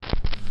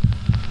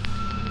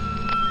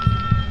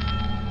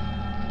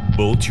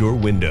Bolt your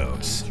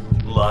windows.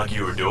 Lock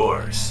your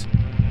doors.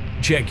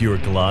 Check your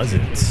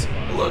closets.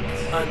 Look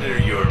under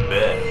your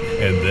bed.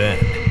 And then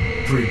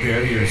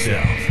prepare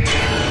yourself.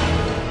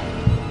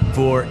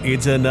 For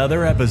it's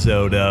another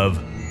episode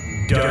of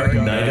Dark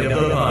Knight of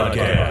the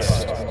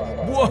Podcast.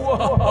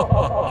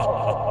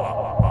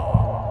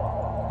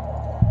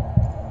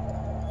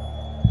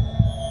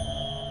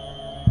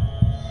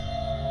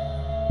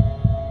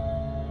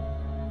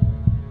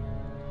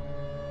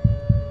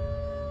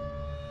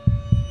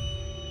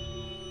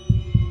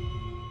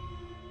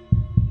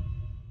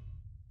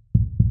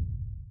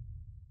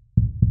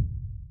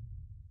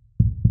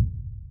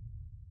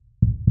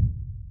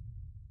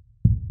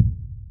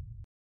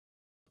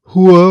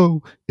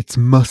 Whoa, it's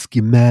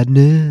Musky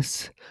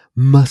Madness.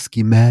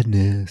 Musky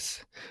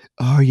Madness.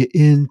 Are you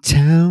in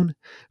town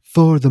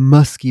for the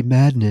Musky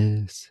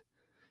Madness?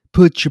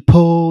 Put your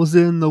poles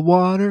in the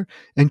water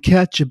and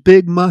catch a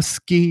big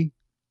muskie.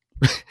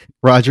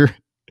 Roger.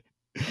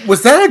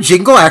 Was that a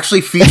jingle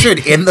actually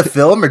featured in the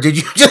film, or did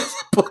you just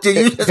pull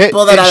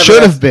that out of It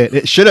should have been.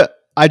 It should have.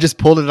 I just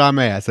pulled it on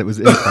my ass. It was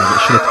improv.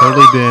 It should have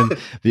totally been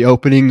the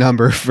opening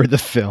number for the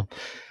film.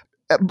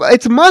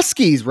 It's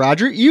muskies,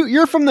 Roger.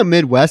 You're from the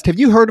Midwest. Have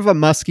you heard of a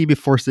muskie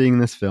before seeing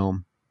this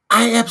film?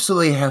 I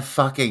absolutely have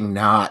fucking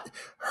not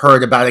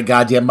heard about a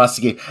goddamn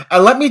muskie.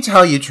 And let me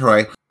tell you,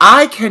 Troy,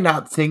 I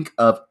cannot think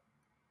of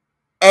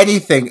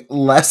anything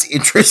less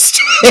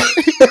interesting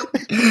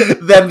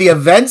than the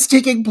events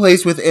taking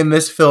place within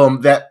this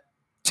film that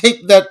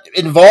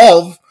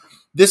involve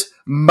this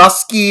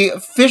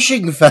muskie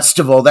fishing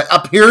festival that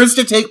appears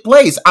to take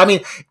place. I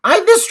mean,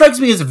 this strikes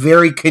me as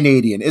very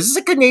Canadian. Is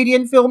this a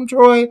Canadian film,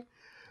 Troy?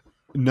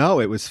 No,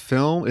 it was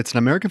filmed. It's an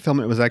American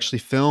film. It was actually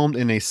filmed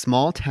in a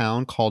small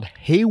town called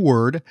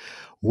Hayward,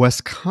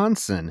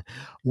 Wisconsin,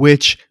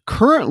 which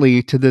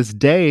currently to this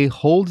day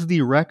holds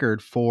the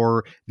record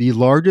for the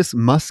largest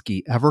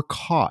muskie ever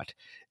caught.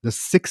 The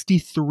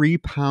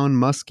 63-pound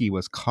muskie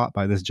was caught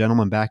by this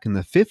gentleman back in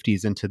the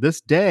 50s. And to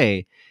this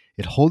day,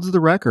 it holds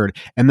the record.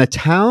 And the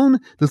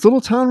town, this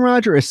little town,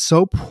 Roger, is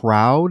so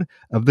proud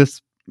of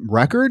this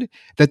record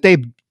that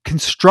they've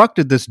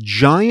constructed this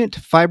giant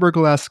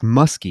fiberglass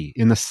muskie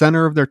in the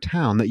center of their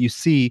town that you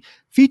see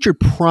featured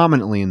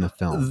prominently in the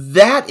film.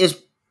 That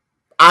is,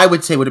 I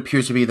would say, what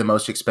appears to be the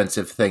most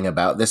expensive thing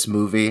about this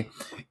movie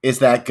is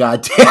that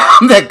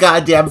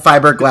goddamn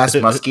fiberglass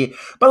muskie.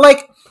 But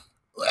like,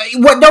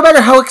 no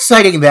matter how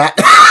exciting that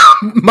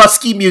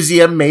muskie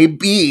museum may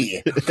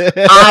be,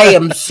 I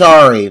am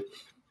sorry.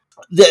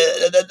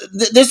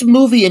 This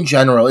movie in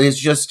general is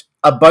just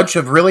a bunch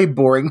of really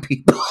boring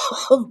people,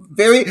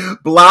 very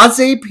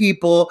blasé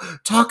people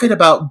talking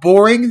about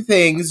boring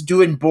things,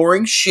 doing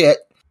boring shit.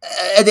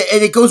 And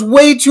it goes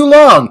way too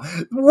long.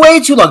 Way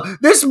too long.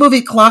 This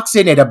movie clocks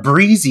in at a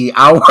breezy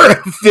hour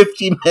and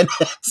 50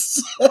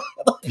 minutes.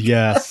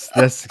 Yes,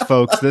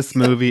 this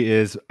movie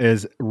is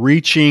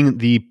reaching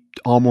the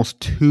almost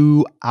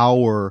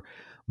 2-hour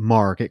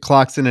mark. It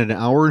clocks in at an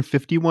hour and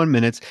 51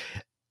 minutes.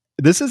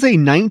 This is a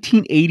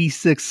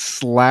 1986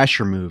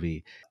 slasher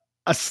movie.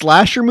 A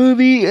slasher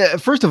movie,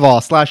 first of all,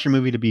 a slasher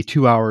movie to be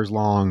 2 hours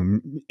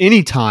long,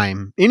 any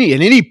time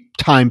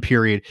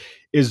period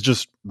is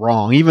just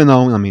wrong. Even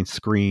though, I mean,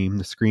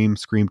 Scream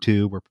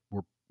 2, we're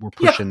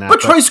pushing that.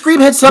 But Troy, Scream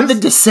had something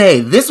to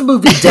say. This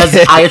movie does,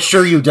 I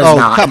assure you, does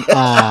not. Come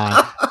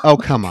on. Oh,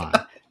 come on.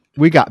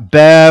 We got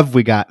Bev,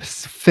 we got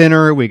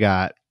Finner, we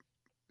got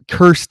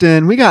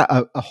Kirsten, we got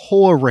a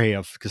whole array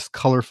of just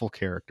colorful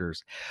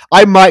characters.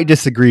 I might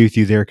disagree with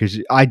you there because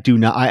I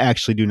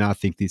actually do not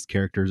think these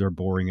characters are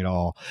boring at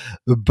all,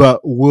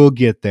 but we'll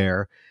get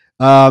there.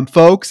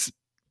 Folks,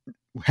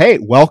 hey,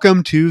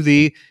 welcome to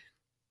the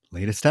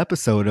latest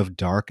episode of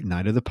Dark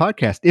Knight of the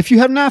Podcast. If you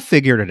have not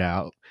figured it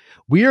out,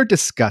 we are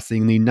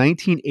discussing the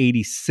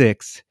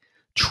 1986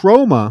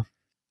 Troma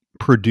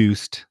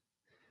produced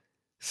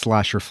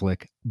slasher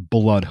flick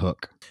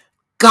Bloodhook.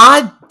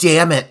 God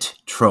damn it,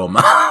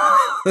 Troma.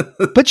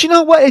 But you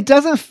know what? It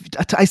doesn't.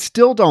 I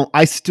still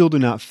do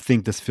not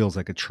think this feels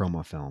like a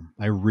Troma film.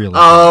 I really.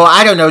 Oh,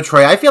 I don't know,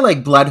 Troy. I feel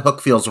like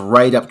Bloodhook feels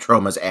right up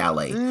Troma's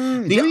alley.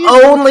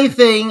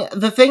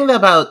 The thing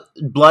about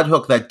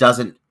Bloodhook that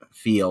doesn't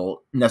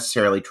feel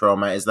necessarily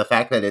Troma is the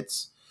fact that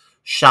it's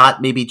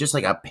shot maybe just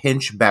like a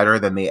pinch better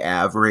than the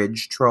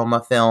average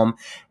Troma film.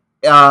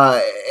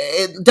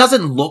 It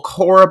doesn't look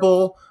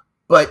horrible.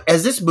 But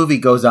as this movie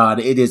goes on,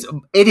 it is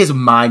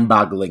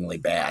mind-bogglingly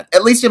bad,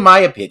 at least in my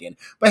opinion.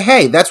 But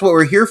hey, that's what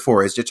we're here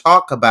for, is to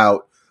talk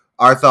about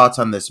our thoughts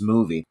on this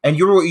movie. And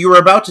you were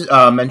about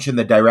to mention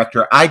the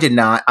director. I did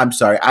not. I'm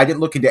sorry. I didn't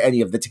look into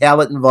any of the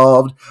talent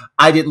involved.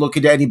 I didn't look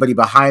into anybody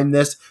behind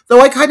this, though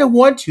I kind of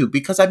want to,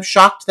 because I'm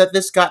shocked that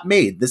this got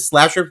made. This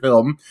slasher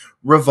film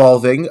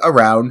revolving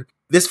around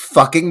this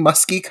fucking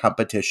muskie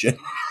competition.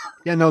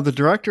 Yeah, no, the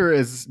director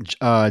is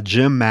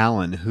Jim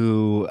Mallon,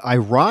 who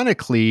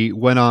ironically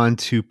went on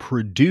to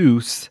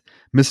produce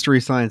Mystery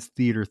Science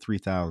Theater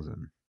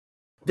 3000.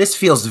 This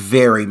feels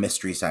very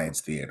Mystery Science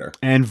Theater.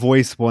 And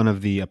voice one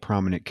of the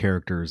prominent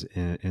characters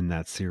in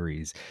that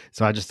series.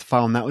 So I just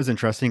found that was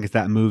interesting because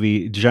that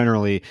movie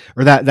generally,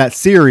 or that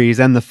series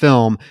and the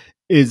film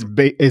is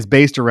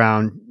based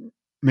around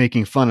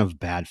making fun of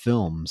bad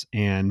films.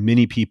 And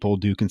many people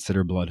do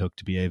consider Bloodhook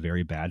to be a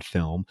very bad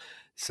film.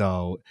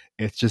 So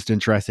it's just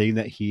interesting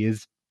that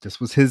this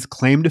was his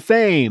claim to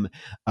fame,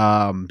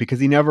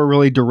 because he never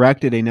really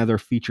directed another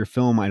feature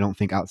film, I don't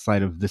think,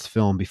 outside of this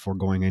film before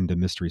going into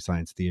Mystery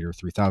Science Theater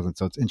 3000.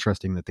 So it's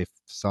interesting that they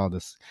saw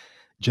this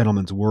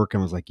gentleman's work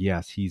and was like,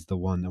 yes, he's the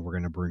one that we're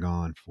going to bring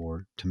on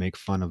to make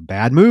fun of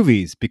bad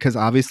movies, because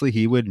obviously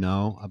he would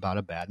know about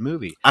a bad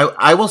movie.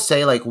 I will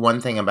say, like, one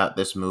thing about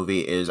this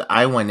movie is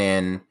I went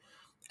in,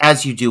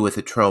 as you do with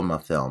a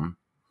Troma film,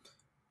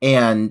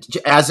 and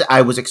as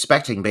I was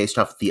expecting, based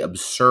off the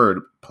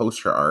absurd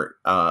poster art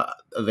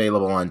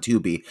available on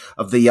Tubi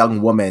of the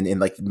young woman in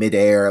like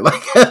midair,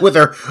 like with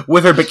her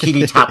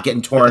bikini top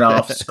getting torn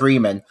off,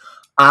 screaming,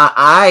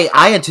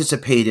 I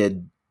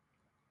anticipated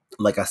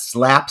like a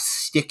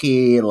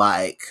slapsticky,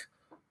 like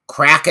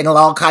cracking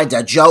all kinds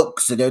of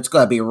jokes, and it's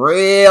going to be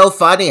real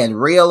funny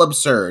and real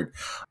absurd.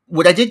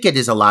 What I did get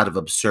is a lot of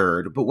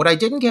absurd, but what I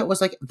didn't get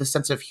was like the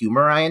sense of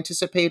humor I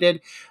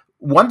anticipated.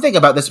 One thing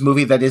about this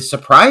movie that is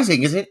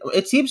surprising is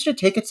it seems to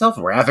take itself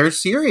rather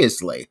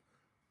seriously.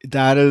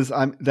 That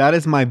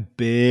is my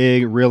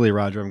big, really,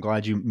 Roger. I'm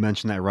glad you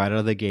mentioned that right out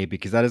of the gate,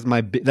 because that's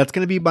going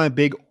to be my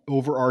big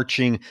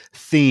overarching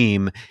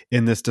theme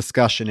in this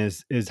discussion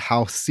is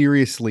how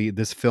seriously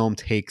this film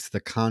takes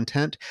the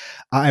content.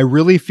 I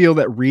really feel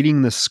that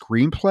reading the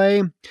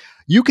screenplay,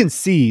 you can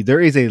see there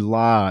is a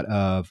lot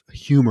of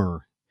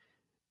humor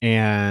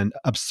and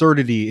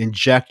absurdity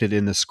injected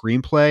in the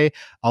screenplay,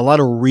 a lot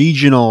of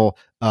regional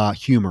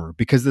humor,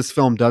 because this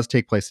film does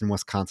take place in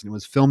Wisconsin. It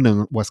was filmed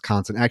in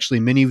Wisconsin. Actually,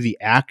 many of the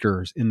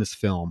actors in this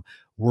film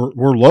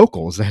were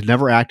locals that had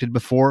never acted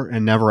before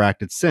and never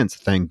acted since,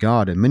 thank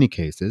God, in many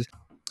cases.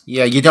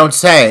 Yeah, you don't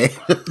say.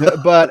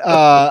 But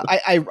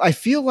I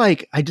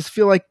just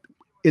feel like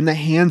in the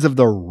hands of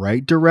the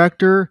right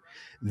director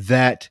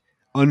that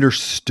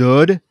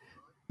understood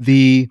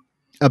the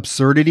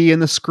absurdity in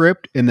the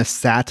script and the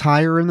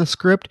satire in the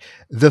script,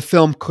 the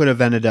film could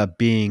have ended up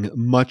being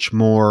much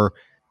more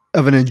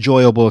of an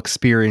enjoyable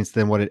experience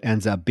than what it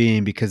ends up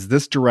being, because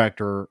this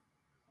director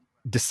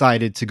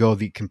decided to go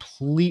the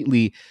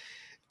completely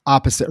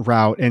opposite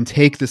route and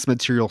take this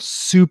material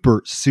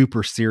super,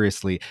 super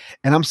seriously.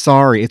 And I'm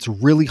sorry, it's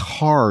really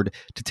hard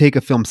to take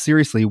a film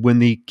seriously when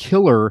the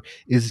killer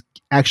is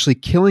actually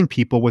killing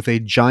people with a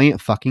giant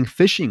fucking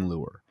fishing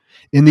lure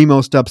in the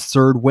most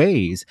absurd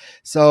ways.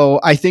 So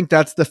I think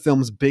that's the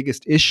film's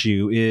biggest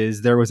issue,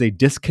 is there was a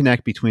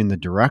disconnect between the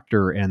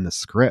director and the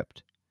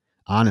script,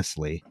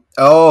 honestly.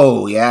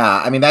 Oh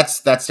yeah, I mean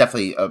that's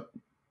definitely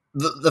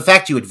the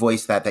fact you would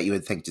voice that you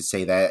would think to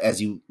say that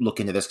as you look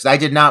into this, because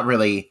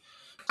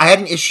I had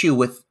an issue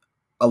with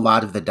a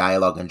lot of the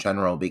dialogue in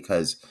general,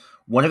 because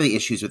one of the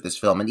issues with this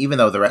film, and even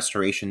though the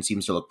restoration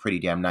seems to look pretty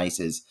damn nice,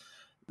 is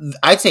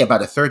I'd say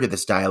about a third of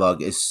this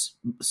dialogue is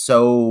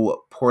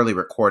so poorly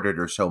recorded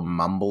or so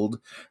mumbled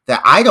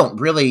that I don't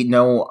really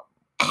know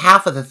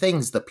half of the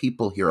things the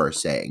people here are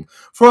saying.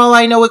 For all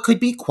I know, it could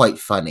be quite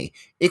funny.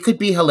 It could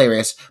be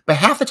hilarious, but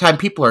half the time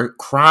people are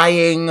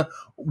crying,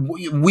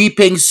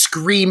 weeping,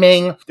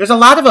 screaming. There's a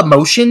lot of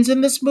emotions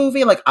in this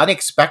movie, like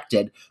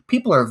unexpected.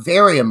 People are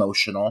very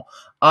emotional,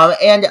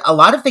 and a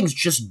lot of things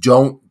just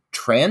don't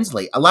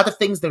translate. A lot of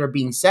things that are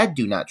being said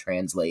do not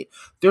translate.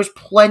 There's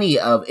plenty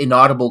of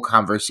inaudible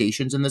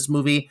conversations in this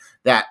movie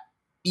that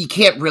you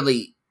can't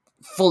really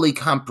fully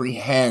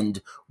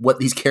comprehend what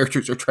these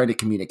characters are trying to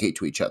communicate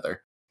to each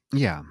other.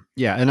 Yeah.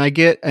 And I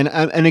get, and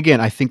again,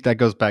 I think that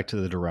goes back to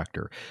the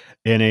director.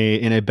 In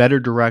a better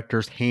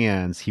director's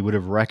hands, he would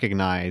have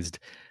recognized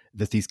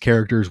that these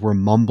characters were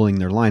mumbling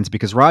their lines,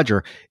 because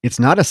Roger, it's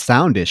not a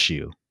sound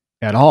issue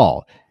at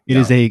all.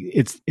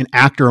 It's an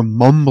actor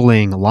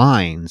mumbling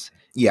lines.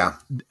 Yeah.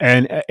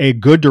 And a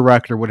good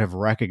director would have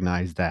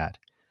recognized that.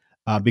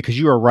 Because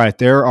you are right.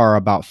 There are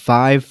about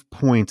 5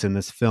 points in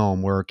this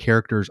film where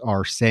characters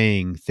are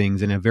saying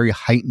things in a very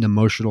heightened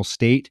emotional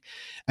state,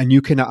 and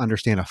you cannot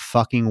understand a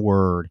fucking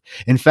word.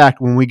 In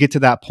fact, when we get to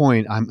that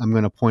point, I'm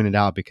going to point it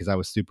out because I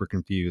was super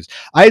confused.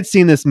 I had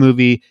seen this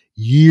movie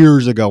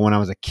years ago when I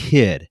was a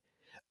kid.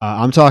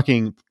 I'm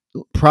talking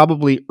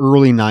probably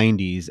early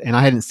 90s, and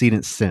I hadn't seen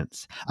it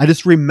since. I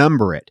just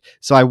remember it.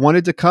 So I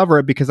wanted to cover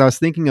it because I was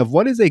thinking of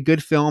what is a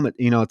good film.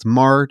 It's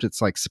March,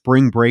 it's like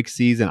spring break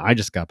season. I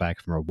just got back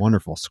from a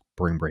wonderful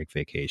spring break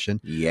vacation.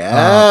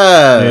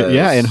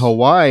 Yeah. In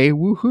Hawaii.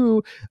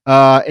 Woohoo.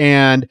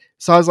 And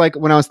So I was like,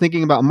 when I was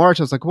thinking about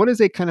March, I was like, what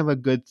is a kind of a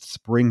good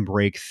spring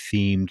break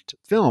themed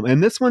film?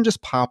 And this one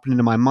just popped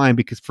into my mind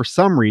because for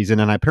some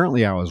reason, and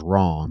apparently I was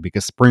wrong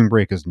because spring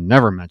break is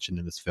never mentioned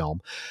in this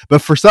film,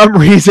 but for some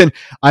reason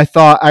I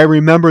thought I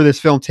remember this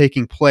film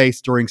taking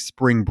place during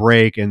spring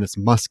break and this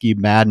Muskie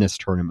Madness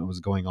tournament was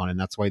going on. And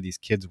that's why these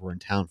kids were in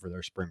town for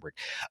their spring break.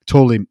 I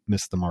totally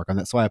missed the mark on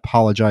that. So I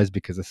apologize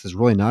because this is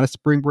really not a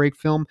spring break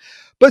film,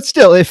 but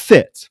still it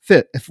fits.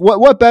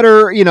 What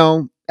better,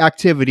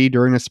 activity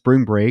during a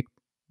spring break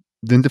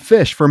than to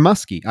fish for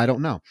muskie? I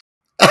don't know.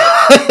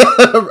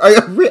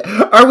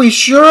 Are we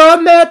sure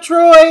on that,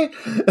 Troy?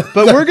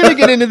 But we're going to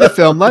get into the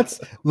film.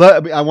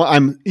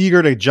 I'm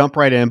eager to jump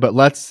right in, but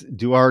let's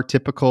do our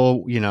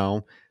typical,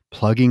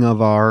 plugging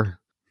of our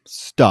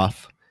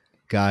stuff,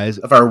 guys.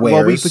 Of our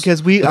wares.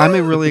 Because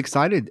I'm really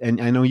excited,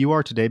 and I know you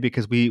are today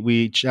because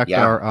we checked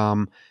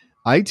our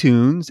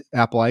iTunes,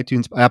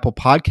 Apple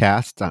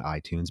Podcasts, not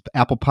iTunes, but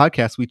Apple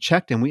Podcasts. We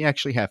checked and we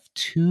actually have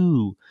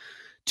two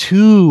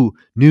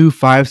new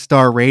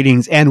 5-star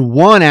ratings and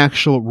one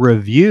actual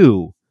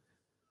review.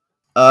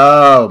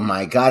 Oh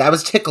my God. I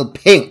was tickled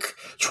pink.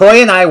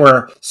 Troy and I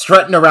were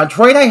strutting around.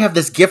 Troy and I have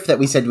this gift that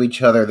we send to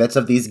each other that's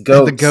of these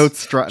goats. The goats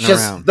strutting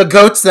around. The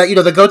goats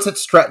that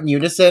strut in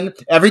unison.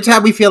 Every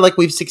time we feel like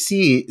we've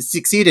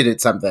succeeded at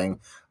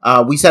something,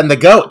 we send the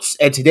goats.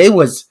 And today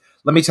was,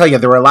 let me tell you,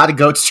 there were a lot of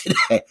goats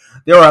today.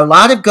 There were a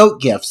lot of goat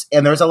gifts,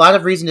 and there's a lot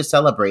of reason to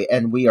celebrate,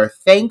 and we are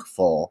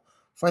thankful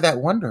for that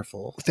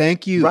wonderful.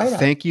 Thank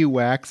you,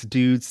 Wax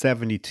Dude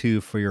 72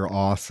 for your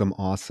awesome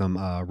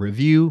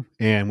review,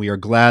 and we are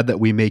glad that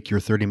we make your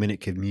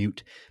 30-minute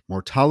commute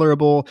more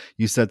tolerable.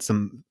 You said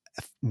some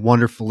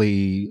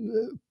wonderfully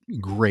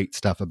great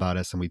stuff about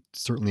us, and we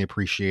certainly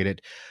appreciate it.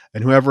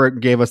 And whoever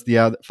gave us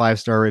the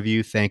 5-star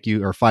review, thank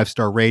you, or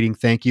 5-star rating,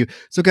 thank you.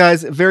 So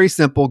guys, very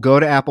simple. Go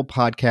to Apple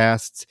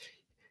Podcasts,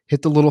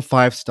 hit the little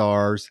 5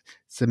 stars,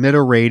 submit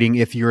a rating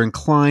if you're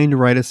inclined to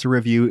write us a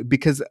review,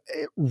 because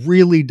it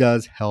really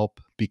does help,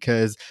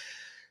 because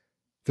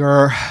there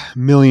are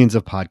millions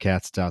of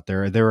podcasts out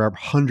there. There are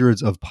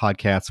hundreds of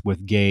podcasts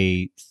with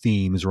gay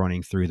themes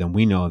running through them.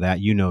 We know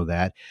that, you know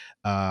that.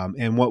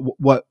 And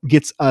what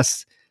gets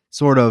us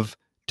sort of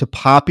to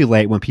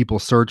populate when people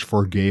search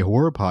for gay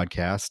horror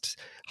podcasts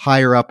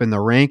higher up in the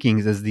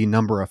rankings is the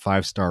number of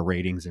 5-star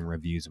ratings and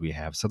reviews we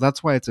have. So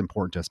that's why it's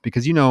important to us,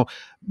 because,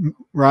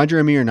 Roger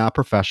and me are not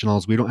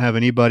professionals. We don't have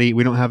any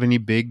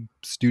big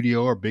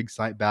studio or big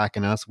site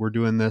backing us. We're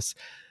doing this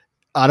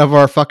out of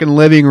our fucking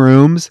living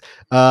rooms,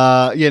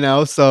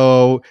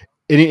 so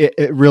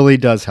it really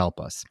does help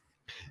us.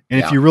 And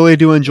if you really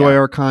do enjoy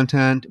our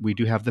content, we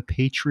do have the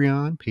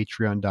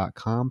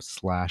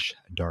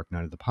patreon.com/Dark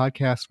Night of the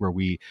Podcast, where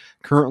we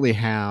currently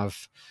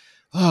have,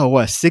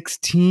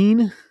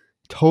 16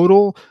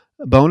 total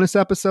bonus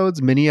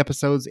episodes, mini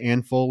episodes,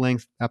 and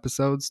full-length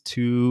episodes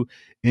to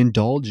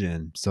indulge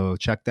in. So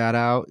check that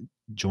out.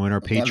 Join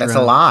our Patreon. Yeah, that's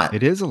a lot.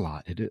 It is a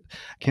lot. I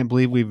can't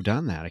believe we've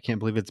done that. I can't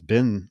believe it's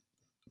been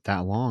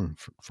that long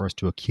for us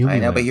to accumulate. I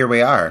know, but here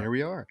we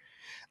are.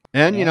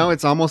 And,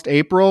 it's almost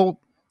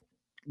April.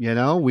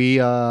 We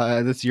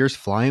this year's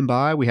flying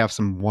by. We have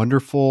some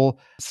wonderful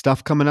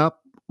stuff coming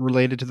up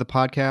related to the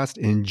podcast.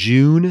 In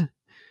June,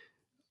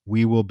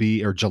 we will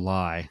be, or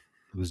July.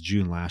 It was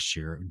June last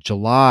year.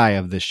 July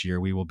of this year,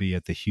 we will be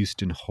at the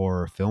Houston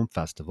Horror Film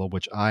Festival,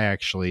 which I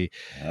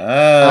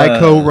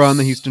co-run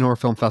the Houston Horror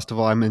Film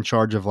Festival. I'm in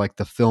charge of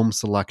the film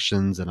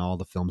selections and all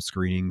the film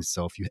screenings.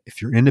 So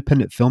if you're an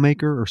independent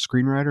filmmaker or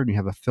screenwriter and you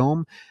have a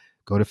film,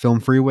 go to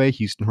Film Freeway,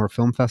 Houston Horror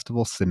Film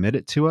Festival, submit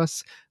it to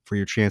us for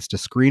your chance to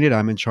screen it.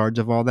 I'm in charge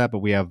of all that, but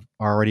we have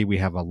a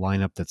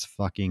lineup that's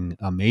fucking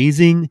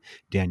amazing.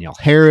 Danielle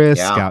Harris,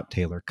 Scout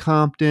Taylor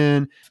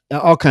Compton,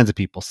 all kinds of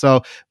people.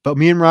 So, but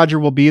me and Roger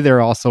will be there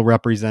also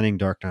representing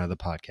Dark Night of the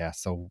Podcast.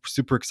 So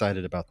super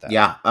excited about that.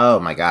 Yeah. Oh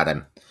my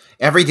God.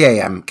 Every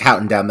day I'm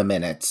counting down the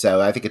minutes.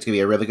 So I think it's going to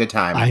be a really good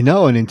time. I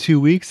know. And in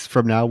 2 weeks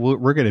from now,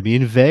 we're going to be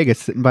in Vegas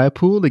sitting by a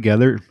pool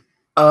together.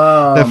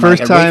 Oh, the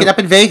first time waking up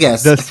in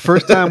Vegas. The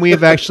first time we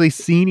have actually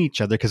seen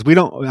each other, because I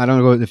don't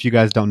know if you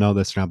guys don't know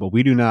this or not, but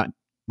we don't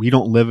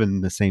live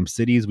in the same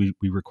cities. We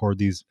record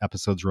these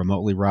episodes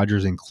remotely.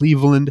 Roger's in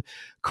Cleveland.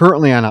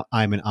 Currently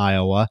I'm in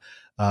Iowa.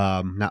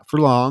 Not for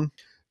long.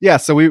 Yeah,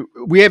 so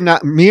me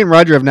and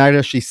Roger have not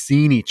actually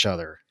seen each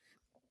other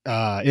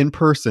in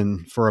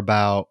person for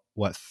about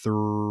 3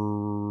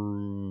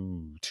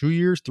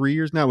 years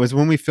now. It was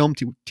when we filmed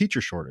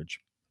Teacher Shortage.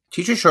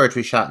 Teacher Shortage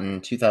we shot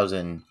in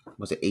 2000,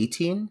 was it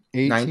 18?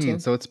 19?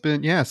 So it's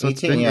been, it's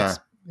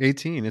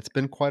 18. It's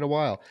been quite a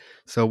while.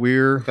 So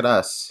look at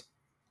us.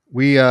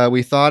 We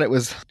thought it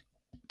was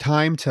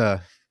time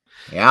to,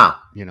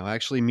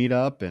 actually meet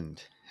up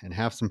and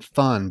have some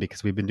fun,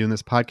 because we've been doing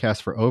this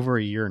podcast for over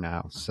a year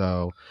now.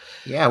 So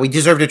yeah, we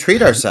deserve to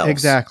treat ourselves.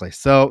 Exactly.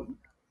 So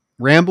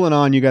rambling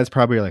on, you guys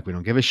probably are like, we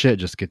don't give a shit,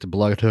 just get to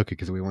Blood Hook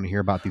because we want to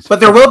hear about these. But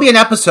there will be an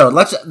episode.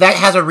 That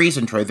has a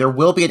reason, Troy. There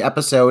will be an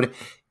episode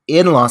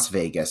in Las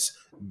Vegas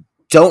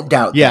Don't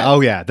doubt Yeah, that. oh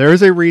yeah. There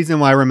is a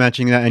reason why we're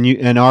mentioning that,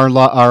 and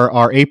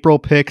our April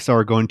picks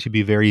are going to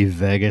be very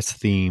Vegas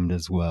themed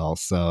as well.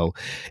 So,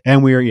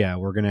 and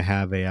we're gonna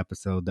have a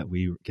episode that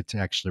we get to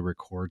actually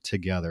record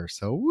together.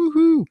 So,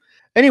 woohoo!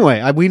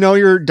 Anyway, we know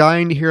you're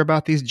dying to hear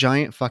about these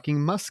giant fucking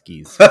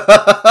muskies,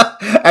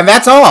 and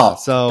that's all.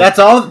 So that's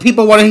all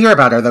people want to hear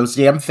about are those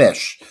damn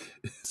fish.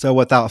 So,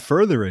 without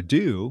further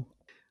ado,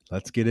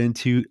 let's get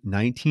into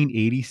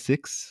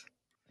 1986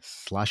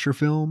 slasher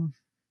film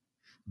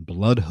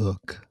Blood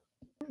Hook.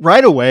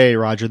 Right away,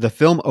 Roger, the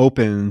film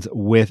opens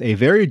with a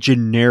very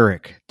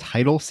generic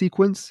title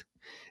sequence.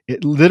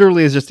 It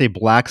literally is just a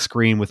black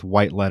screen with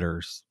white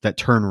letters that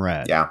turn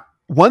red. Yeah.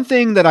 One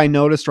thing that I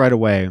noticed right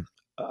away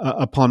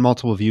upon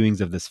multiple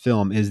viewings of this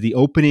film is the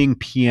opening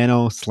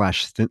piano /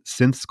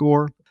 synth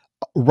score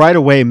right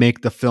away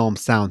make the film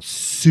sound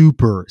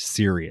super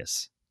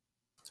serious.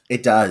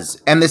 It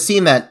does. And the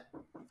scene that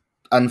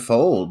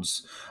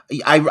unfolds,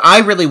 I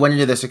really went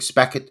into this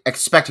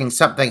expecting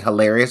something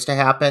hilarious to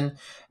happen.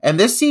 And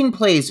this scene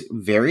plays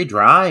very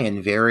dry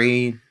and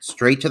very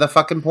straight to the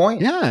fucking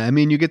point. Yeah, I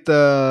mean, you get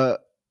a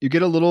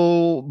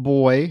little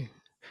boy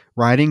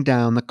riding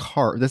down the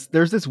cart.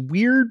 There's this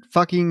weird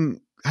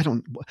fucking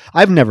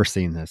I've never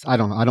seen this. I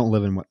don't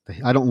live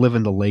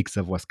in the lakes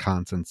of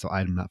Wisconsin, so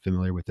I'm not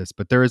familiar with this.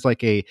 But there is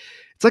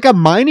it's like a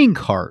mining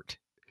cart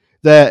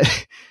that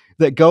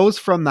goes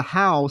from the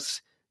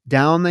house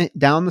down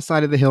the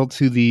side of the hill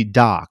to the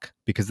dock,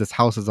 because this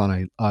house is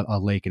on a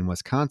lake in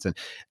Wisconsin.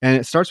 And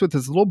it starts with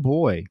this little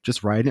boy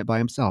just riding it by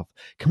himself.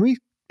 Can we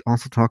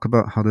also talk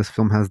about how this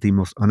film has the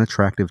most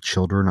unattractive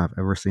children I've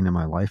ever seen in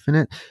my life in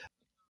it?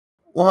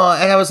 Well,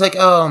 and I was like,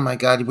 oh my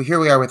God, here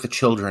we are with the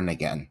children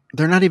again.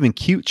 They're not even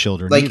cute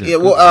children. Like, either.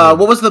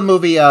 What was the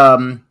movie?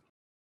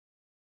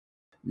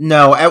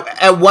 No,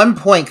 at one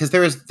point, because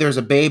there's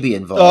a baby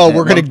involved. Oh,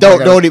 we're gonna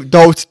don't.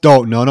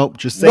 No,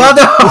 just say. Well,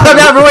 no,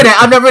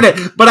 I'm not ruining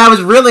it. But I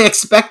was really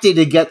expecting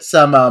to get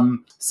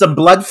some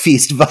Blood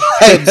Feast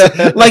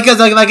vibes, like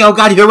oh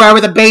God, here we are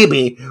with a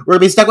baby. We're gonna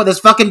be stuck with this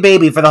fucking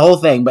baby for the whole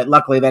thing. But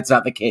luckily, that's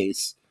not the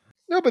case.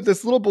 No, but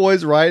this little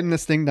boy's riding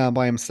this thing down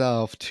by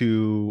himself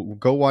to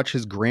go watch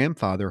his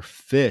grandfather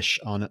fish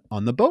on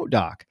the boat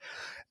dock,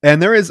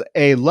 and there is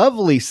a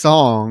lovely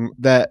song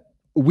that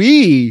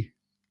we.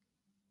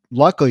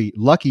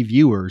 Lucky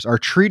viewers are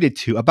treated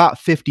to about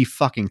 50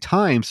 fucking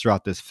times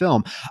throughout this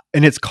film,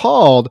 and it's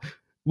called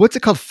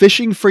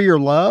Fishing for Your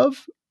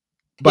Love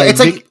by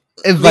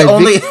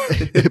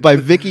by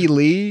Vicky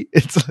Lee.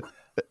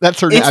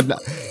 That's her name.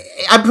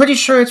 I'm pretty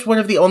sure it's one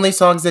of the only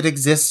songs that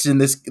exists in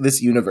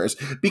this universe,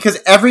 because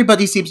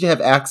everybody seems to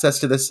have access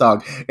to this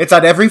song. It's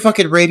on every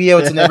fucking radio.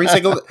 It's in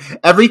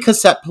every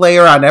cassette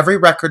player, on every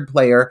record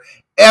player.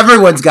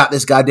 Everyone's got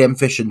this goddamn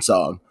fishing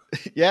song.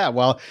 Yeah,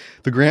 well,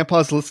 the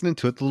grandpa's listening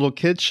to it. The little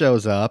kid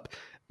shows up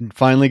and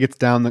finally gets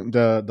down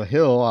the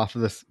hill off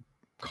of this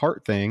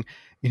cart thing.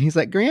 And he's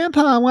like,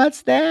 Grandpa,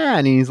 what's that?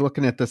 And he's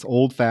looking at this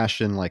old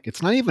fashioned,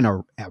 it's not even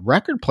a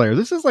record player.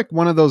 This is like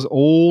one of those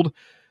old,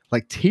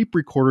 tape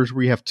recorders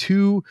where you have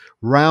two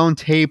round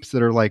tapes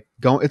that are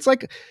going. It's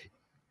like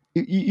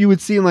you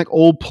would see in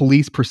old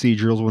police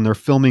procedurals when they're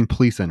filming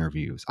police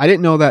interviews. I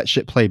didn't know that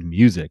shit played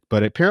music,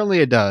 but apparently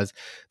it does.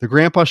 The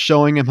grandpa's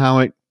showing him how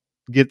it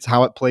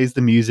plays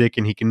the music,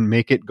 and he can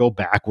make it go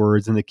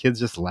backwards, and the kid's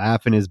just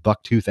laughing his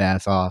bucktooth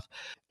ass off.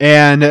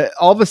 And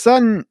all of a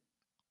sudden,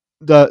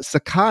 the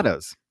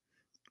cicadas,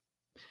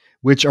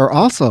 which are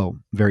also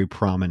very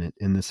prominent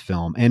in this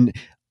film. And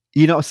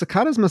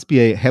cicadas must be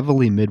a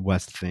heavily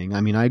Midwest thing.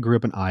 I mean, I grew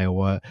up in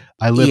Iowa.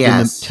 I lived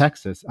in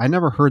Texas. I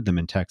never heard them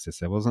in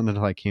Texas. It wasn't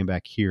until I came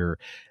back here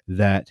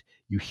that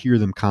you hear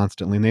them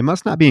constantly. And they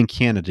must not be in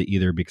Canada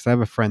either, because I have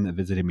a friend that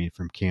visited me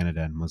from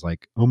Canada and was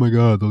like, oh my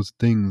God, those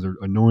things are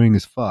annoying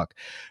as fuck.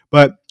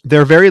 But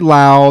they're very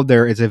loud.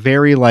 There is a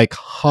very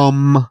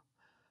hum,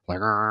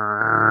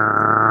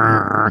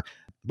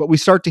 but we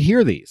start to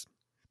hear these.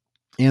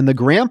 And the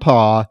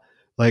grandpa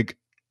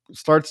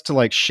starts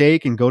to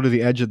shake and go to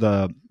the edge of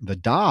the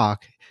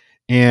dock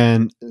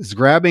and is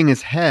grabbing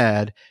his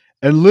head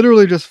and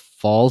literally just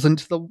falls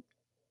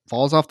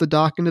off the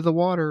dock into the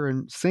water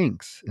and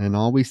sinks. And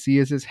all we see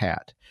is his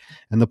hat.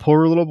 And the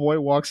poor little boy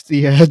walks to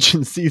the edge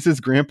and sees his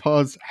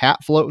grandpa's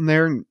hat floating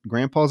there, and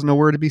grandpa's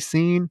nowhere to be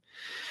seen,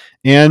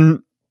 and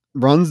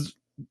runs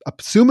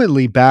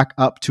assumedly back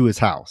up to his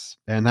house.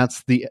 And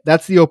that's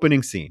the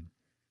opening scene.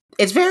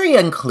 It's very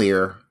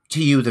unclear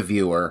to you, the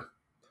viewer,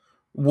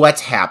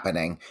 what's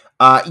happening.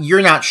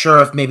 You're not sure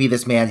if maybe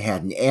this man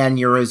had an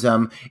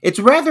aneurysm. It's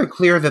rather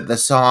clear that the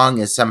song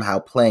is somehow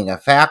playing a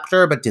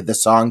factor, but did the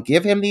song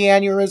give him the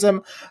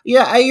aneurysm?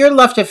 Yeah, you're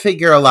left to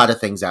figure a lot of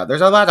things out.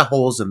 There's a lot of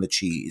holes in the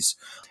cheese.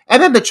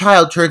 And then the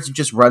child turns and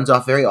just runs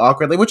off very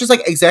awkwardly, which is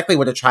exactly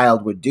what a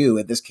child would do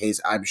in this case,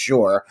 I'm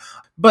sure.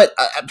 But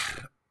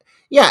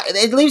yeah,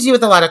 it leaves you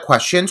with a lot of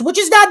questions, which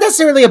is not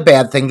necessarily a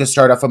bad thing to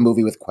start off a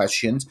movie with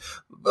questions.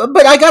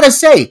 But I gotta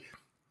say,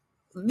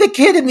 the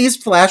kid in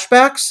these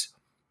flashbacks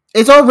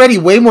is already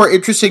way more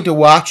interesting to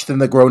watch than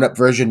the grown-up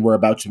version we're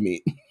about to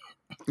meet.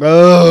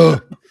 Oh,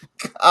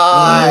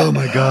 God. Oh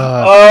my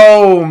god.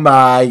 Oh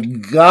my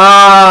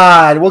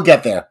god. We'll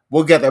get there.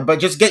 But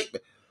just get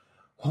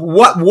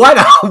what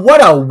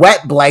a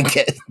wet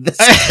blanket. This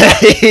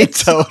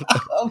Totally.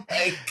 Oh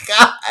my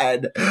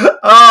god.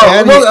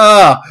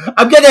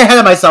 I'm getting ahead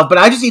of myself, but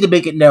I just need to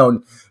make it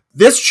known.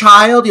 This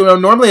child,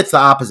 normally it's the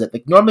opposite.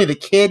 Like normally the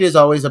kid is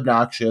always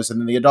obnoxious, and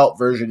then the adult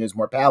version is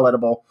more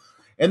palatable.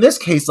 In this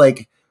case,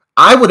 like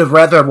I would have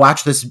rather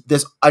watched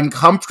this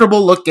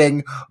uncomfortable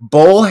looking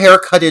bowl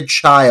haircutted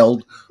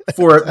child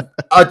for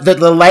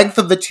the length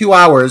of the 2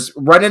 hours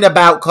running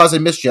about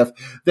causing mischief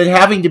than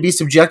having to be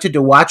subjected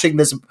to watching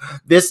this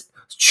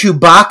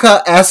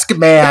Chewbacca-esque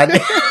man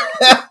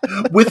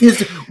with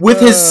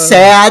his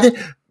sad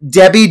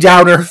Debbie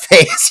Downer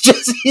face.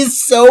 Just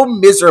he's so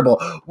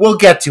miserable. We'll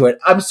get to it.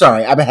 I'm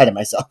sorry. I'm ahead of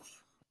myself.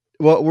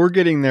 Well, we're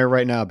getting there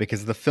right now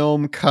because the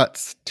film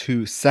cuts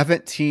to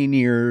 17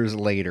 years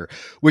later,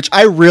 which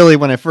I really,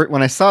 when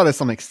I saw this,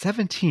 I'm like,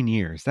 17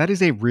 years. That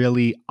is a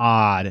really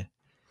odd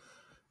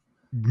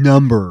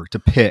number to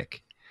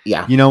pick.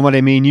 Yeah. You know what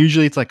I mean?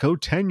 Usually it's like,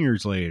 10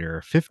 years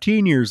later,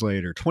 15 years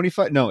later,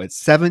 25. No, it's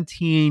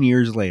 17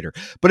 years later.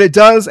 But it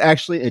does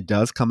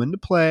come into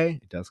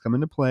play.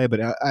 But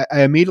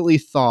I immediately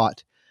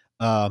thought,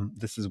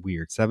 this is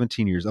weird.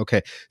 17 years.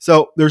 Okay.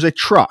 So there's a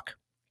truck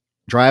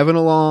driving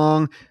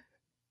along.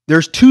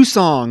 There's two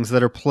songs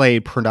that are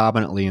played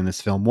predominantly in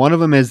this film. One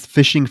of them is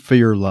Fishing for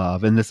Your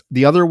Love. And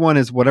the other one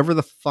is whatever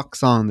the fuck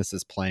song this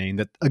is playing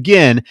that,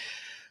 again,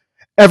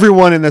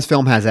 everyone in this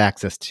film has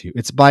access to.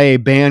 It's by a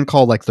band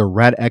called like the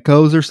Red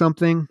Echoes or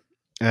something.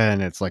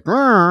 And it's like,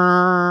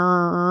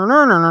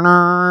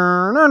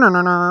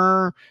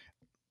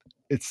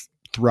 it's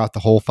throughout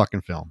the whole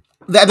fucking film.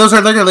 Those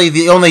are literally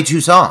the only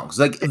two songs.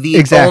 Like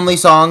the only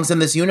songs in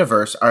this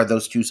universe are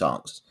those two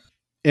songs.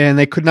 And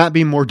they could not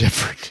be more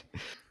different.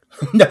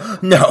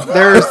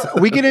 No.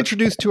 We get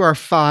introduced to our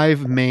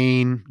 5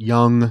 main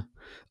young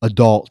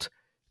adult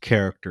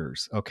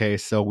characters. Okay.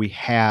 So we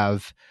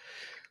have,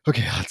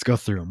 let's go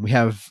through them. We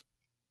have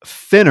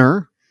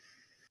Finner,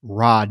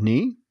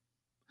 Rodney,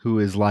 who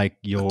is like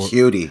your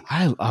cutie.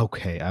 I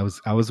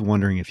was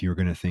wondering if you were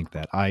going to think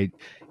that. He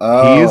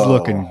is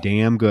looking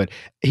damn good.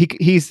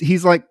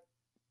 He's like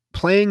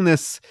playing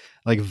this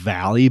like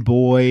Valley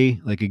Boy,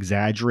 like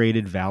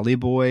exaggerated Valley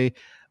Boy,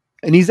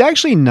 and he's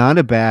actually not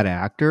a bad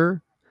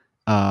actor.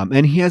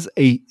 And he has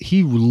a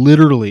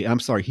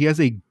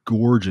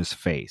gorgeous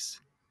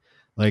face.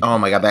 Like, oh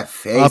my god, that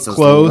face, up those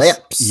close,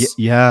 lips.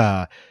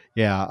 Yeah.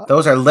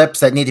 Those are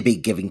lips that need to be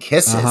giving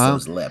kisses.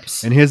 Those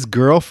lips. And his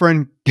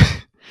girlfriend,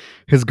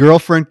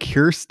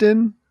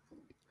 Kirsten.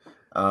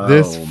 Oh,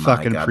 this my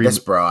fucking god, this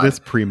broad, this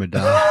prima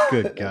donna.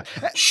 Good god,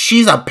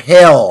 she's a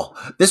pill.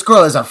 This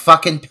girl is a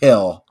fucking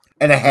pill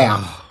and a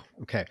half.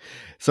 Okay,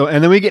 so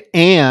and then we get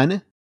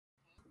Anne.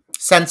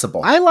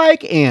 Sensible. I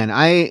like Anne.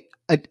 I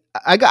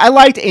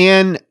liked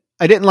Anne.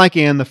 I didn't like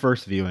Anne the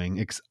first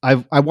viewing.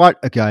 I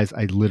watched, guys.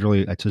 I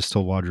just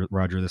told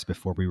Roger this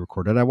before we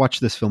recorded. I watched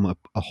this film a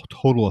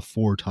total of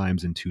 4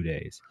 times in 2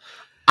 days.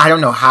 I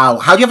don't know how.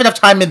 How do you have enough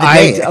time in the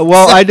day?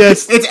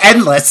 It's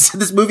endless.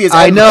 This movie is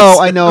endless.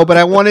 I know, but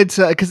I wanted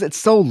to, because it's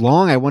so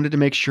long, I wanted to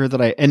make sure that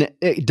and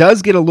it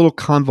does get a little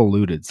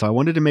convoluted. So I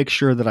wanted to make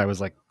sure that I was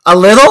like, a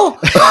little?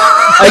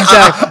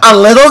 Exactly. A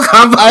little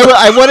convoluted.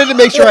 I wanted to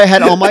make sure I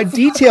had all my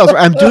details.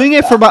 I'm doing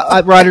it for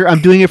Ryder.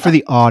 I'm doing it for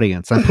the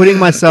audience. I'm putting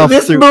myself through.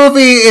 This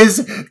movie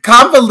is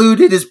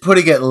convoluted, is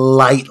putting it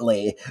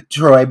lightly,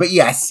 Troy. But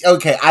yes,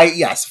 okay.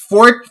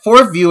 Four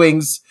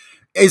viewings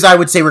is, I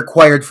would say,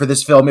 required for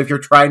this film if you're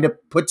trying to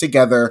put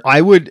together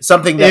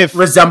something that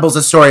resembles a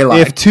storyline.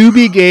 If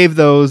Tubi gave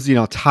those,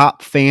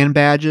 top fan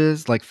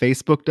badges like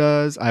Facebook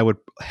does, I would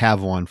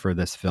have one for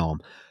this film.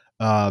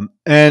 And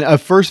a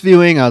first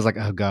viewing, I was like,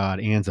 oh god,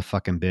 Anne's a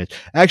fucking bitch.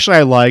 Actually,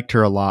 I liked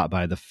her a lot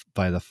by the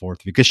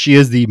 4th view because she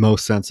is the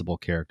most sensible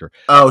character.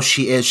 Oh,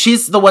 she is.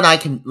 She's the one I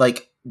can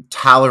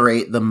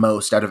tolerate the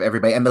most out of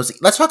everybody. And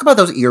let's talk about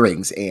those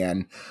earrings,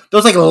 Anne.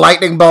 Those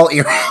lightning bolt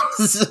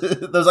earrings.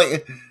 Those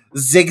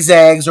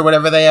zigzags or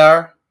whatever they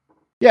are.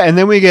 Yeah, and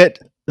then we get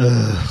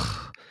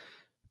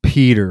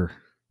Peter.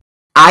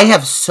 I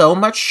have so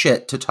much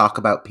shit to talk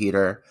about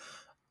Peter.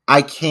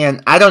 I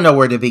don't know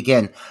where to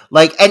begin.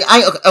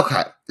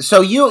 Okay.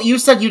 So you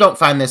said you don't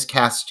find this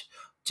cast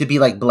to be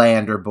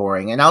bland or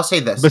boring, and I'll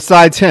say this.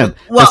 Besides him.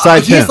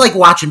 He's like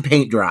watching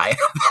paint dry.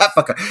 That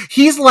fucker.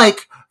 He's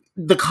like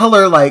the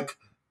color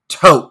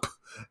taupe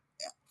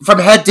from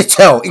head to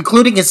toe,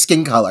 including his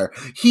skin color.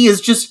 He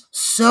is just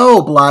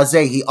so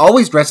blasé. He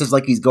always dresses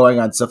like he's going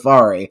on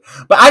safari.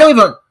 But I don't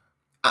even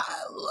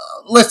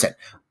listen.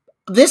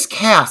 This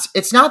cast,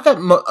 it's not that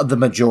the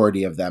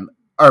majority of them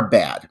are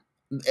bad.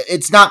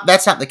 That's not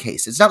the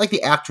case. It's not like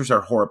the actors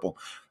are horrible.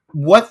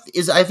 What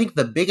is, I think,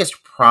 the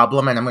biggest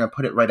problem, and I'm going to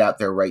put it right out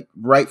there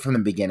right from the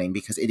beginning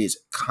because it is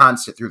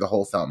constant through the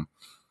whole film.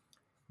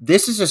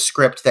 This is a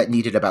script that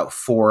needed about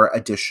 4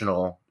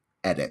 additional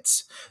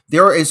edits.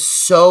 There is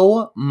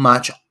so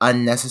much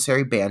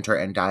unnecessary banter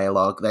and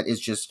dialogue that is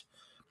just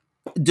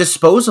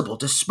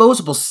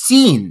disposable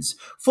scenes,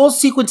 full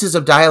sequences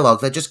of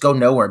dialogue that just go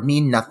nowhere,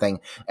 mean nothing,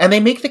 and they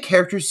make the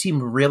characters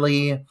seem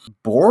really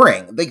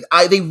boring.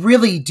 They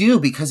really do,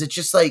 because it's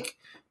just like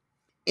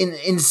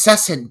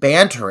incessant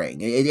bantering.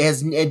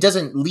 It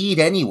doesn't lead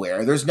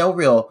anywhere. There's no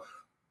real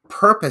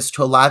purpose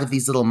to a lot of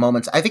these little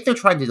moments. I think they're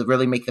trying to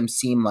really make them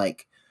seem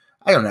like,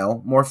 I don't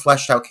know, more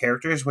fleshed out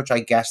characters, which I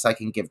guess I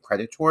can give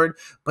credit toward,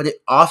 but it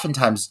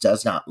oftentimes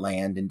does not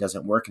land and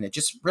doesn't work, and it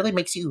just really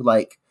makes you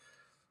like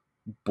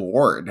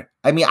bored.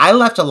 I mean, I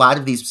left a lot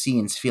of these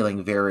scenes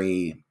feeling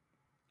very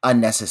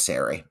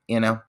unnecessary, you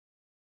know?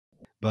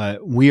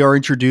 But we are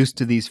introduced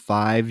to these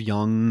 5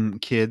 young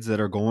kids that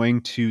are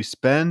going to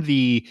spend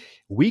the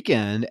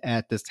weekend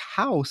at this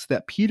house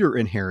that Peter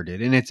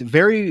inherited. And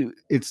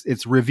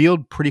it's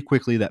revealed pretty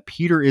quickly that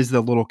Peter is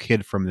the little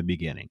kid from the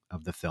beginning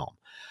of the film.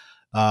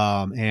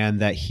 And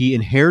that he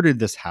inherited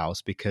this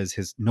house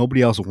because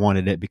nobody else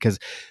wanted it, because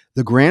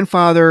the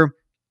grandfather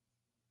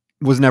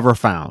was never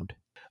found.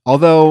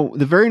 Although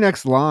the very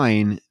next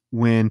line,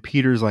 when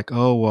Peter's like,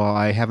 oh, well,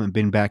 I haven't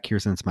been back here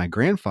since my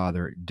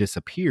grandfather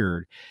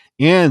disappeared.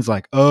 Ann's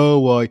like, oh,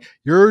 well,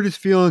 you're just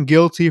feeling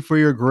guilty for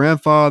your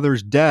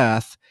grandfather's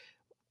death.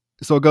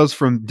 So it goes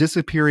from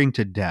disappearing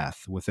to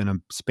death within a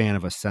span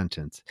of a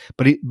sentence.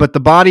 But the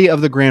body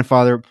of the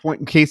grandfather,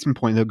 case in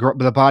point,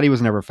 the body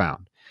was never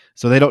found.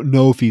 So they don't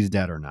know if he's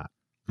dead or not.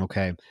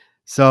 Okay.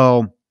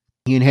 So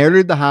he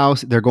inherited the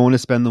house. They're going to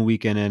spend the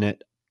weekend in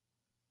it.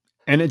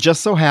 And it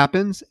just so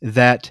happens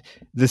that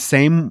the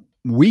same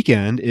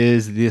weekend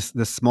is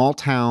the small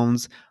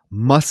town's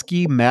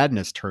Muskie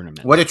Madness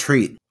tournament. What a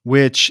treat.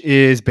 Which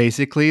is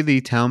basically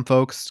the town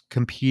folks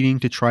competing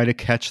to try to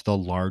catch the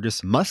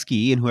largest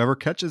muskie. And whoever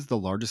catches the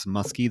largest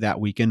muskie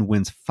that weekend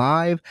wins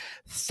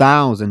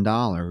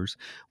 $5,000,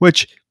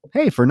 which,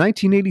 hey, for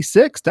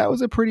 1986, that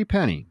was a pretty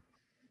penny.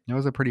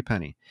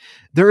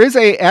 There is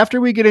after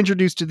we get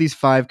introduced to these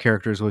 5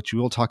 characters, which we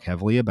will talk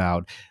heavily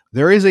about,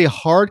 there is a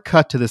hard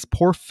cut to this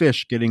poor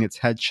fish getting its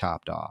head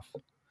chopped off.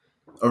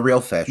 A real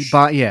fish.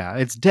 Yeah,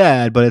 it's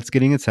dead, but it's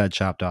getting its head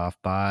chopped off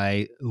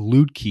by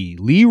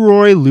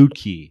Leroy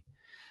Lutke,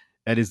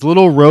 at his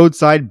little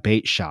roadside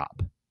bait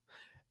shop.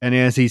 And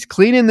as he's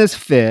cleaning this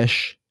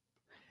fish,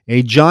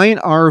 a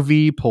giant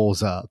RV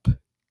pulls up.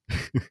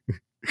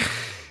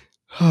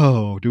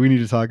 Oh, do we need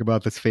to talk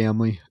about this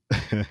family?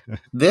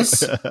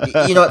 This,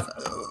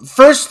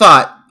 first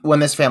thought when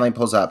this family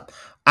pulls up,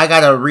 I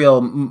got a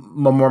real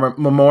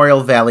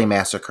Memorial Valley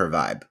Massacre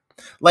vibe.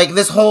 Like,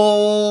 this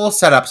whole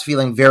setup's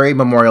feeling very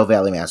Memorial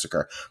Valley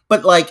Massacre,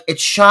 but like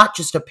it's shot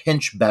just a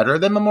pinch better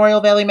than Memorial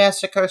Valley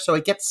Massacre, so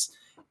it gets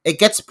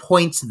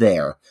points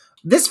there.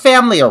 This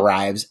family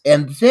arrives,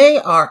 and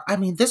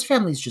this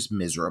family's just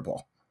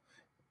miserable.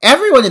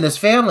 Everyone in this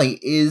family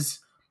is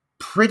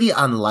pretty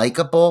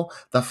unlikable.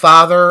 The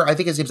father, I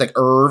think his name's like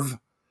Irv.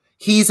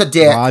 He's a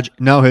dick.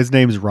 No, his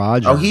name's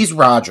Roger. Oh, he's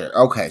Roger.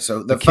 Okay,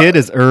 so the kid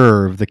is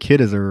Irv. The kid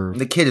is Irv.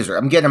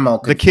 I'm getting them all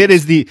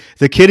confused.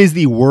 The kid is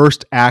the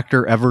worst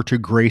actor ever to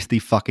grace the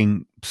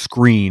fucking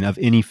screen of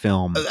any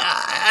film.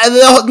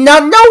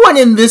 No one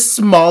in this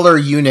smaller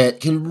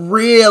unit can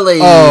really.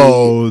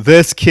 Oh,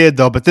 this kid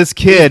though. But this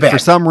kid, for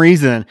some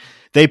reason,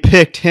 they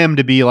picked him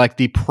to be like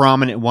the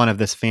prominent one of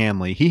this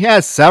family. He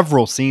has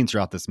several scenes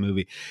throughout this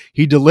movie.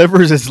 He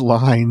delivers his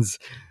lines.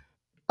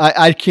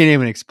 I can't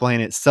even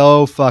explain it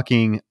so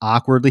fucking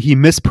awkwardly. He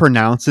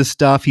mispronounces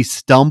stuff. He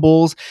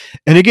stumbles.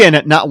 And again,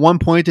 at not one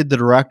point did the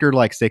director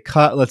like say,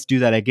 cut, let's do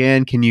that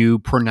again. Can you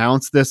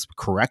pronounce this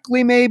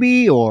correctly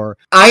maybe? Or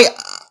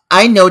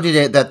I noted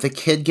it that the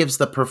kid gives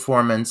the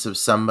performance of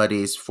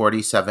somebody's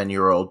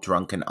 47-year-old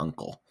drunken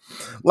uncle.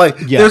 Like,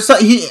 there's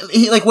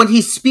he like when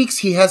he speaks,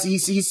 he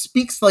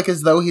speaks like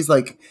as though he's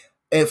like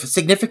a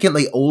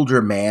significantly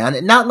older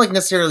man, not like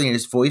necessarily in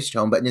his voice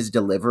tone, but in his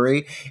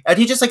delivery. And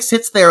he just like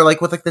sits there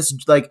like with like this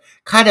like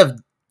kind of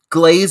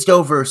glazed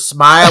over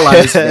smile on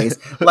his face.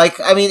 Like,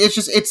 I mean, it's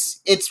just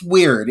it's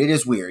weird. It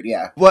is weird.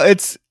 Yeah. Well,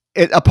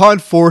 upon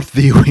fourth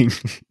viewing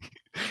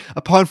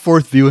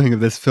of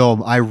this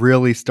film, I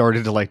really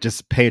started to like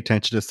just pay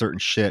attention to certain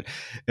shit.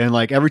 And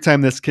like every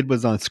time this kid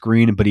was on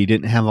screen, but he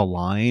didn't have a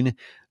line,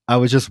 I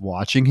was just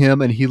watching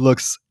him and he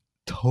looks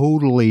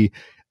totally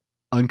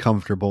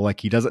uncomfortable. Like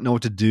he doesn't know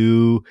what to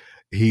do.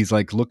 He's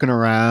like looking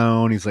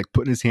around. He's like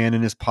putting his hand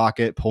in his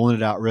pocket, pulling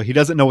it out. He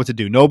doesn't know what to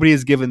do. Nobody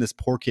has given this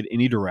poor kid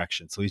any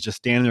direction. So he's just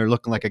standing there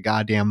looking like a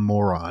goddamn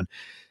moron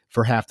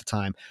for half the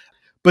time.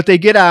 But they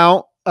get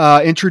out,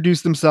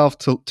 introduce themselves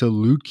to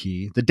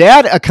Lutke. The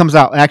dad comes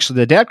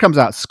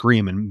out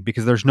screaming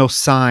because there's no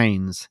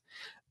signs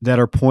that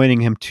are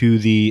pointing him to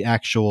the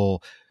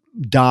actual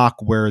dock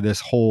where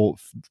this whole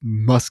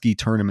muskie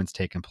tournament's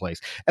taking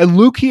place. And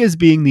Lutke is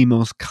being the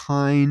most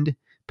kind,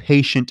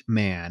 patient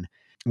man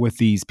with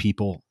these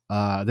people.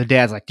 The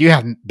dad's like, do you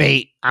have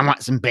bait? I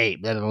want some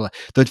bait. Blah, blah, blah.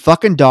 The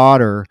fucking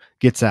daughter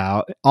gets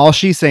out. All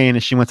she's saying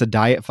is she wants a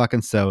diet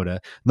fucking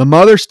soda. The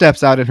mother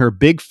steps out in her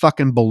big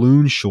fucking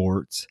balloon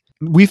shorts.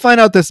 We find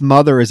out this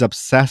mother is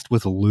obsessed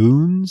with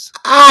loons.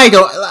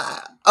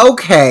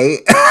 Okay,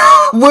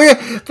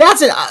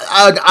 that's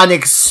an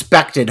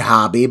unexpected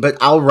hobby, but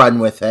I'll run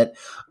with it.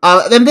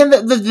 And then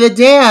the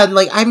dad,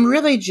 like,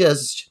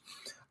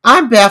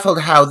 I'm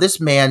baffled how this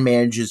man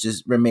manages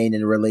to remain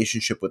in a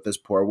relationship with this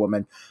poor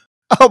woman.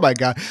 Oh my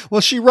god! Well,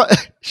 she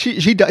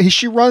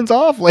runs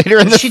off later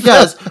in the She film.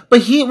 does,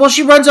 but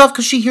she runs off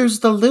because she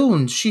hears the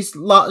loons. She's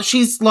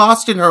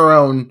lost in her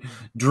own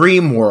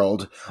dream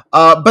world.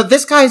 But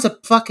this guy's a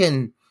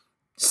fucking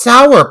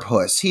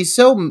sourpuss. He's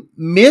so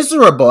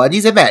miserable, and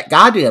he's in that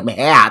goddamn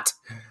hat,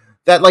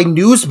 that like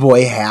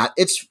newsboy hat.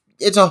 It's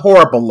a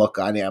horrible look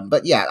on him.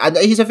 But yeah,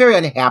 he's a very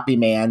unhappy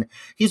man.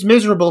 He's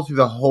miserable through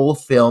the whole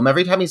film.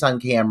 Every time he's on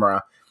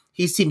camera,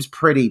 he seems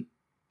pretty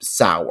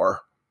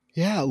sour.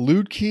 Yeah,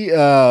 Ludke,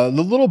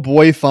 the little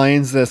boy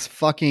finds this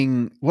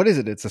fucking, what is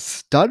it? It's a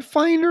stud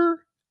finder?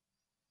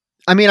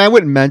 I mean, I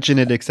wouldn't mention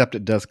it, except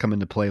it does come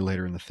into play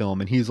later in the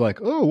film. And he's like,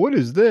 oh, what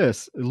is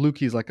this?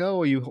 Luki's like,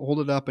 oh, you hold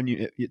it up and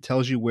it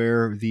tells you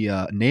where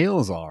the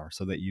nails are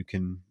so that you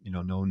can,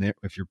 know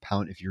if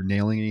you're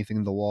nailing anything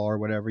in the wall or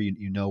whatever,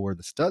 you know where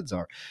the studs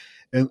are.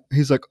 And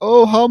he's like,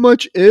 oh, how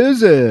much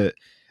is it?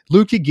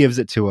 Lukey gives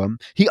it to him.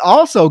 He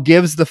also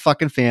gives the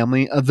fucking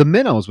family the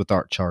minnows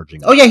without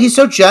charging. Oh yeah, he's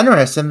so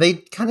generous, and they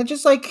kind of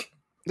just like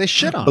they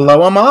shit on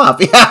blow him off.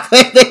 Yeah,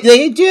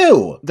 they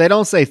do. They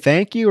don't say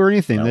thank you or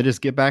anything. No. They just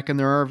get back in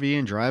their RV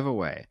and drive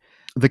away.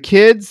 The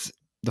kids,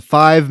 the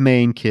 5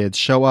 main kids,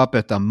 show up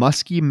at the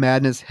Muskie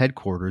Madness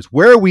headquarters,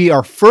 where we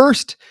are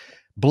first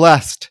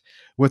blessed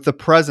with the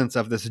presence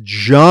of this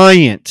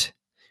giant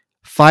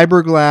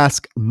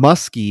fiberglass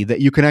muskie that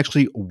you can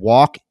actually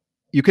walk.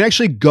 You can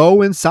actually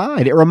go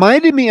inside. It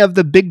reminded me of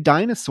the big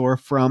dinosaur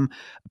from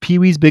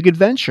Pee-wee's Big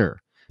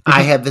Adventure.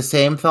 I had the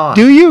same thought.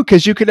 Do you?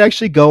 Because you could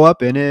actually go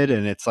up in it,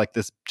 and it's like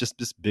this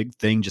big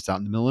thing just out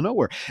in the middle of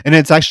nowhere. And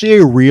it's actually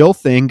a real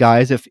thing,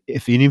 guys. If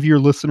any of your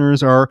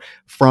listeners are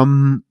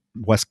from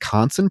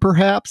Wisconsin,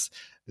 perhaps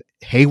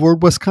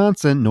Hayward,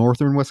 Wisconsin,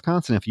 northern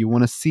Wisconsin, if you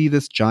want to see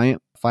this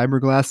giant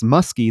fiberglass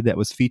muskie that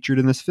was featured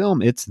in this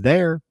film, it's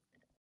there.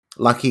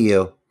 Lucky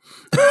you.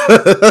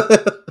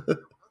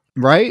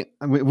 Right?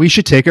 We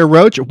should take a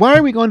road trip. Why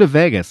are we going to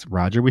Vegas,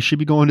 Roger? We should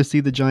be going to see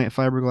the giant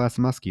fiberglass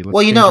muskie.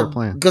 Let's change our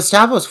plan.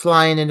 Gustavo's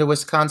flying into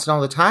Wisconsin all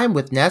the time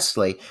with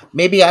Nestle.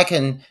 Maybe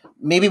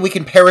we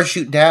can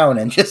parachute down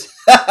and just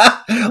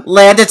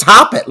land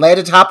atop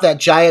that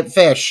giant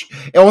fish.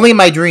 Only in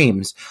my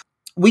dreams.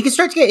 We can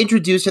start to get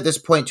introduced at this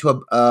point to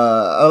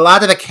a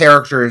lot of the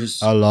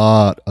characters. A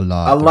lot.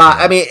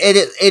 I mean,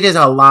 it is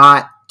a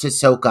lot to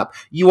soak up.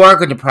 You are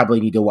going to probably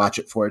need to watch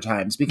it 4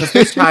 times, because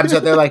there's times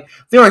that they're like,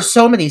 there are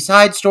so many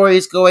side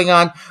stories going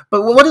on.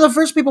 But one of the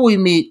first people we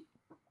meet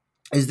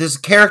is this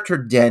character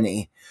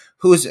Denny,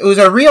 who's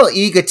a real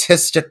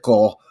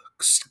egotistical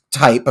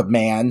type of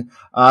man,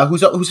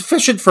 who's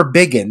fishing for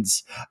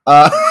biggins.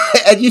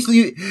 And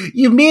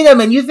you meet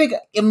him and you think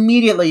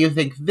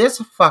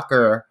this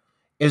fucker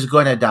is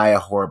going to die a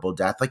horrible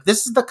death. Like,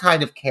 this is the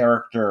kind of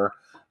character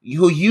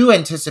who you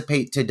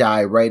anticipate to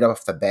die right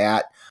off the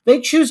bat. They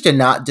choose to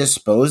not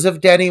dispose of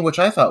Denny, which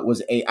I thought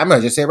was I'm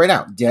going to just say it right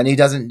now, Denny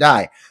doesn't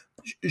die.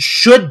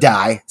 Should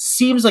die.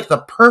 Seems like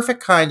the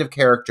perfect kind of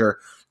character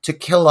to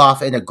kill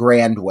off in a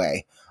grand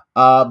way.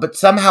 But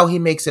somehow he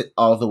makes it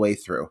all the way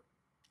through.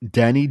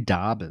 Denny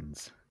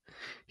Dobbins.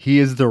 He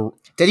is the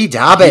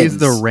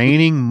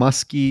reigning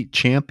muskie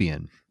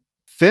champion.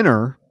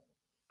 Finner.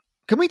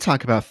 Can we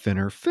talk about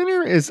Finner?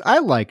 I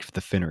like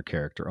the Finner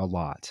character a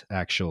lot,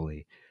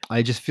 actually.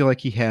 I just feel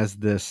like he has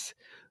this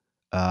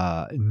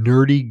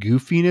nerdy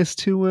goofiness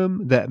to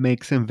him that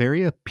makes him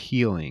very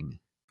appealing.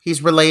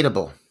 He's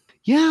relatable.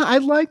 Yeah, I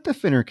like the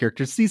Finner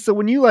character. See, so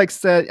when you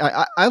said,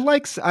 I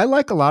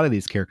like a lot of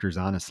these characters,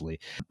 honestly.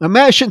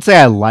 I shouldn't say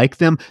I like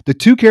them. The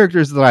 2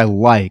 characters that I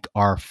like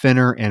are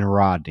Finner and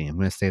Rodney. I'm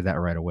going to say that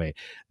right away.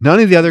 None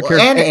of the other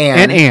characters.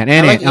 And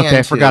Anne. Okay,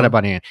 I forgot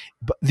about Anne.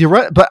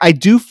 But I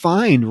do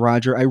find,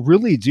 Roger, I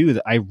really do.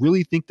 I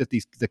really think that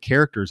the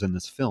characters in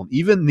this film,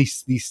 even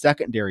these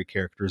secondary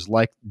characters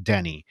like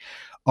Denny,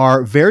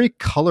 are very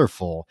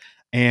colorful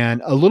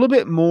and a little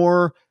bit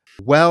more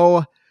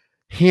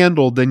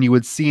handled than you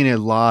would see in a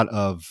lot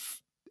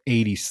of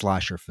 80s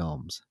slasher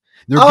films.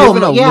 They're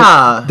given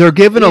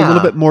a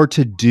little bit more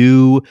to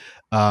do.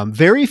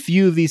 Very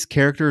few of these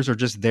characters are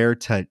just there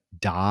to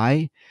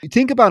die. You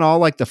think about all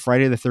the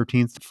Friday the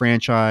 13th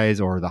franchise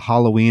or the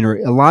Halloween or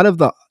a lot of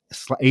the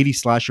 80s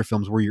slasher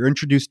films where you're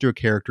introduced to a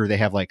character, they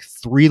have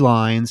 3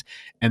 lines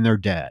and they're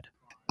dead.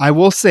 I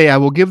will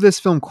give this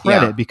film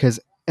credit because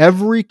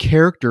every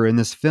character in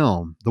this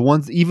film, the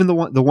ones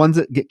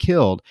that get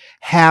killed,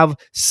 have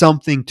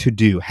something to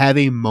do, have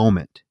a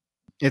moment.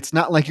 It's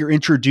not like you're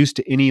introduced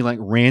to any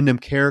random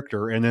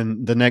character and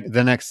then the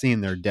next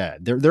scene they're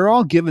dead. They're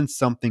all given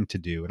something to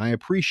do, and I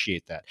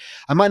appreciate that.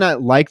 I might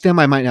not like them,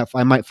 I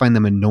might find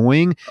them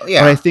annoying, but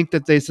I think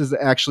that this is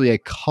actually a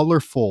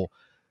colorful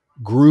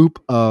group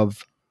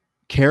of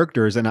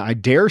characters, and I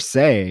dare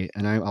say,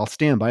 and I'll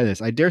stand by this,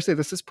 I dare say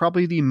this is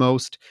probably the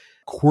most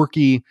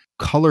quirky,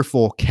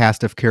 colorful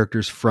cast of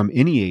characters from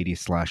any 80s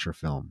slasher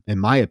film, in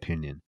my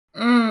opinion.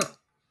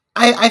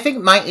 I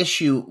think my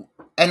issue,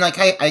 and like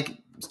I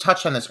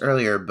touched on this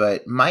earlier,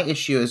 but my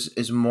issue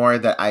is more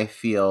that I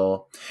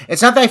feel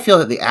it's not that I feel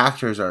that the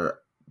actors are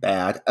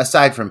bad,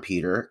 aside from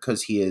Peter,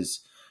 because he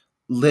is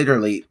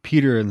literally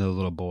Peter and the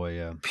little boy.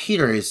 Yeah,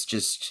 Peter is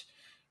just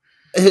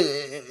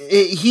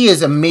he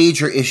is a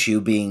major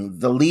issue being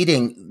the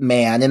leading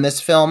man in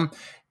this film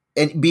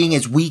and being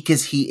as weak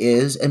as he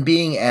is and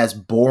being as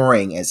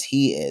boring as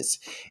he is.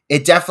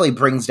 It definitely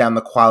brings down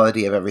the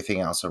quality of everything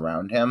else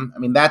around him. I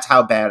mean, that's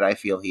how bad I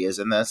feel he is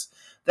in this.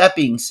 That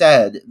being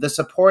said, the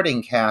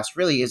supporting cast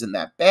really isn't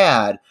that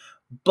bad,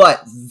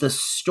 but the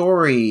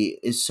story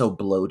is so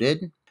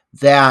bloated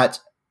that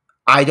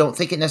I don't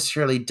think it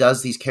necessarily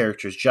does these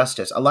characters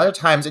justice. A lot of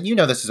times, and you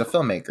know this as a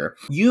filmmaker,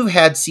 you've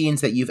had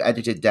scenes that you've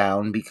edited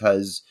down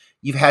because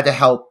you've had to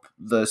help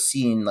the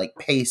scene like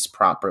pace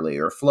properly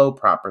or flow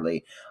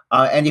properly.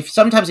 And if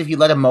you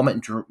let a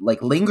moment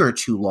like linger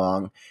too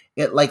long,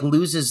 it like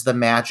loses the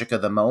magic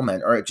of the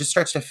moment, or it just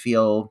starts to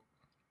feel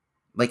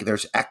like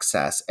there's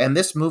excess. And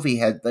this movie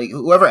had like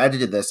whoever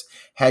edited this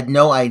had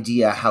no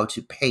idea how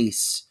to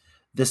pace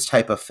this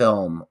type of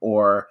film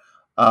or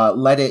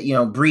let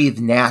it breathe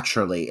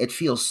naturally. It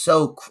feels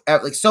so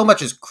like so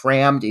much is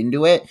crammed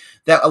into it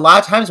that a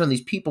lot of times when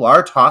these people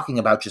are talking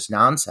about just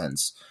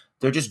nonsense,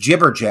 they're just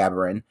jibber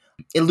jabbering,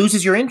 it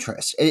loses your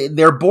interest.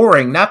 They're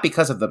boring not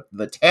because of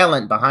the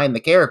talent behind the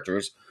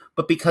characters,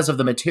 but because of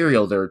the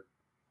material they're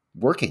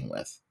working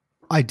with.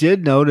 I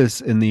did notice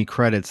in the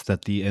credits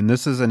that and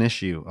this is an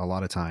issue a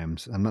lot of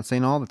times. I'm not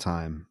saying all the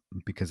time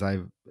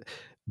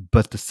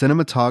but the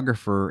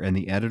cinematographer and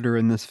the editor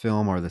in this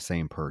film are the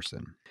same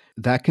person.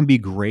 That can be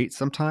great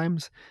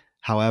sometimes.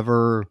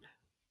 However,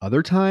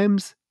 other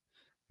times,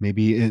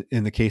 maybe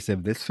in the case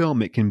of this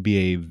film, it can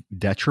be a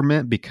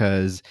detriment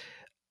because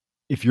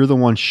if you're the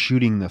one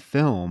shooting the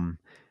film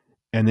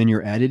and then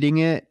you're editing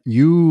it,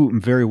 you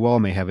very well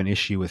may have an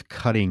issue with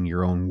cutting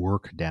your own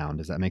work down.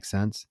 Does that make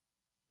sense?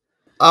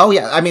 Oh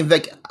yeah, I mean,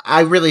 like I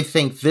really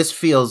think this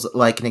feels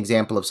like an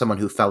example of someone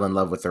who fell in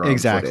love with their own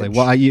exactly. footage.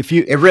 Well,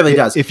 it really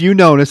does. If you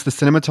notice, the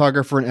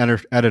cinematographer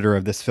and editor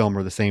of this film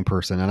are the same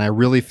person, and I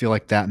really feel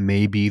like that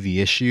may be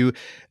the issue.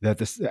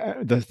 That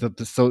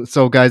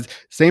so guys,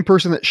 same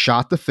person that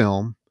shot the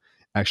film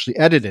actually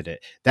edited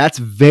it. That's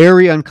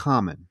very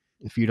uncommon.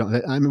 If you don't,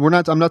 I mean,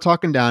 I'm not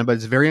talking down, but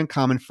it's very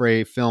uncommon for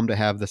a film to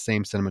have the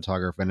same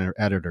cinematographer and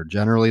editor.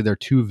 Generally, they're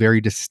two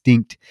very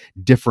distinct,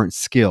 different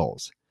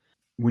skills.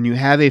 When you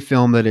have a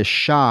film that is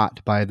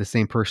shot by the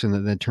same person that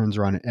then turns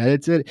around and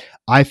edits it,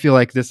 I feel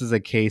like this is a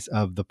case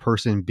of the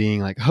person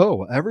being like,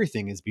 oh,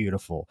 everything is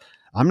beautiful.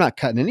 I'm not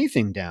cutting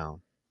anything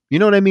down. You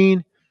know what I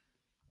mean?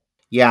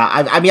 Yeah,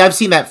 I mean, I've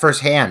seen that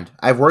firsthand.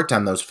 I've worked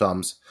on those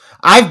films.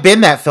 I've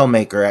been that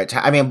filmmaker.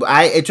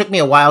 It took me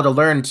a while to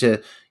learn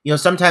to,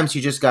 sometimes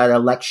you just got to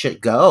let shit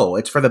go.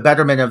 It's for the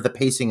betterment of the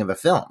pacing of the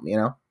film,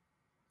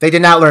 They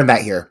did not learn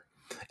that here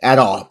at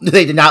all.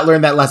 They did not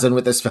learn that lesson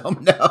with this film,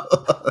 no.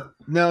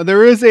 No,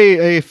 there is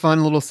a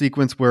fun little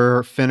sequence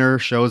where Finner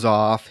shows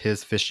off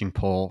his fishing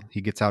pole. He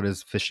gets out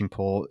his fishing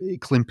pole,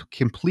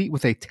 complete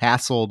with a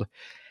tasseled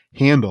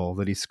handle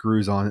that he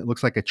screws on. It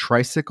looks like a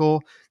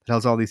tricycle that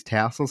has all these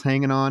tassels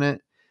hanging on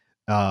it.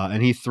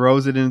 And he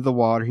throws it into the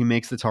water. He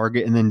makes the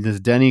target. And then this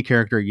Denny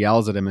character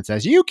yells at him and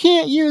says, "You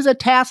can't use a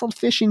tasseled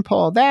fishing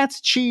pole. That's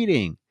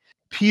cheating."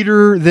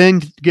 Peter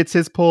then gets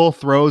his pole,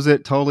 throws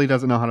it, totally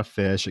doesn't know how to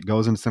fish. It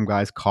goes into some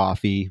guy's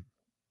coffee.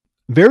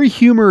 Very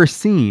humorous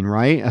scene,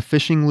 right? A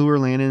fishing lure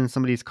landing in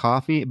somebody's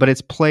coffee, but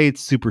it's played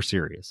super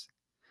serious.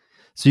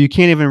 So you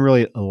can't even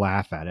really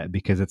laugh at it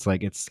because it's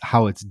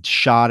how it's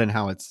shot and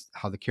how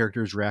the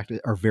characters react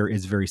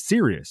is very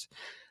serious.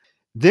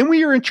 Then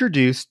we are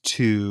introduced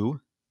to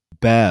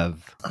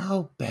Bev.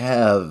 Oh,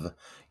 Bev.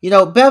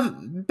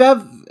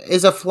 Bev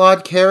is a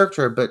flawed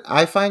character, but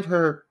I find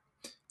her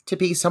to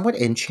be somewhat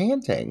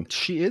enchanting.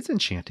 She is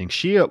enchanting.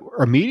 She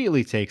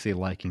immediately takes a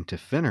liking to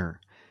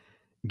Finner.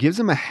 Gives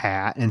him a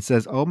hat and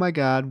says, "Oh my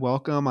God,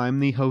 welcome. I'm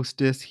the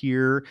hostess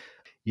here.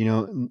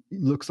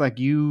 Looks like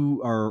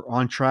you are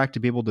on track to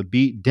be able to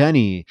beat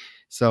Denny.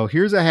 So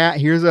here's a hat.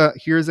 Here's a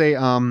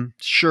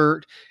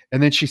shirt."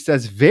 And then she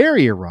says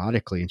very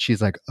erotically, and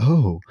she's like,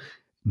 "Oh,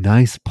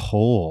 nice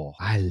pole.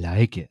 I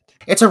like it."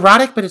 It's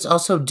erotic, but it's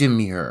also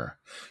demure.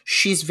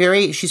 She's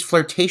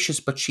flirtatious,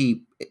 but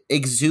she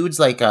exudes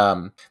like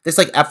this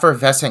like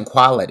effervescent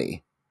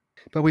quality.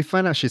 But we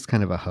find out she's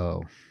kind of a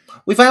hoe.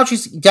 We found out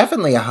she's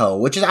definitely a hoe,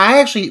 which is I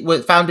actually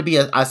found to be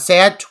a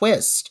sad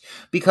twist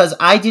because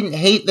I didn't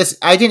hate this.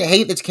 I didn't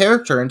hate this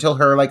character until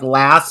her like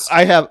last.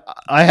 I have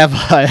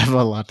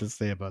a lot to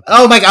say about that.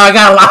 Oh my God, I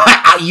got a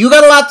lot. You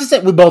got a lot to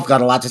say. We both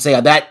got a lot to say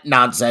on that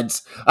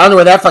nonsense. I don't know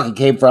where that fucking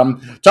came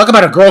from. Talk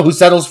about a girl who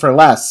settles for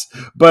less.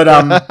 But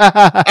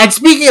and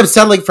speaking of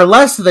settling for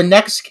less, the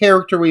next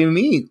character we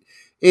meet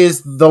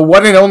is the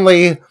one and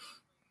only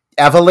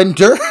Evelyn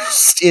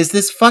Durst. Is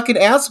this fucking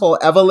asshole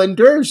Evelyn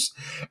Durst.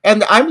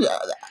 And I'm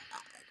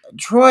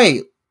Troy,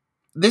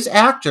 this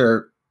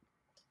actor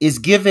is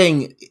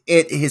giving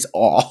it his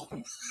all.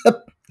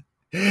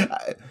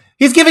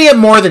 He's giving it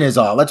more than his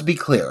all, let's be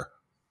clear.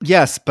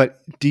 Yes,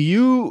 but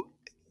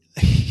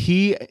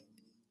he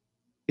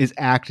is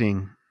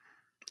acting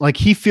like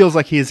he feels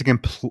like he is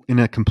in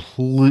a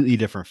completely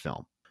different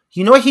film.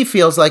 You know what he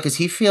feels like? Is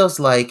he feels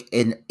like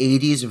an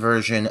 80s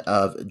version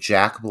of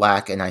Jack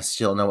Black and I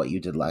Still Know What You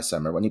Did Last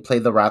Summer when he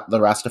played the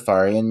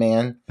Rastafarian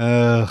man.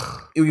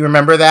 Ugh. You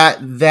remember that?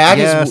 That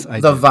Yes, is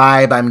the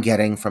vibe I'm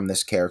getting from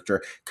this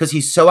character because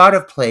he's so out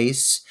of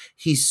place.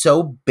 He's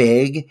so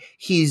big.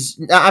 He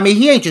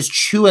ain't just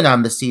chewing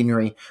on the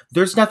scenery.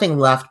 There's nothing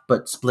left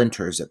but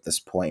splinters at this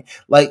point.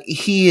 Like,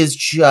 he is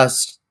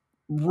just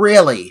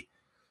really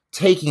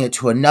taking it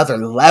to another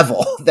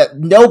level that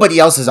nobody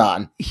else is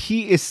on.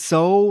 He is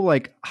so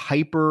like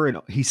hyper and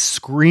he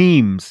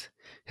screams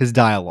his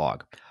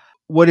dialogue.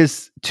 What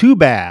is too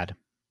bad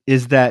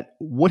is that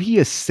what he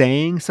is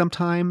saying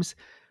sometimes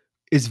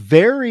is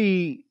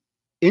very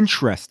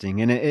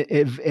interesting, and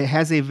it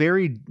has a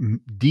very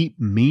deep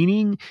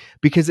meaning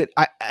because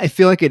I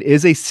feel like it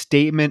is a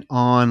statement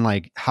on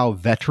like how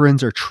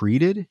veterans are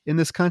treated in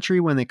this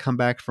country when they come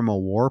back from a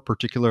war,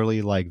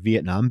 particularly like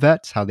Vietnam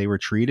vets, how they were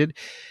treated.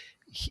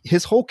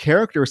 His whole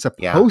character is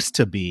supposed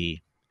to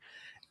be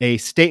a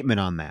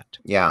statement on that.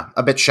 Yeah,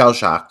 a bit shell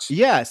shocked.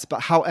 Yes,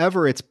 but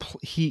however, it's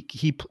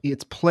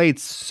played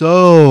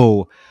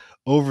so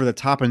over the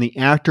top, and the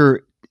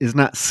actor is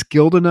not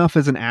skilled enough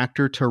as an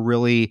actor to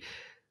really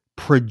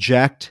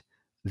project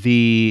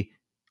the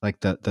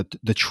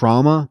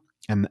trauma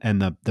and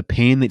the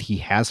pain that he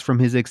has from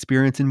his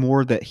experience in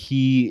war, that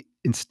he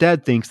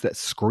instead thinks that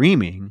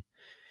screaming,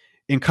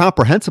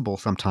 incomprehensible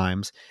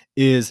sometimes,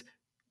 is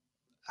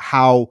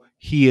how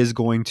he is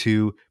going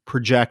to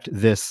project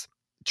this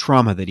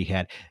trauma that he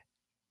had.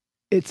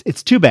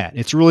 It's too bad.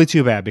 It's really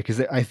too bad because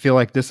I feel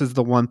like this is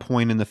the one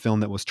point in the film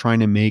that was trying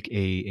to make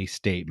a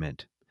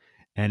statement,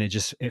 and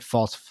it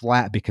falls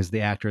flat because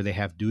the actor they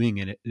have doing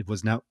it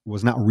was not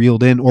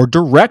reeled in or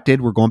directed.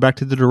 We're going back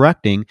to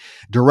the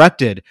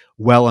directed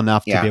well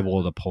enough to be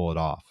able to pull it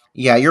off.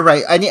 Yeah, you're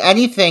right.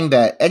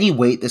 Any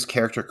weight this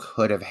character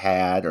could have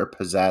had or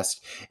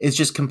possessed is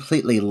just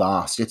completely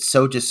lost. It's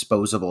so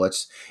disposable.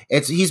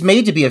 He's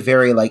made to be a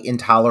very like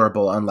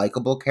intolerable,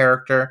 unlikable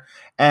character.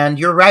 And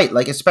you're right,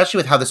 like especially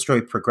with how the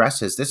story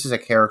progresses, this is a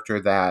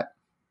character that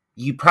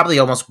you probably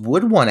almost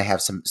would want to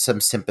have some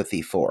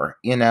sympathy for,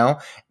 you know?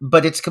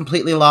 But it's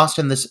completely lost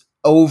in this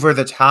over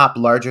the top,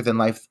 larger than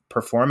life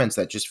performance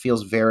that just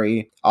feels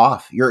very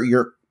off.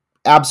 You're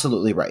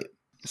absolutely right.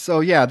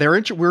 So yeah,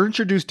 we're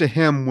introduced to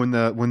him when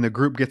the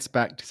group gets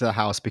back to the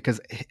house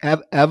because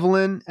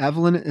Evelyn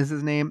is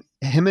his name.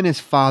 Him and his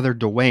father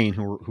Dwayne,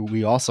 who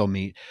we also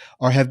meet,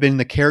 have been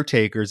the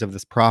caretakers of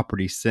this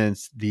property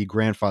since the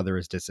grandfather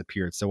has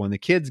disappeared. So when the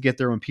kids get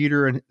there, when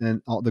Peter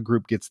and all the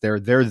group gets there,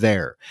 they're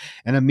there,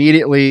 and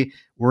immediately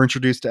we're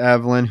introduced to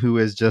Evelyn,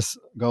 who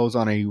goes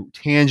on a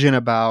tangent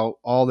about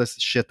all this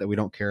shit that we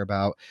don't care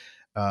about.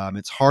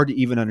 It's hard to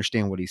even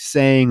understand what he's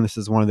saying. This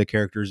is one of the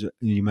characters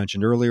you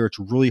mentioned earlier. It's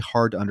really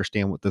hard to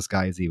understand what this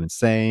guy is even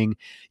saying.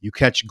 You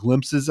catch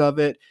glimpses of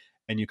it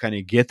and you kind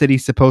of get that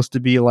he's supposed to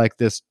be like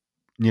this,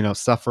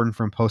 suffering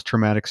from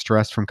post-traumatic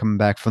stress from coming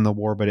back from the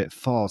war, but it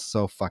falls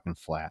so fucking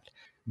flat.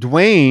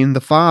 Dwayne,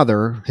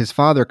 his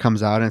father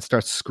comes out and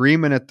starts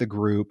screaming at the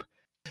group.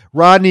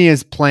 Rodney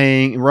is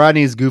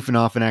goofing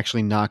off and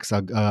actually knocks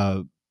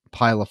a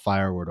pile of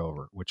firewood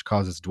over, which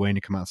causes Dwayne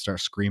to come out and start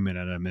screaming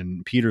at him.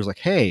 And Peter's like,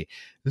 "Hey,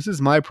 this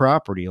is my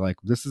property. Like,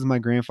 this is my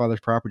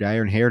grandfather's property. I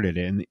inherited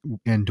it."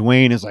 And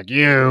Dwayne is like,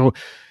 "You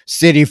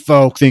city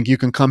folk think you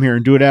can come here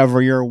and do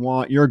whatever you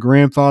want. Your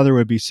grandfather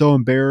would be so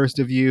embarrassed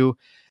of you."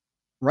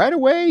 Right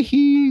away,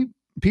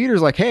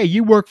 Peter's like, "Hey,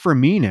 you work for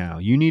me now.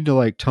 You need to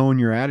like tone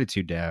your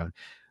attitude down."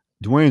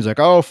 Dwayne's like,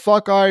 "Oh,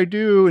 fuck, I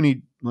do." And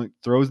he like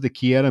throws the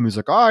key at him. He's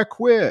like, "Oh, I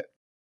quit."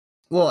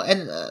 Well,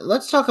 and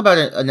let's talk about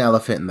an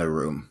elephant in the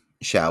room,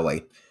 shall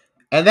we?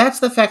 And that's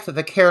the fact that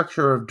the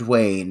character of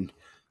Dwayne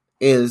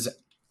is,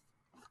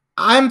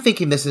 I'm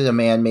thinking this is a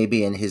man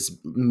maybe in his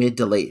mid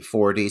to late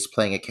 40s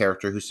playing a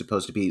character who's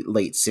supposed to be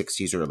late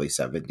 60s, early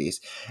 70s.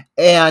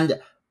 And,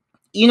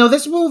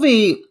 this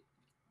movie,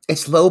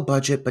 it's low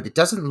budget, but it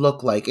doesn't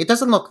look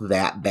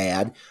that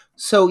bad.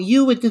 So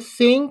you would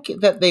think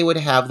that they would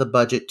have the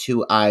budget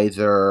to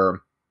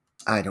either,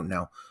 I don't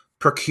know,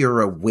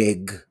 procure a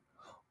wig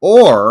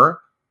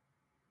or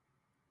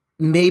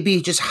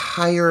maybe just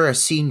hire a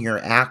senior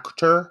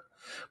actor.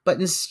 But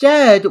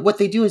instead, what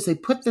they do is they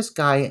put this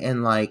guy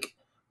in like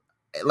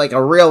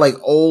a real like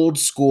old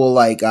school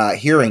like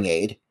hearing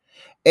aid,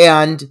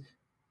 and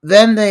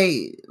then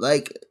they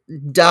like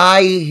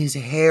dye his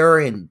hair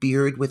and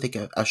beard with like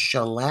a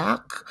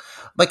shellac.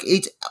 Like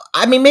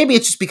maybe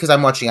it's just because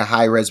I'm watching a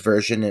high res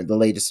version of the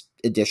latest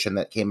edition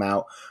that came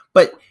out,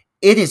 but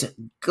it is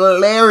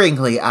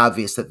glaringly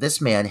obvious that this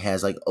man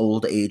has like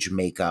old age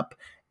makeup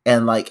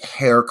and like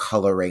hair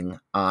coloring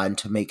on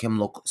to make him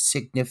look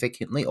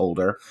significantly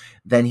older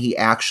than he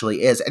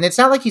actually is. And it's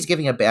not like he's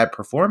giving a bad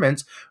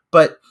performance,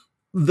 but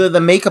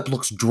the makeup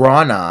looks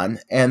drawn on,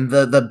 and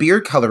the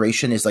beard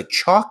coloration is like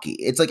chalky.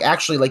 It's like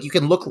actually like you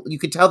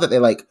can tell that they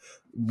like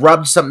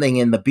rubbed something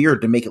in the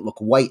beard to make it look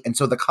white, and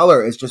so the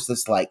color is just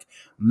this like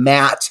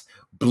matte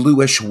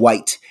bluish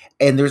white,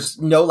 and there's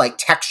no like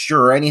texture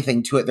or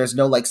anything to it. There's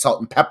no like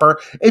salt and pepper.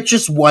 It's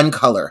just one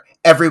color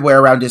everywhere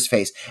around his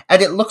face,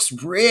 and it looks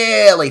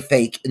really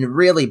fake and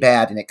really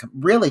bad, and it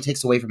really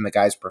takes away from the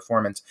guy's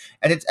performance.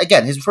 And it's,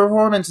 again, his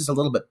performance is a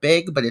little bit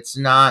big, but it's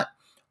not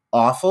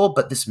awful,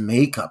 but this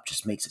makeup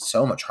just makes it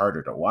so much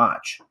harder to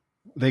watch.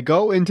 They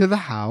go into the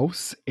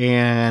house,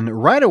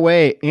 and right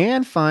away,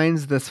 Anne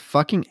finds this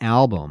fucking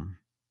album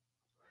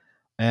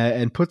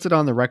and puts it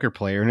on the record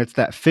player, and it's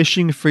that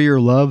 "Fishing for Your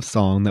Love"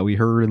 song that we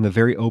heard in the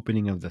very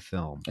opening of the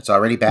film. It's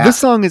already back. This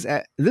song is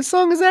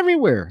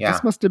everywhere. Yeah.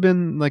 This must have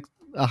been like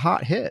a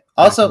hot hit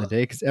also back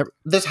in the day,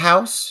 this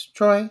house,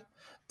 Troy,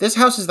 this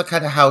house is the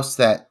kind of house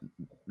that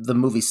the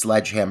movie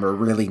Sledgehammer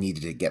really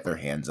needed to get their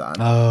hands on.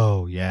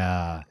 Oh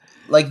yeah.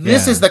 Like,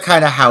 this is the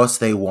kind of house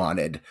they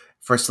wanted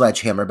for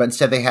Sledgehammer, but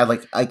instead they had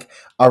like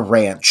a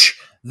ranch.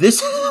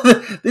 This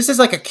is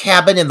like a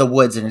cabin in the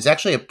woods, and it's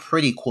actually a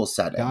pretty cool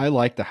setting. Yeah, I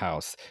like the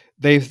house.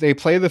 They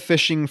play the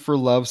 "Fishing for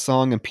Love"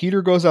 song, and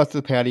Peter goes out to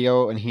the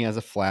patio, and he has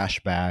a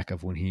flashback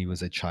of when he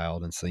was a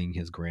child and seeing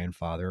his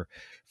grandfather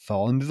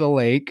fall into the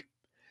lake.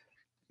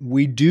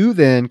 We do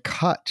then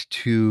cut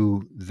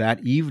to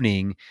that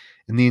evening,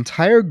 and the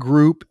entire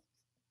group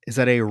is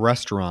at a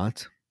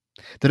restaurant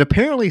that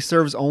apparently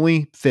serves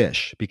only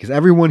fish, because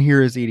everyone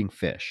here is eating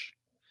fish.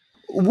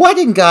 What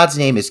in God's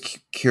name is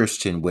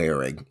Kirsten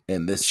wearing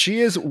in this? She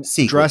is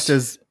sequence? Dressed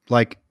as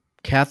like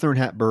Katharine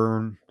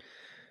Hepburn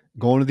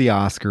going to the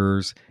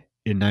Oscars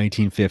in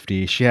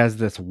 1950. She has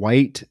this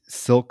white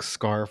silk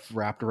scarf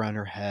wrapped around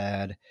her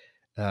head.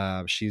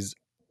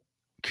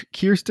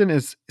 Kirsten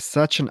is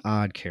such an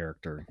odd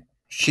character.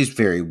 She's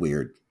very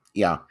weird.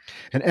 Yeah.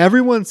 And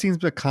everyone seems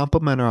to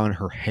compliment her on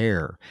her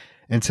hair.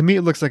 And to me,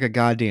 it looks like a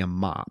goddamn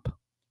mop.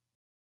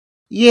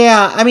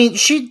 Yeah, I mean,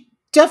 she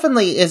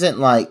definitely isn't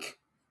like,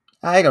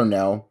 I don't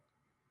know,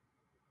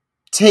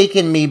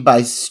 taking me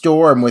by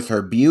storm with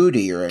her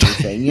beauty or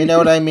anything. You know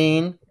what I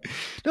mean?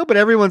 No, but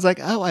everyone's like,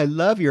 "Oh, I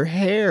love your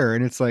hair."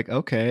 And it's like,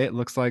 okay, it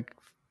looks like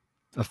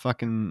a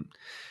fucking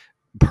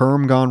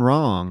perm gone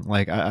wrong.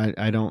 Like,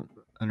 I don't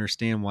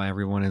understand why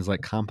everyone is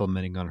like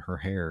complimenting on her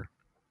hair.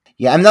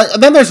 Yeah, and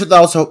then there's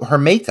also her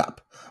makeup.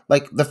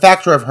 Like, the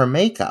factor of her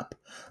makeup.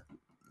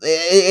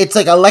 It's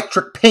like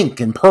electric pink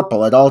and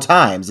purple at all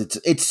times.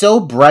 It's so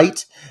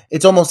bright,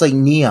 it's almost like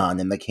neon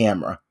in the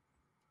camera.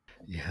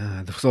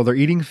 Yeah, so they're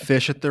eating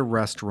fish at their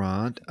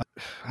restaurant.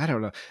 I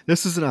don't know.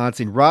 This is an odd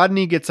scene.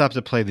 Rodney gets up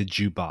to play the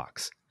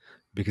jukebox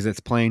because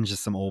it's playing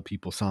just some old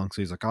people songs.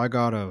 So he's like, I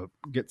gotta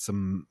get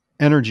some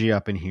energy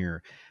up in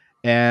here.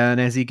 And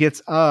as he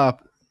gets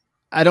up,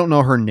 I don't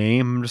know her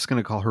name. I'm just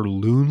gonna call her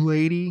Loon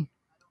Lady.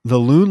 The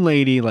Loon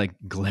Lady like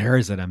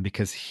glares at him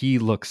because he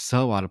looks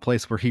so out of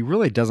place, where he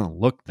really doesn't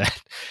look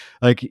that.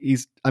 Like,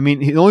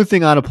 the only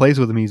thing out of place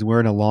with him, he's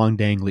wearing a long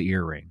dangly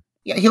earring.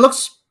 Yeah, he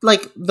looks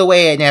like the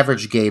way an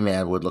average gay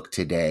man would look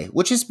today,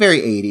 which is very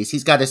 80s.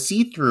 He's got a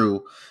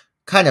see-through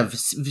kind of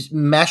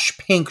mesh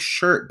pink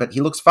shirt, but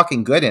he looks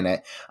fucking good in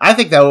it. I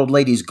think that old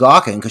lady's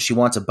gawking because she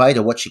wants a bite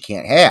of what she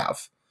can't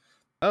have.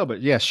 Oh,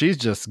 but yeah, she's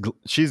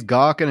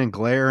gawking and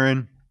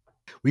glaring.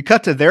 We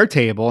cut to their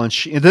table, and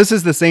this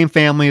is the same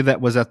family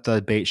that was at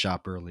the bait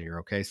shop earlier.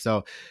 Okay,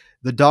 so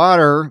the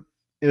daughter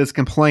is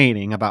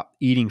complaining about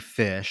eating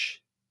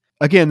fish.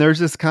 Again, there's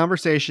this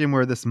conversation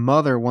where this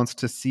mother wants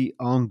to see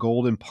On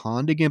Golden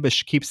Pond again, but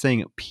she keeps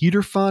saying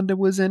Peter Fonda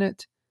was in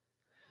it.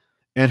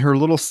 And her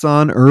little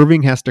son,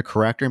 Irving, has to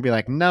correct her and be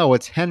like, no,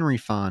 it's Henry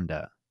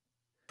Fonda.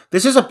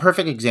 This is a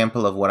perfect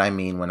example of what I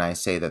mean when I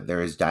say that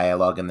there is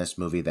dialogue in this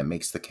movie that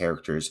makes the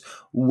characters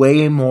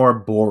way more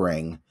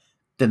boring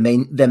than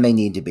they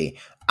need to be.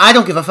 I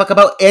don't give a fuck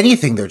about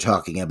anything they're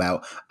talking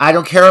about. I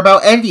don't care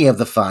about any of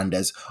the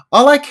Fondas.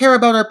 All I care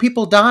about are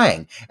people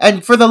dying.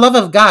 And for the love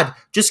of God,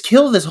 just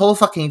kill this whole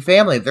fucking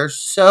family. They're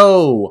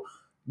so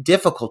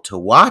difficult to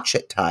watch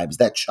at times.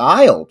 That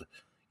child.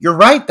 You're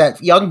right,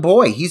 that young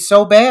boy. He's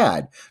so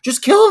bad.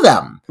 Just kill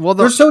them. Well,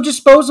 they're so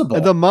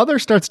disposable. The mother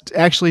starts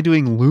actually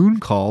doing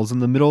loon calls in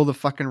the middle of the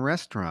fucking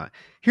restaurant.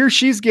 Here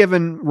she's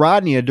giving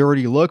Rodney a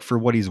dirty look for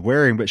what he's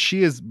wearing, but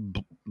she is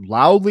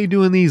loudly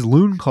doing these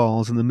loon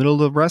calls in the middle of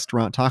the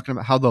restaurant, talking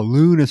about how the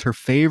loon is her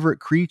favorite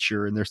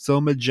creature and they're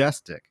so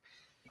majestic.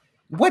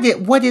 What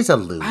is a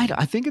loon?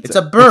 I think it's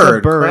a bird. It's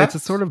a bird. Correct?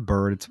 It's a sort of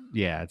bird.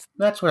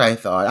 That's what I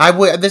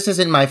thought. This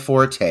isn't my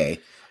forte.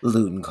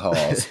 Loon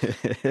calls.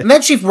 And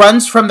then she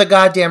runs from the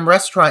goddamn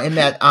restaurant in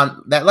that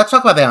let's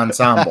talk about the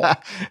ensemble.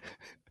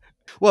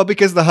 Well,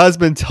 because the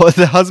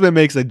husband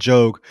makes a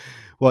joke.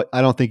 Well,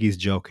 I don't think he's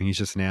joking. He's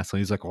just an asshole.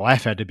 He's like, well,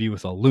 I've had to be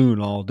with a loon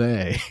all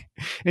day.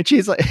 And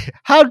she's like,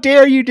 how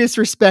dare you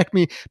disrespect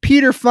me?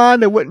 Peter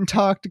Fonda wouldn't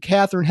talk to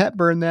Katharine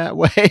Hepburn that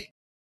way.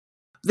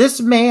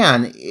 This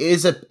man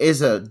is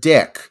a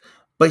dick,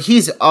 but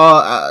he's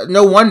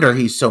no wonder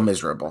he's so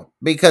miserable,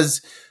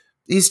 because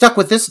he's stuck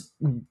with this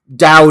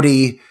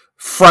dowdy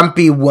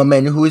frumpy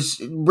woman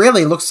who's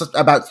really looks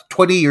about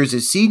 20 years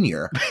his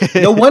senior.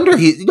 No wonder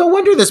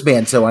this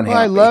man's so unhappy.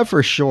 Well, I love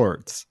her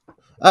shorts.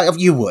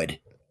 You would.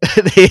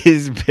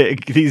 these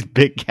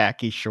big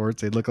khaki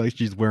shorts. They look like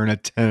she's wearing a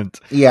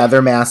tent. Yeah,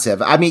 they're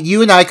massive. I mean,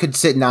 you and I could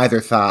sit in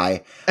either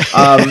thigh.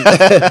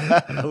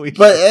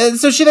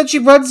 So she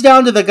runs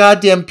down to the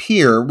goddamn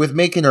pier with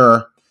making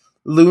her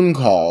loon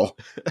call,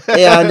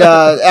 and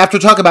after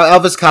talking about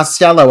Elvis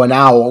Costello and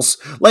owls,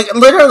 like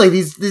literally,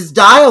 this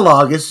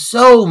dialogue is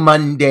so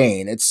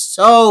mundane. It's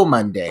so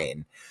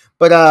mundane,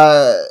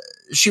 but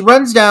she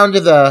runs down to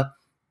the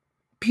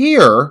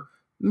pier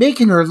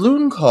making her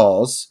loon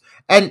calls,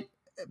 and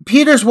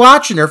Peter's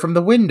watching her from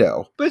the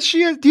window. But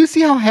do you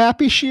see how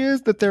happy she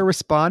is that they're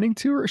responding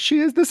to her?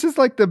 This is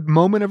like the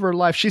moment of her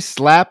life. She's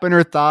slapping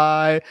her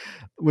thigh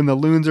when the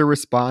loons are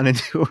responding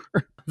to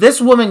her.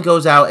 This woman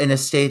goes out in a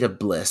state of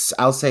bliss.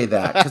 I'll say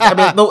that. 'Cause, I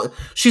mean,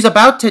 she's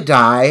about to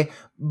die,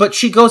 but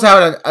she goes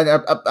out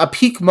at a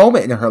peak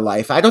moment in her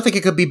life. I don't think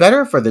it could be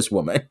better for this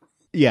woman.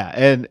 Yeah,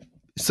 and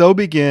so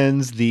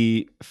begins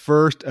the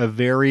first of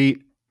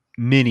very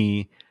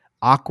many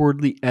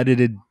awkwardly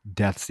edited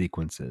death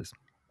sequences.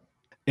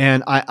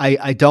 And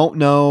I don't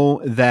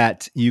know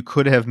that you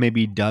could have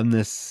maybe done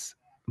this.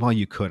 Well,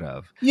 you could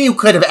have. You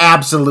could have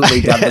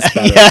absolutely done this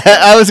better. Yeah,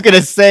 I was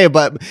gonna say,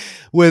 but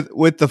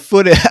with the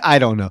footage, I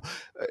don't know.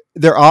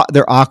 They're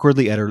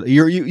awkwardly edited.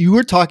 You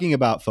were talking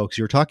about, folks.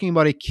 You're talking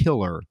about a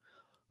killer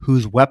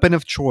whose weapon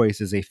of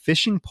choice is a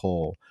fishing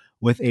pole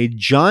with a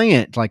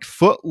giant, like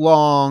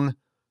foot-long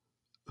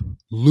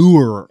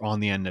lure on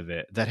the end of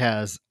it that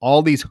has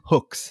all these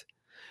hooks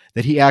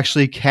that he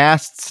actually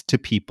casts to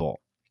people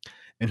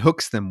and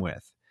hooks them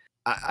with.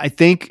 I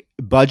think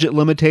budget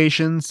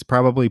limitations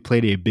probably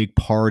played a big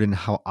part in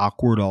how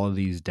awkward all of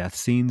these death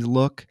scenes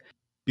look,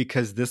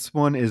 because this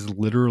one is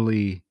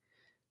literally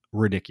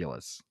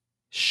ridiculous.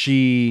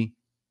 She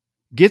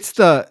gets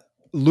the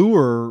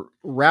lure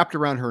wrapped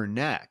around her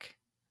neck,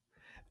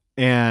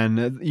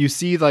 and you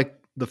see like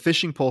the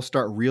fishing pole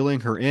start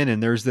reeling her in,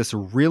 and there's this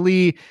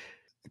really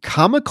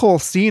comical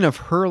scene of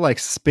her like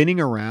spinning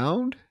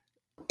around.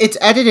 It's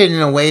edited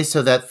in a way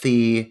so that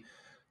the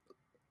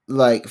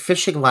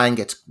fishing line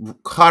gets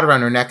caught around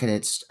her neck,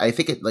 and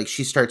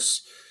she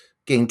starts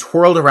getting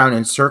twirled around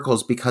in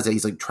circles because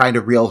he's like trying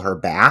to reel her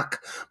back.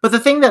 But the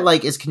thing that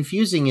is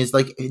confusing is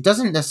it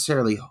doesn't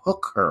necessarily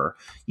hook her.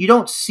 You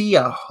don't see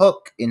a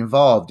hook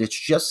involved. It's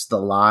just the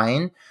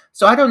line.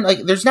 So I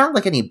don't there's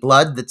not any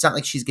blood. That's not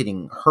like she's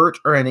getting hurt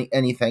or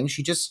anything.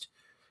 She just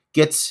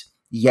gets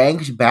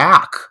yanked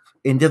back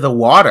into the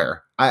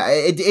water.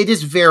 It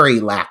is very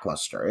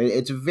lackluster.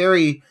 It's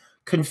very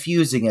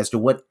confusing as to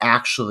what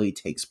actually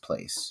takes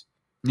place.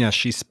 Yeah,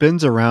 she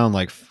spins around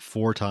like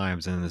 4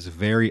 times and it's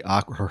very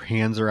awkward. Her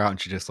hands are out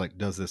and she just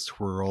does this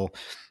twirl.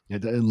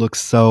 It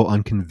looks so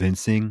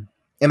unconvincing.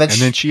 And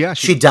then she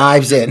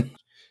dives in.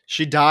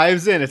 She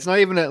dives in. It's not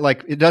even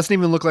it doesn't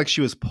even look like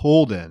she was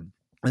pulled in.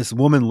 This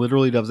woman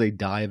literally does a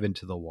dive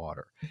into the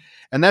water.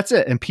 And that's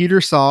it. And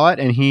Peter saw it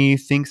and he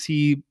thinks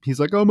he's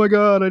like, oh my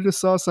God, I just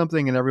saw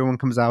something. And everyone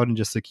comes out and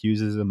just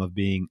accuses him of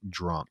being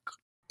drunk.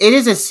 It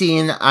is a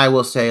scene, I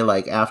will say,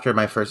 after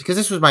because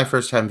this was my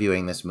first time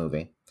viewing this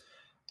movie.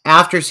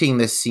 After seeing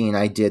this scene,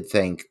 I did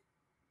think,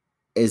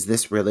 is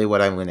this really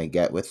what I'm going to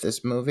get with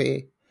this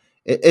movie?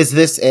 Is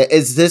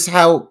this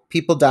how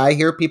people die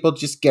here? People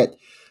just get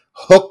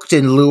hooked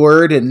and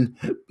lured and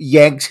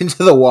yanked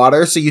into the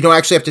water, so you don't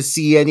actually have to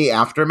see any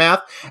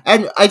aftermath?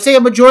 And I'd say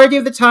a majority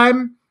of the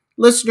time,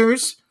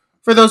 listeners,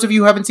 for those of you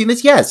who haven't seen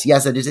this, yes,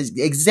 it is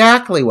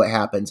exactly what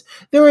happens.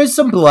 There is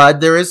some blood,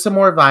 there is some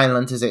more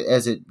violence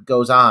as it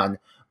goes on,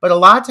 but a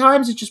lot of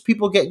times it's just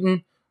people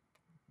getting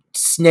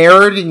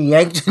snared and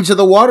yanked into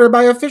the water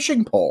by a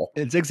fishing pole.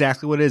 It's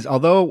exactly what it is.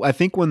 Although I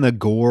think when the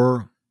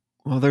gore,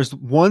 there's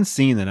one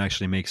scene that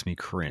actually makes me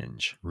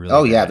cringe. Really.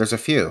 Oh yeah, there's a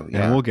few.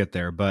 Yeah, and we'll get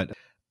there. But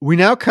we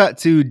now cut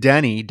to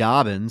Denny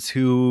Dobbins,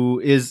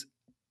 who is.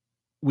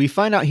 We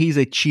find out he's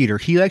a cheater.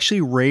 He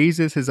actually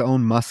raises his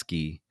own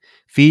muskie.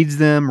 Feeds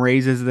them,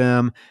 raises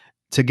them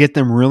to get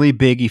them really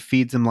big. He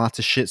feeds them lots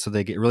of shit so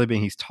they get really big.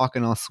 He's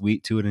talking all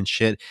sweet to it and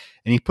shit.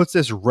 And he puts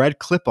this red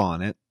clip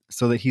on it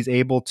so that he's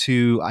able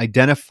to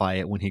identify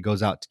it when he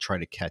goes out to try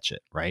to catch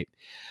it, right?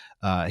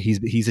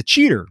 He's a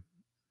cheater.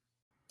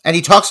 And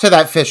he talks to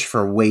that fish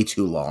for way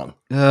too long.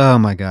 Oh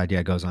my God. Yeah,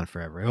 it goes on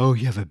forever. Oh,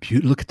 you have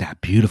look at that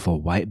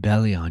beautiful white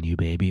belly on you,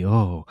 baby.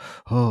 Oh.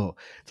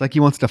 It's like he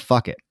wants to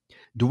fuck it.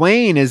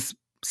 Dwayne is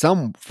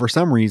for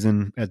some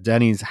reason at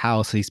Denny's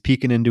house. He's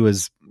peeking into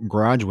his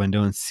garage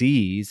window and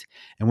sees,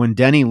 and when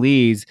Denny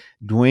leaves,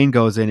 Dwayne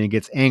goes in and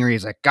gets angry.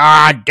 He's like,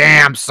 God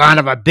damn son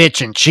of a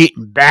bitch and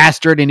cheating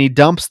bastard, and he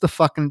dumps the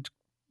fucking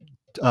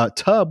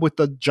tub with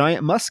the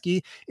giant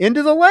muskie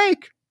into the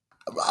lake.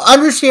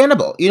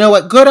 Understandable. You know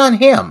what? Good on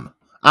him.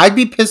 I'd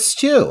be pissed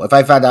too if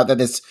I found out that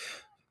this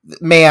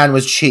man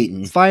was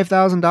cheating.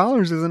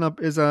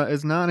 $5,000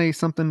 is not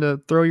something to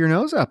throw your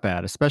nose up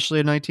at, especially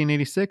in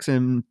 1986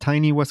 in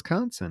tiny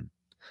Wisconsin.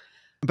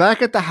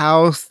 Back at the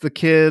house, the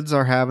kids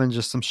are having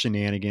just some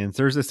shenanigans.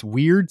 There's this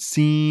weird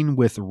scene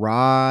with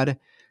Rodney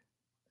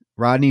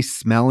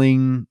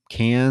smelling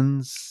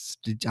cans.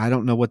 I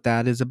don't know what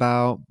that is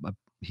about.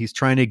 He's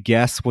trying to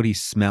guess what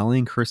he's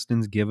smelling.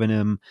 Kristen's giving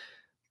him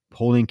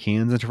holding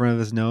cans in front of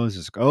his nose.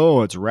 It's like,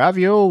 oh, it's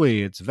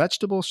ravioli. It's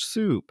vegetable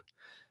soup.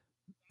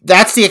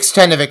 That's the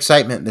extent of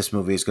excitement this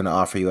movie is going to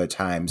offer you at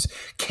times.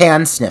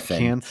 Can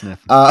sniffing.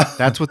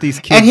 That's what these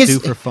kids do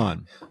for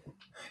fun.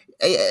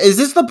 Is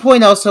this the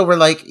point also where,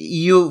 like,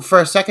 you, for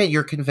a second,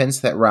 you're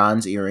convinced that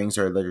Ron's earrings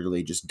are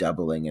literally just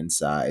doubling in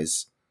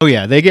size? Oh,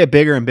 yeah. They get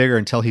bigger and bigger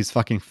until he's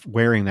fucking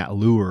wearing that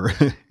lure.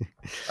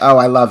 Oh,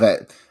 I love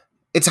it.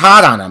 It's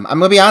hot on him. I'm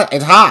going to be honest.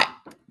 It's hot.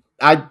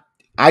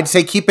 I'd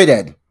say keep it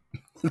in.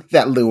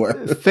 That lure.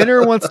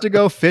 Finner wants to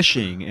go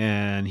fishing,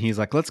 and he's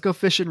like, let's go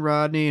fishing,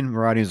 Rodney. And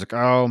Rodney's like,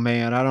 oh,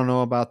 man, I don't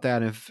know about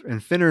that.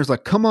 And Finner's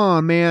like, come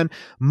on, man.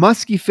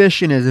 Musky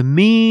fishing is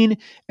mean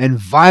and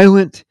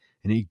violent,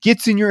 and it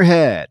gets in your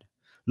head.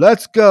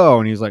 Let's go.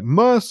 And he's like,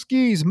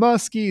 muskies,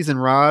 muskies.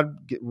 And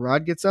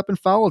Rod gets up and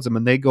follows him,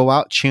 and they go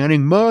out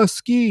chanting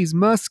muskies,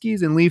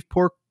 muskies, and leave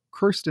poor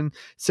Kirsten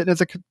sitting at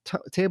a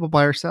table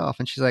by herself.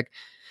 And she's like,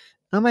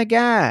 oh, my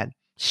God,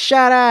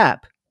 shut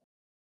up.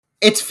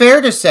 It's fair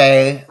to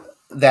say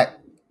that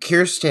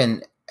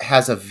Kirsten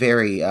has a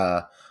very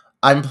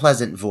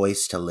unpleasant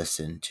voice to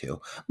listen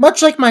to,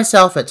 much like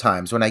myself at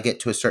times when I get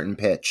to a certain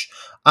pitch.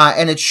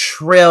 And it's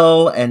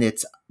shrill and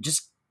it's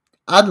just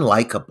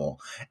unlikable.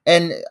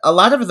 And a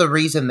lot of the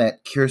reason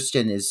that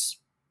Kirsten is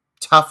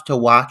tough to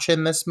watch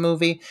in this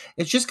movie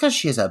is just because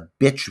she has a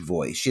bitch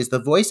voice. She has the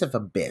voice of a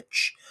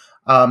bitch.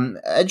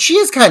 And she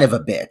is kind of a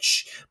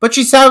bitch, but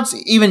she sounds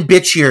even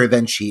bitchier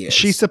than she is.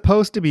 She's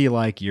supposed to be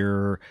like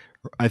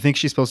I think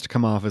she's supposed to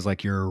come off as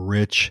like your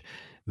rich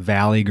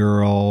valley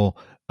girl.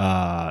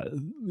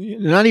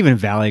 Not even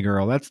valley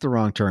girl. That's the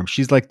wrong term.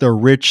 She's like the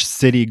rich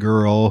city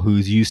girl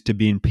who's used to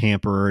being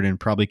pampered and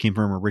probably came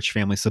from a rich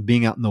family. So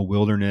being out in the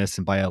wilderness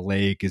and by a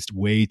lake is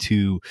way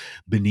too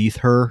beneath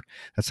her.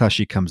 That's how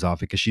she comes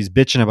off, because she's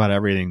bitching about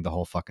everything the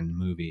whole fucking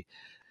movie.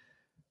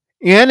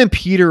 Anne and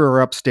Peter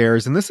are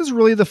upstairs, and this is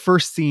really the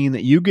first scene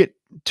that you get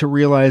to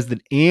realize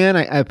that Anne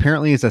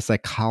apparently is a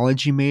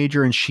psychology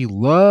major, and she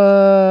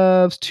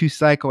loves to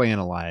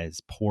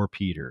psychoanalyze poor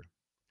Peter.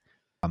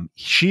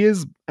 She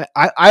is.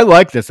 I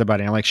like this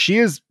about Anne. Like,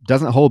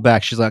 doesn't hold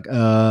back. She's like,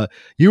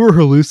 you were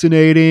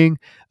hallucinating.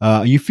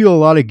 You feel a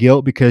lot of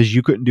guilt because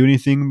you couldn't do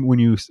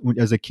anything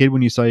as a kid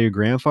when you saw your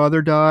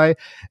grandfather die,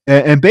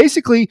 and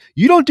basically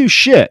you don't do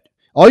shit.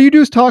 All you do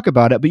is talk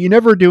about it, but you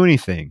never do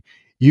anything.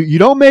 You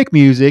don't make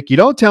music. You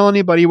don't tell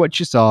anybody what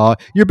you saw.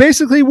 You're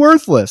basically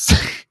worthless.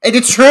 And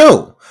it's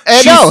true.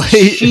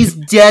 She's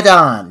dead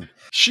on.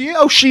 She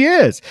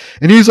is.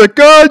 And he's like,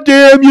 God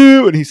damn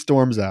you. And he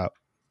storms out.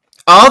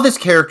 All this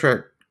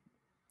character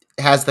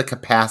has the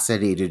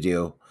capacity to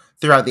do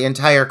throughout the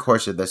entire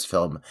course of this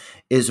film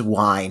is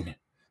whine.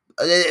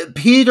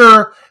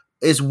 Peter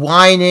is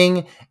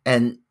whining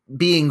and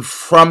being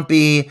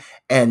frumpy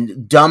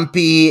and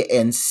dumpy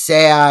and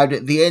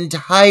sad the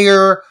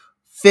entire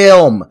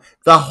film,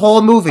 the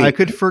whole movie. I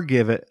could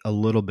forgive it a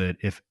little bit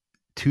if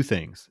two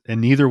things,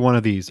 and neither one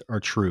of these are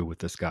true with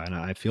this guy, and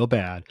I feel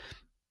bad,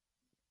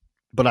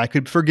 but I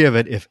could forgive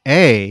it if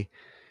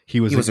he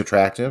was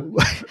attractive.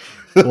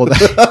 Well,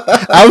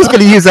 I was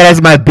going to use that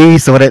as my B,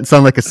 so it didn't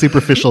sound like a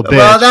superficial bitch.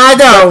 Well,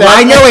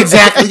 I know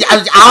exactly.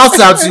 I'll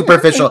sound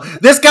superficial.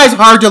 This guy's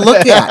hard to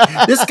look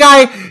at. This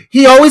guy,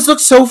 he always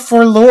looks so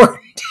forlorn.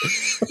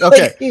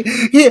 Okay.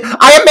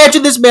 I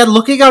imagine this man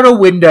looking out a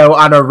window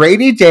on a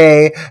rainy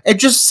day and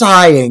just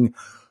sighing.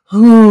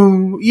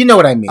 You know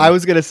what I mean? I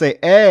was going to say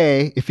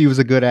A, if he was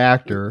a good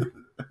actor.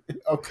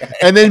 Okay.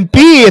 And then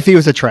B, if he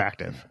was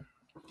attractive.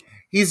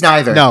 He's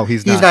neither. No,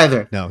 he's not. He's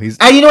neither. No, he's...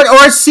 And you know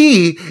what? Or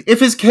C, if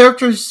his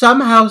character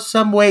somehow,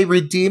 some way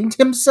redeemed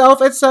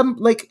himself at some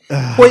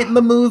point in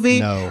the movie,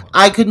 no.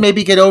 I could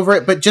maybe get over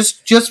it. But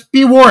just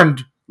be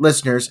warned,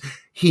 listeners,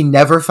 he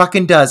never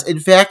fucking does. In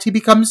fact, he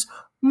becomes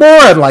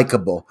more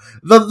unlikable.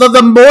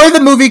 The more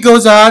the movie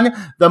goes on,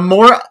 the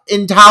more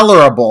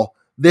intolerable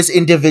this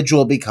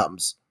individual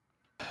becomes.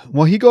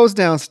 Well, he goes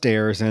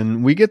downstairs,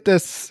 and we get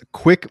this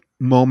quick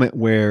moment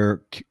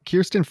where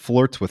Kirsten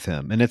flirts with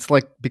him, and it's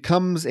like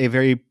becomes a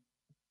very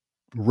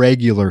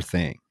regular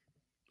thing.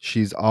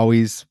 She's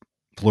always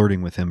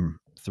flirting with him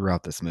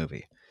throughout this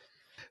movie.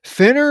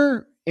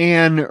 Finner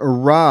and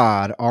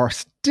Rod are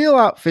still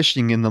out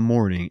fishing in the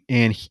morning,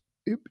 and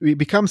it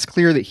becomes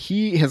clear that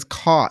he has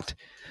caught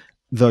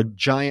the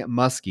giant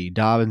muskie,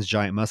 Dobbin's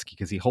giant muskie,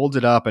 because he holds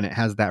it up and it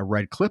has that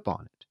red clip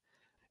on it.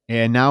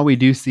 And now we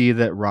do see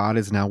that Rod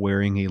is now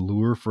wearing a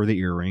lure for the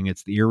earring.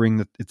 It's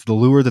the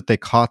lure that they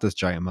caught this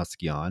giant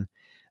muskie on.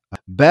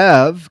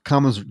 Bev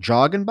comes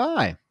jogging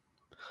by,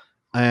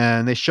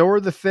 and they show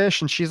her the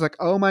fish, and she's like,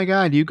 oh my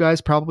God, you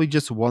guys probably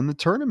just won the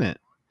tournament.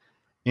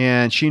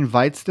 And she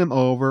invites them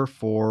over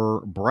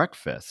for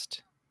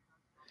breakfast.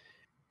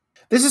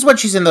 This is when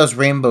she's in those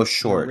rainbow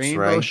shorts, right?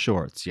 Rainbow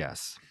shorts,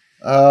 yes.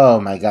 Oh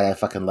my God, I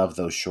fucking love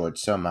those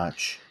shorts so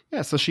much.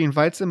 Yeah, so she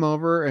invites him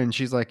over, and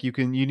she's like,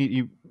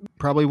 you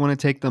probably want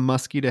to take the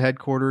muskie to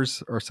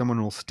headquarters, or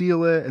someone will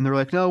steal it." And they're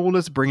like, "No, we'll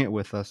just bring it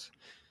with us."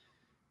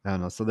 I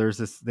don't know. So there's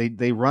this.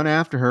 They run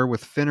after her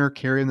with Finner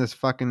carrying this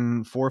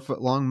fucking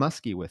 4-foot long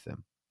muskie with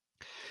him.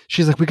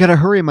 She's like, "We gotta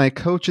hurry. My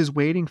coach is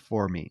waiting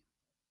for me."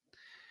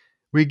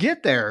 We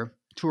get there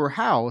to her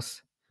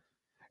house,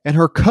 and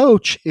her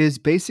coach is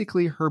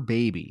basically her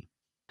baby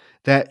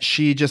that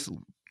she just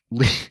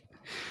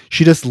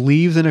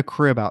leaves in a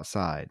crib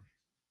outside.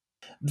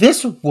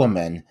 This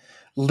woman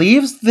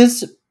leaves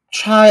this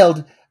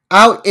child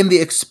out in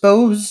the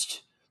exposed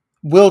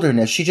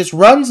wilderness. She just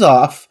runs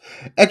off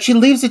and she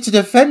leaves it to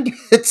defend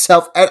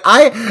itself. And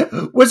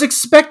I was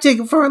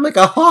expecting for like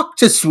a hawk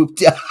to swoop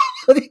down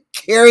and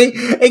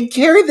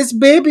carry this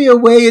baby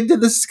away into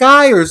the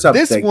sky or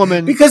something. This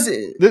woman, because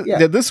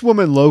this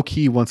woman low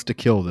key wants to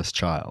kill this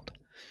child.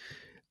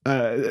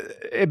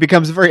 It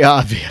becomes very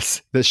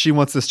obvious that she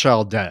wants this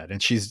child dead,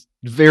 and she's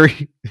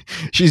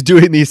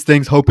doing these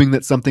things hoping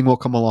that something will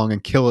come along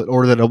and kill it,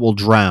 or that it will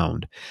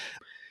drown.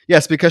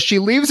 Yes, because she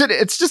leaves it.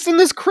 It's just in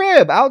this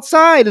crib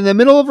outside in the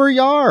middle of her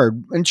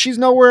yard, and she's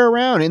nowhere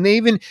around. And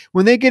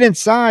when they get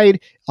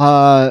inside,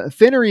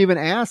 Finner even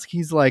asks,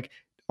 he's like,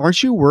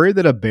 "Aren't you worried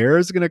that a bear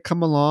is going to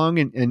come along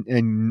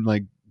and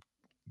like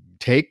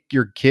take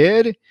your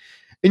kid?"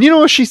 And you know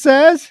what she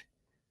says?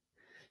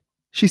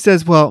 She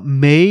says, "Well,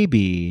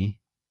 maybe,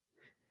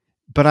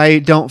 but I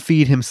don't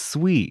feed him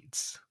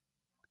sweets.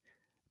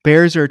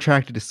 Bears are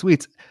attracted to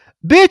sweets."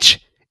 Bitch,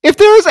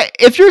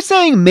 if you're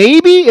saying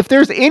maybe, if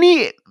there's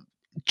any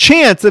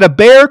chance that a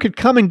bear could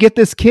come and get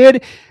this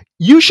kid,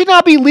 you should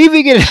not be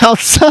leaving it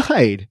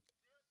outside.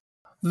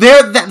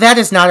 That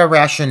is not a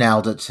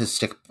rationale to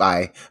stick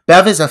by.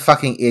 Bev is a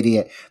fucking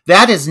idiot.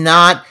 That is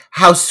not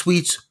how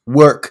sweets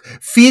work.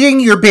 Feeding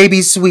your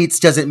baby sweets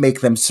doesn't make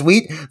them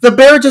sweet. The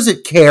bear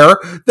doesn't care.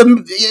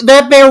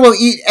 That bear will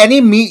eat any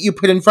meat you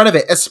put in front of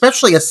it,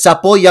 especially a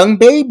supple young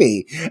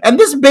baby. And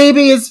this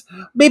baby is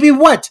maybe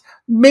what?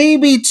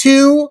 Maybe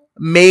 2?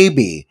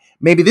 Maybe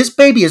this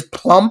baby is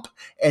plump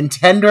and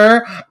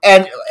tender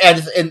and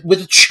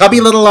with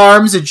chubby little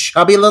arms and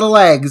chubby little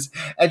legs,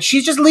 and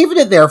she's just leaving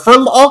it there for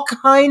all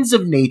kinds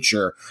of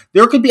nature.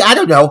 There could be, I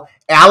don't know,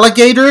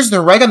 alligators.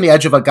 They're right on the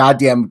edge of a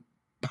goddamn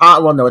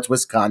pond. Well, no, it's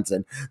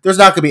Wisconsin. There's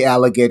not going to be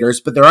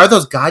alligators, but there are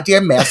those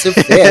goddamn massive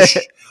fish.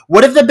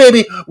 What if the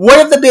baby,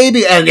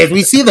 and if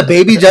we see the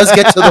baby does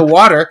get to the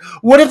water,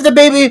 what if the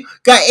baby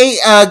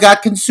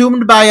got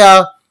consumed by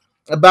a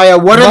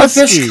what are the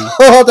fish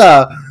called?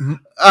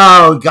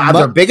 Oh God,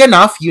 they're big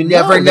enough. You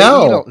never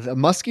know.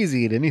 Muskies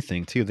eat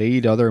anything too. They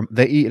eat other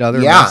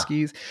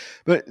muskies.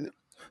 But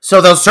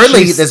so they'll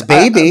certainly eat this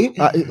baby.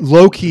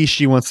 Low key,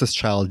 she wants this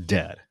child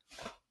dead,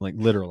 like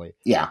literally.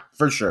 Yeah,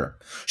 for sure.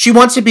 She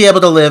wants to be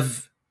able to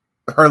live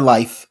her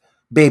life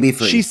baby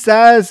free. She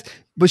says,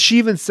 but she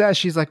even says,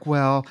 she's like,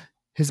 "Well,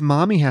 his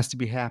mommy has to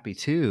be happy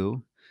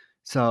too.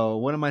 So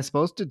what am I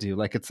supposed to do?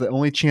 Like, it's the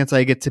only chance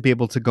I get to be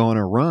able to go on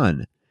a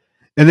run."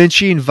 And then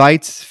she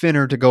invites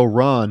Finner to go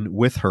run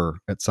with her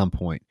at some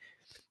point.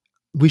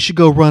 We should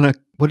go run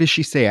what does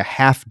she say? A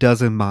half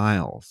dozen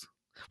miles.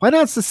 Why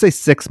not just say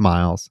 6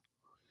 miles?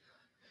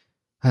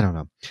 I don't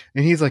know.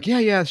 And he's like,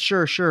 yeah,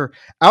 sure.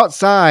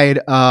 Outside,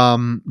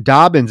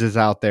 Dobbins is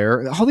out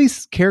there. All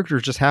these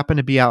characters just happen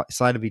to be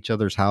outside of each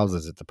other's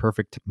houses at the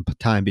perfect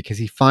time, because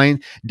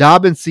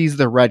Dobbins sees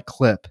the red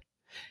clip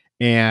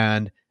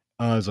and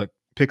is like,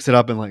 picks it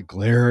up and like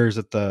glares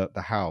at the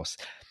house.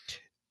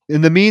 In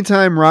the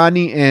meantime,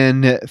 Rodney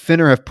and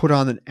Finner have put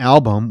on an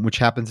album, which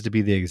happens to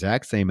be the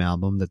exact same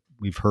album that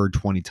we've heard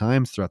 20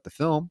 times throughout the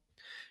film.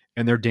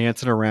 And they're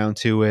dancing around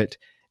to it.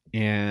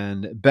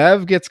 And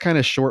Bev gets kind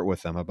of short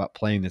with them about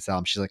playing this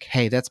album. She's like,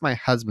 "Hey, that's my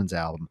husband's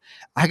album.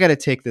 I got to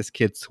take this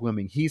kid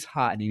swimming. He's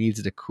hot and he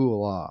needs to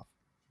cool off."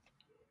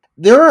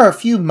 There are a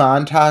few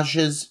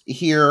montages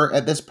here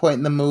at this point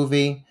in the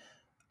movie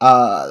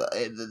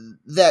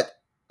that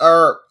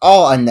are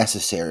all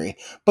unnecessary.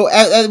 But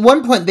at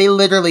one point, they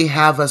literally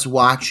have us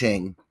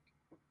watching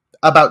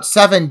about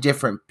 7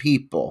 different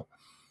people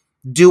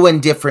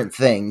doing different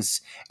things.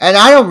 And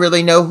I don't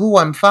really know who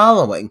I'm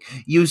following.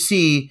 You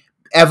see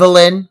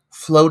Evelyn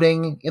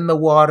floating in the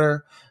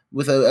water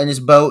in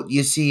his boat.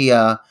 You see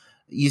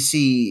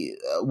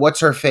what's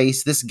her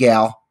face? This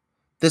gal,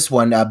 this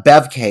one,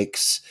 Bev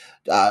Cakes.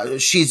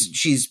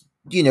 She's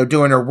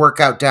doing her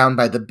workout down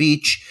by the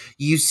beach.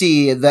 You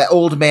see the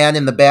old man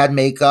in the bad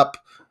makeup.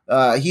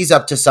 He's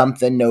up to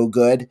something no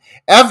good.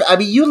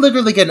 You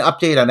literally get an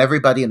update on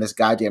everybody in this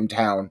goddamn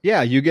town.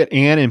 Yeah, you get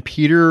Ann and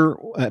Peter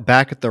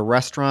back at the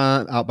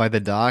restaurant out by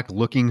the dock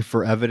looking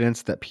for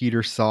evidence that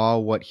Peter saw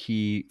what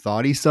he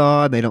thought he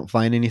saw. They don't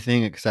find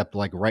anything except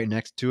like right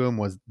next to him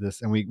was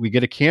this, and we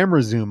get a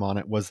camera zoom on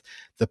it, was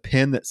the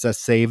pin that says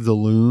 "Save the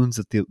Loons"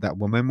 that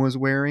woman was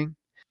wearing.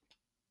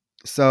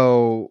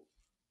 So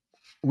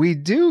we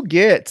do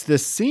get the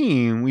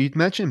scene. We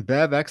mentioned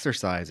Bev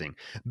exercising.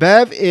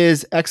 Bev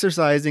is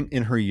exercising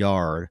in her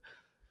yard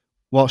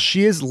while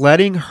she is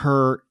letting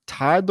her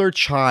toddler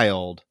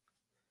child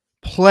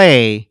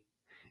play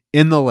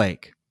in the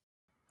lake.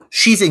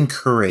 She's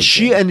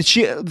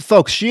encouraging.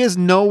 Folks, she is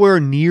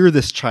nowhere near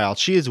this child.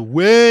 She is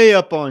way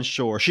up on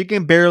shore. She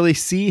can barely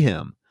see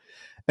him.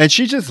 And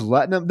she's just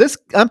letting him.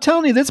 I'm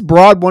telling you, this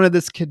broad wanted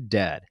this kid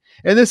dead.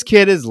 And this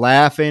kid is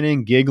laughing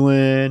and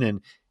giggling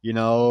and,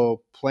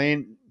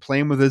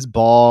 playing with his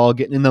ball,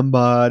 getting in the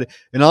mud.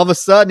 And all of a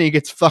sudden he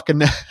gets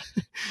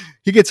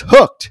he gets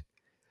hooked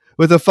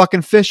with a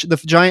fucking fish, the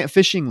giant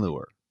fishing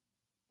lure.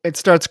 It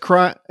starts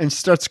crying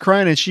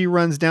and she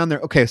runs down there.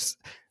 Okay.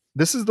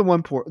 This is the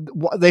one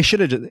they should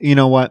have, you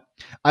know what?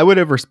 I would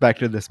have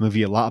respected this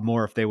movie a lot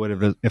more if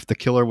the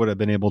killer would have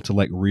been able to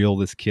like reel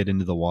this kid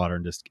into the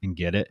water and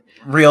get it.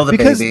 Reel the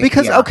baby.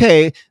 Because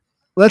okay,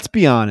 let's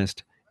be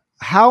honest.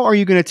 How are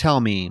you going to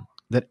tell me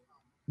that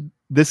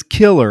this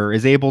killer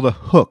is able to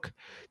hook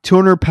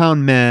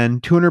 200-pound men,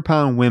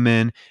 200-pound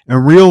women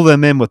and reel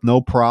them in with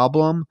no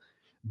problem,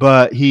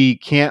 but he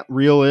can't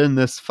reel in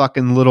this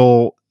fucking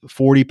little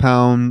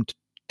 40-pound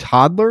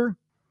toddler?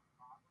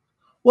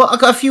 Well,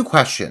 a few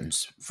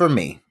questions for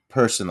me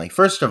personally.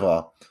 First of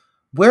all,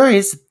 where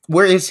is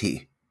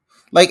he?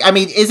 Like, I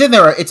mean,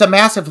 it's a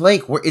massive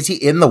lake. Where is he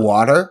in the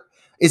water?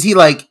 Is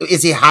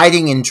he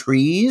hiding in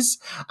trees?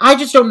 I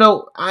just don't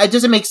know. It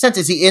doesn't make sense.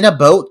 Is he in a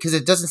boat? Because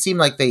it doesn't seem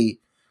like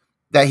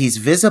that he's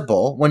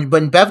visible.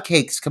 When Bev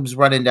Cakes comes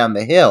running down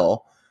the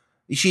hill,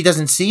 she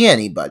doesn't see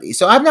anybody.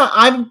 So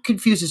I'm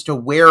confused as to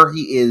where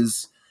he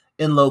is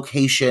in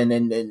location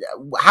and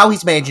how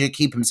he's managing to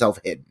keep himself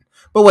hidden.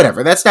 But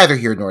whatever, that's neither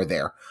here nor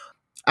there.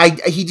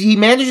 He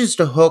manages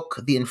to hook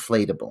the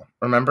inflatable,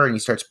 remember? And he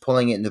starts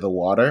pulling it into the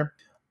water.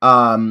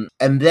 And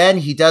then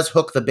he does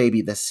hook the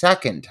baby the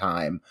second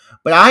time.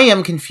 But I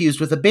am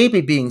confused with the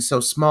baby being so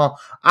small.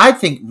 I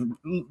think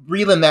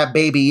reeling that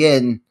baby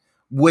in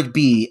would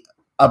be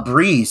a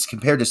breeze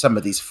compared to some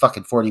of these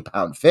fucking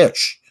 40-pound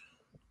fish.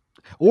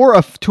 Or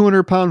a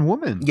 200-pound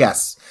woman.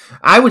 Yes.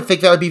 I would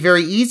think that would be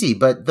very easy,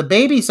 but the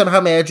baby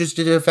somehow manages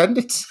to defend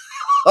itself.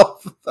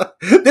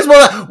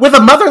 With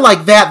a mother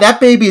like that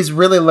baby has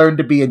really learned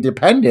to be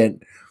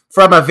independent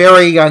from a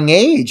very young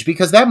age,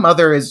 because that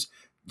mother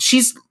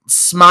she's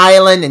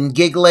smiling and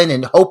giggling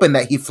and hoping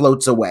that he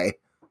floats away.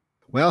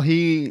 Well,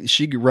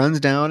 she runs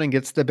down and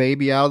gets the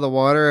baby out of the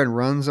water and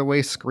runs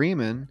away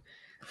screaming.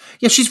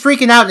 Yeah, she's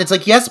freaking out, and it's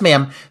like, yes,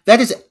 ma'am, that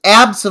is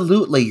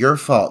absolutely your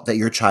fault that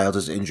your child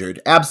is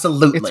injured.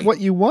 Absolutely. It's what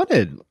you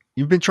wanted.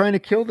 You've been trying to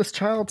kill this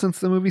child since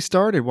the movie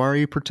started. Why are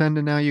you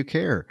pretending now you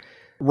care?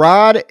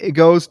 Rod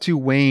goes to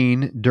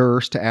Wayne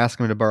Durst to ask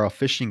him to borrow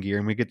fishing gear,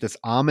 and we get this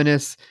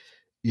ominous,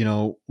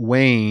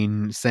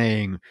 Wayne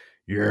saying,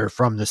 "You're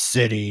from the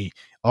city.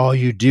 All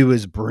you do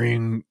is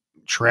bring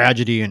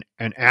tragedy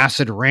and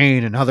acid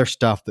rain and other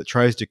stuff that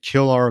tries to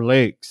kill our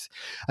lakes."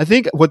 I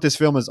think what this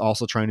film is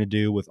also trying to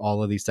do with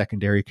all of these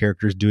secondary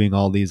characters doing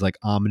all these like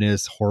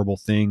ominous, horrible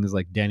things,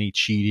 like Denny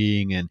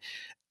cheating and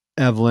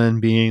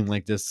Evelyn being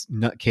like this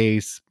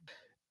nutcase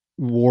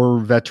war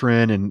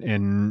veteran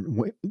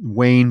and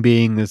Wayne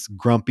being this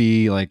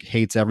grumpy, like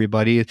hates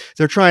everybody.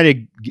 They're trying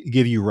to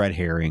give you red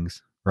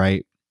herrings,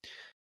 right?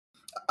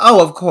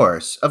 Oh, of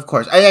course.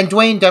 And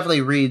Dwayne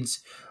definitely reads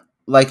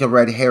like a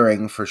red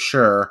herring for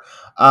sure.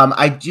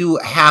 I do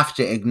have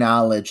to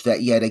acknowledge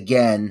that yet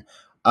again,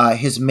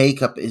 his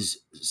makeup is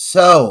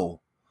so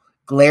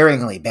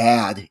glaringly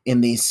bad in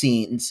these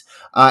scenes.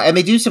 And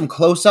they do some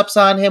close-ups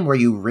on him where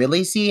you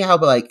really see how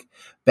like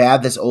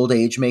bad this old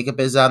age makeup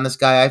is on this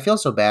guy. I feel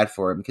so bad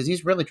for him because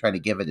he's really trying to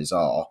give it his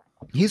all.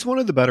 He's one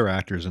of the better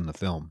actors in the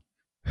film.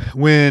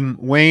 When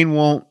Wayne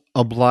won't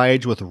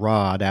oblige with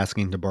Rod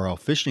asking to borrow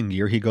fishing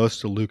gear, he goes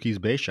to Lukey's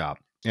bait shop.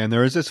 And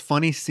there is this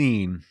funny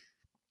scene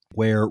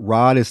where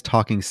Rod is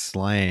talking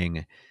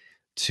slang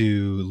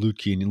to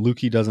Lukey, and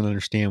Lukey doesn't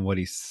understand what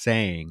he's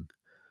saying.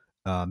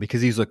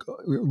 Because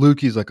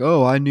Lukey's like,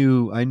 "Oh, I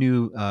knew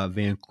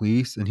Van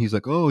Cleese," and he's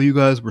like, "Oh, you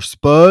guys were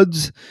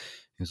spuds?"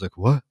 He's like,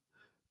 "What?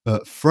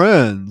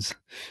 Friends."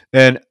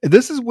 And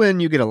this is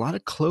when you get a lot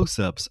of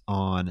close-ups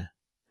on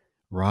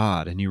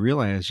Rod, and you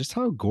realize just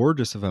how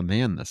gorgeous of a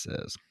man this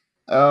is.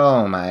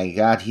 Oh my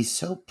God, he's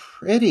so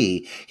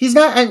pretty. He's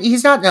not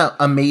an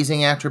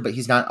amazing actor, but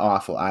he's not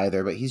awful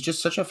either. But he's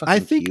just such a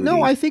fucking cutie.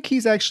 I think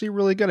he's actually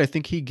really good. I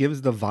think he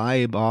gives the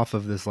vibe off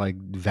of this like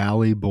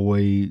valley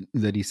boy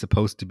that he's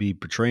supposed to be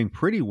portraying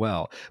pretty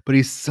well. But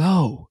he's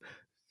so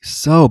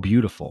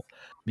beautiful.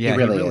 Yeah, he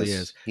really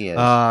is. He is.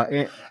 Now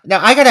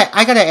I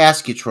gotta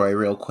ask you, Troy,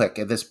 real quick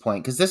at this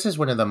point, because this is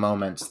one of the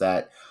moments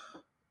that,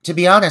 to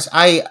be honest,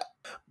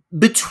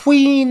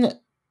 between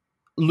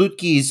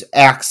Lukey's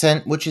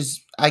accent, which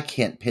is I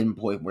can't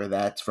pinpoint where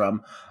that's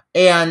from,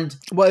 and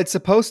it's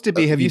supposed to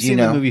be. Have you seen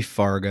the movie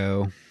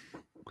Fargo?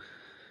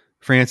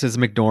 Frances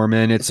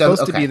McDormand. It's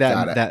supposed to be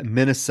that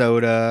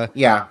Minnesota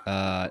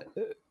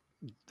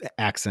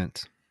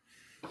accent.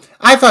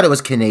 I thought it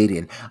was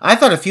Canadian. I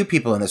thought a few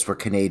people in this were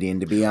Canadian,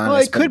 to be honest.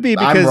 Well, it could be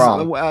because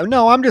I'm wrong.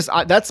 No, I'm just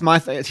that's my.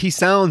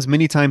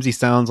 Many times he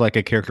sounds like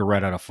a character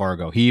right out of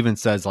Fargo. He even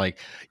says like,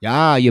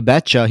 "Yeah, you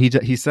betcha."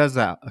 He says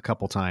that a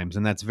couple times,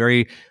 and that's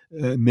very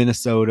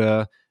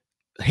Minnesota.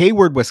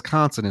 Hayward,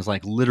 Wisconsin is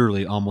like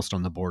literally almost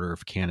on the border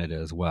of Canada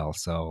as well.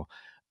 So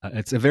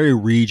It's a very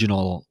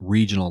regional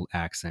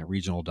accent,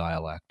 regional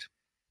dialect.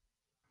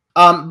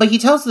 But he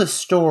tells the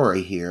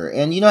story here,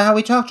 and you know how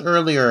we talked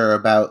earlier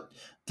about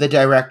the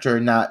director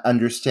not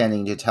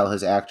understanding to tell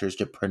his actors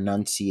to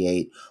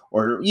pronunciate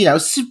or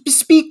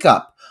speak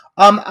up.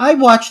 I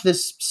watched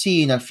this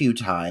scene a few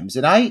times,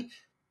 and I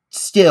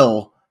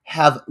still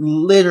have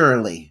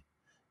literally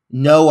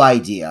no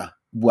idea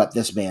what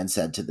this man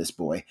said to this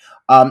boy.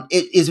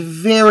 It is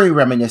very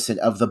reminiscent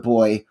of the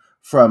boy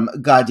from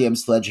Goddamn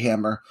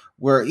Sledgehammer,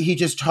 where he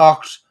just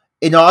talked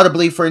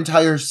inaudibly for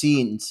entire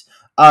scenes.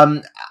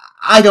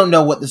 I don't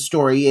know what the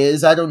story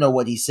is. I don't know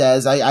what he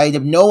says. I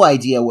have no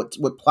idea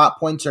what plot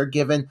points are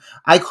given.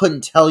 I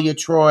couldn't tell you,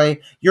 Troy.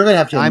 You're gonna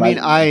have to. I'm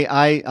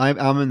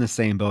in the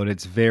same boat.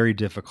 It's very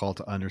difficult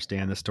to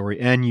understand the story,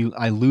 and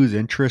I lose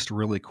interest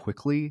really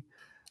quickly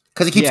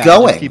because it keeps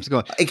going. It keeps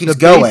going. It keeps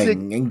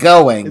going and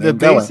going. The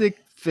basic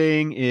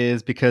thing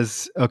is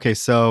because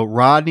so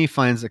Rodney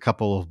finds a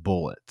couple of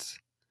bullets,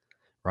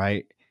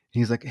 right?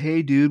 He's like,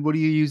 "Hey, dude, what do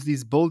you use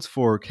these bullets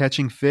for?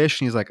 Catching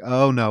fish?" And he's like,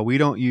 "Oh no, we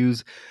don't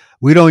use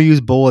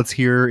bullets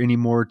here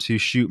anymore to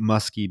shoot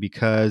muskie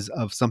because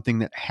of something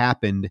that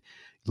happened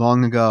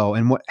long ago."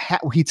 And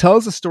he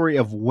tells the story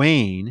of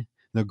Wayne,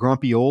 the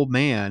grumpy old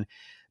man.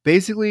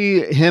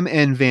 Basically, him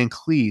and Van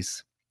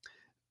Cleese,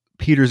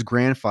 Peter's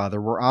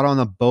grandfather, were out on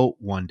a boat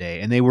one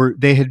day, and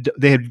they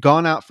had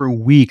gone out for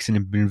weeks and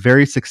had been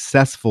very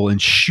successful in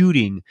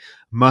shooting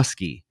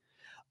muskie.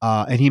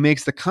 And he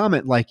makes the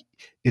comment like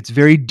it's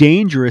very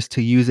dangerous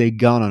to use a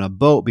gun on a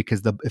boat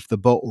because if the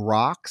boat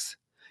rocks,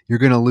 you're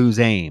going to lose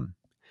aim.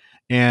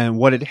 And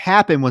what had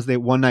happened was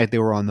one night they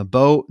were on the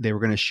boat, they were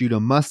going to shoot a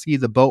muskie,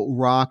 the boat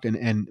rocked,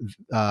 and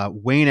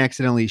Wayne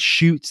accidentally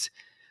shoots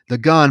the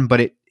gun,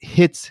 but it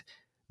hits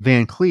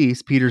Van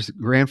Cleese, Peter's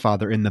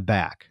grandfather, in the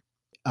back.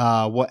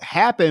 What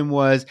happened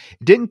was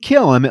it didn't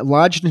kill him. It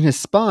lodged in his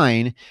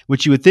spine,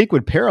 which you would think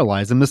would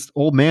paralyze him. This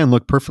old man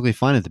looked perfectly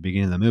fine at the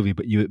beginning of the movie,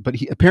 but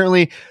he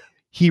apparently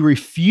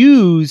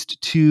refused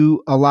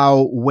to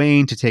allow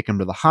Wayne to take him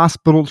to the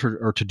hospital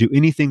or to do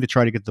anything to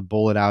try to get the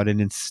bullet out,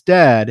 and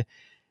instead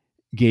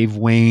gave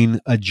Wayne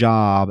a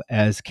job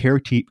as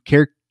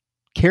caretaker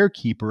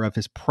of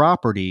his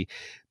property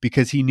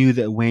because he knew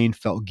that Wayne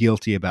felt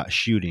guilty about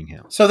shooting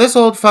him. So this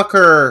old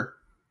fucker,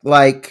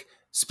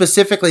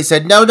 specifically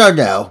said,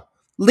 no,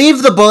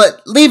 leave the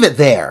bullet, leave it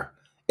there.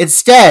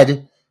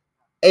 Instead,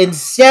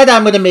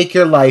 I'm going to make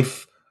your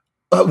life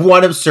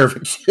one of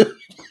servitude.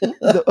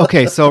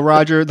 Okay, so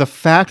Roger, the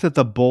fact that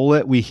the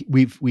bullet we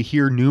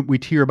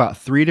hear about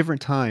 3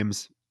 different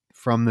times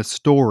from the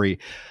story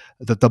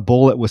that the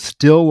bullet was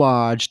still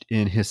lodged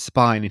in his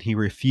spine and he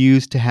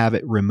refused to have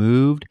it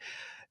removed,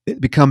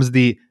 it becomes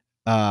the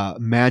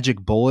magic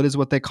bullet is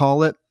what they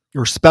call it,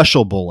 or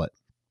special bullet.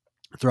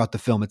 Throughout the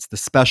film, it's the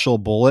special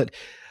bullet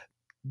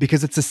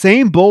because it's the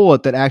same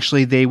bullet that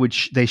actually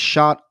they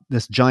shot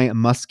this giant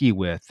muskie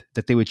with,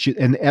 that they would shoot,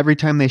 and every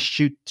time they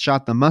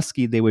shot the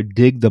muskie, they would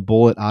dig the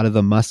bullet out of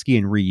the muskie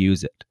and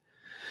reuse it.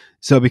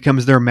 So it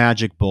becomes their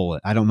magic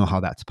bullet. I don't know how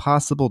that's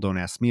possible. Don't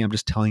ask me. I'm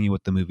just telling you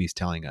what the movie's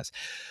telling us.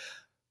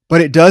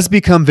 But it does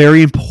become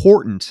very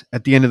important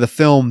at the end of the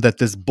film that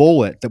this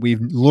bullet, that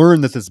we've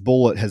learned that this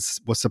bullet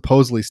was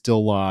supposedly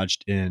still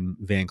lodged in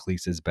Van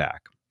Cleese's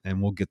back. And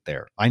we'll get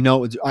there. I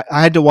know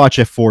I had to watch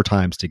it 4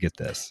 times to get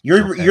this.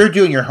 You're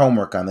doing your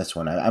homework on this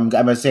one. I'm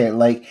gonna say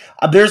it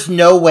there's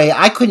no way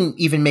I couldn't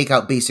even make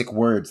out basic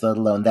words, let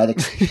alone that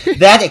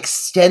that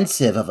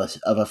extensive of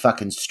a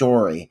fucking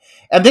story.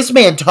 And this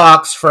man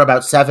talks for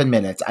about 7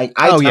 minutes.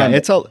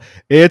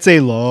 It's a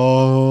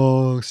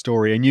long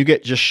story, and you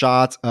get just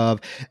shots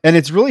of, and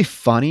it's really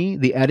funny.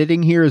 The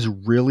editing here is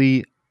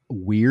really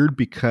weird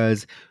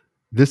because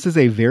this is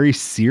a very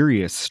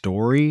serious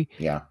story.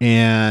 Yeah,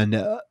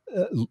 and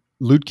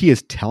Lutke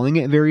is telling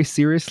it very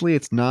seriously.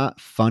 It's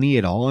not funny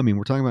at all. I mean,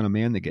 we're talking about a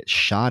man that gets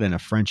shot and a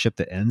friendship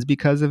that ends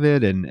because of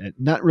it, and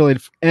not really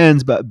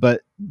ends,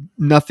 but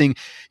nothing.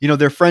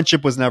 Their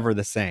friendship was never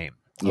the same.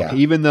 Yeah. Okay?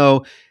 Even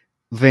though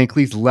Van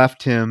Cleese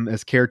left him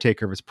as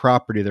caretaker of his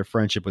property, their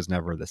friendship was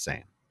never the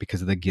same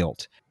because of the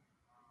guilt.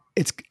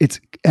 It's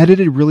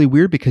edited really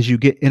weird because you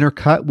get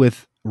intercut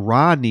with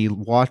Rodney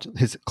watch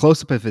his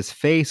close up of his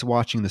face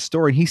watching the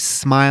story. And he's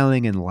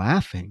smiling and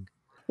laughing.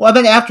 Well,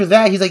 then after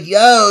that, he's like,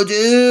 yo,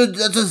 dude,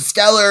 that's a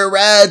stellar,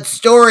 rad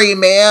story,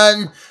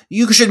 man.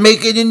 You should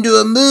make it into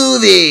a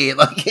movie.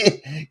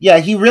 Yeah,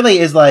 he really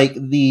is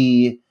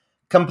the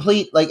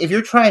complete, if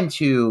you're trying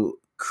to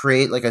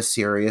create a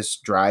serious,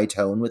 dry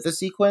tone with the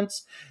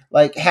sequence,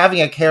 having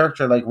a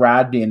character like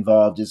Rodney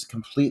involved is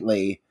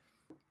completely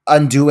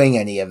undoing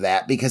any of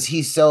that because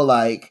he's so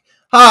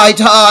high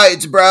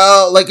tides,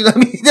 bro.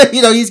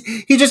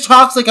 He just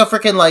talks like a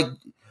freaking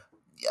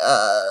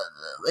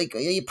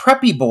a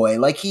preppy boy.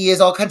 He has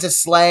all kinds of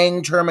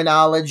slang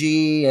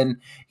terminology, and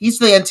he's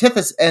the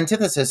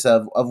antithesis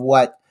of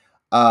what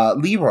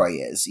Leroy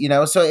is,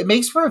 so it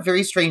makes for a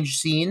very strange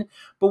scene.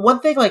 But one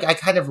thing I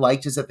kind of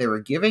liked is that they were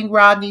giving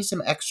Rodney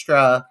some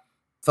extra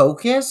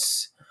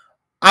focus.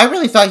 I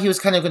really thought he was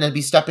kind of going to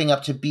be stepping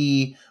up to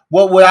be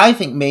what would I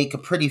think make a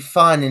pretty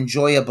fun,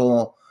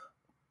 enjoyable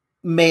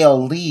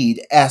male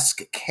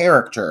lead-esque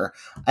character.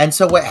 And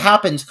so what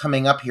happens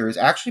coming up here is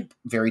actually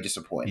very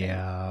disappointing.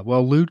 Yeah.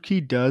 Well,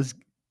 Lutke does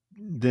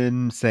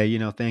then say,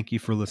 thank you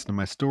for listening to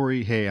my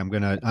story. Hey, I'm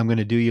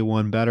gonna do you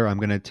one better. I'm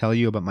gonna tell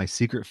you about my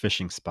secret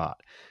fishing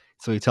spot.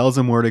 So he tells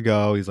him where to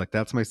go. He's like,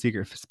 that's my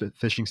secret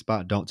fishing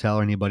spot. Don't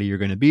tell anybody you're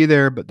going to be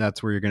there, but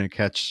that's where you're going to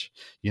catch,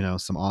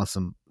 some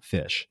awesome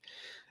fish.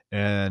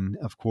 And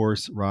of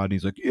course,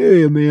 Rodney's like,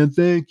 yeah, man,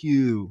 thank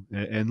you,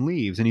 and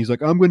leaves. And he's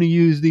like, I'm going to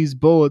use these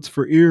bullets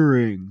for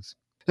earrings.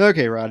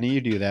 Okay, Rodney, you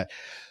do that.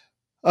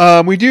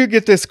 We do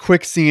get this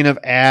quick scene of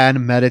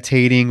Anne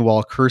meditating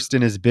while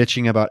Kirsten is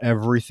bitching about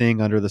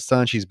everything under the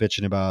sun. She's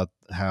bitching about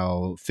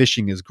how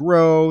fishing is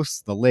gross,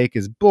 the lake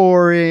is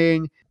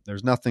boring,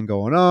 there's nothing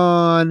going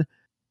on.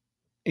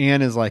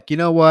 Anne is like, you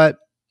know what?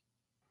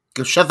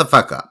 Go shut the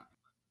fuck up.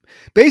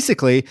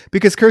 Basically,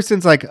 because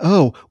Kirsten's like,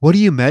 oh, what are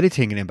you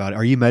meditating about?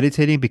 Are you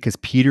meditating because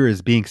Peter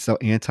is being so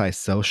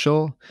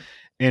antisocial?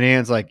 And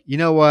Anne's like, you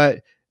know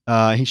what?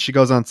 She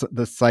goes on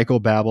the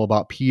psychobabble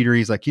about Peter.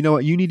 He's like, you know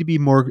what? You need to be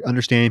more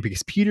understanding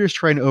because Peter is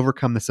trying to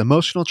overcome this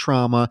emotional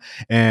trauma,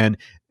 and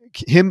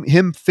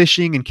him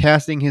fishing and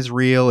casting his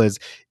reel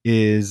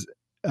is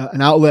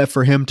an outlet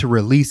for him to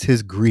release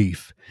his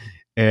grief.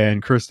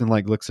 And Kirsten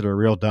looks at her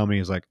real dumb, and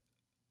she's like,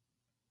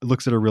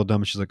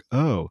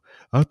 oh,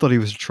 I thought he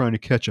was trying to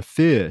catch a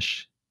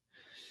fish.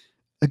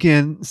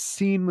 Again,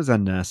 scene was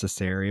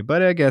unnecessary,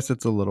 but I guess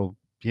it's a little,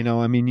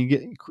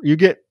 you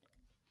get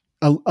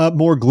a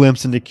more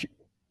glimpse into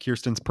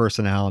Kirsten's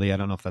personality. I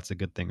don't know if that's a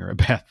good thing or a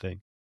bad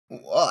thing.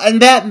 Well, and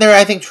that they're,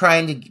 I think,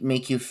 trying to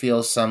make you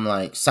feel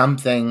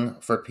something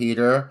for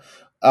Peter.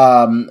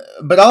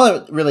 But all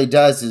it really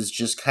does is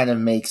just kind of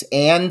makes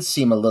Anne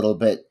seem a little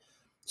bit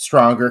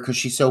stronger because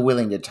she's so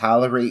willing to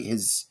tolerate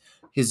his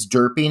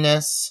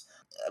derpiness.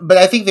 But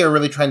I think they were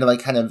really trying to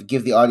kind of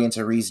give the audience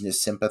a reason to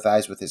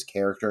sympathize with his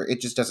character.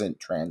 It just doesn't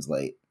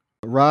translate.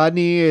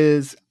 Rodney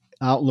is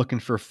out looking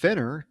for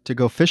Finner to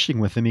go fishing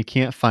with him. He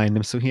can't find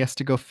him, so he has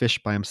to go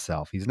fish by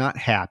himself. He's not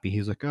happy.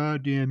 He's like, oh,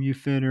 damn you,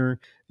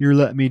 Finner. You're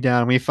letting me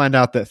down. We find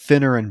out that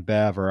Finner and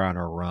Bev are on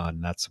a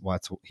run. That's why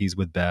he's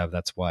with Bev.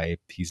 That's why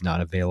he's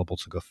not available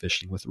to go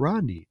fishing with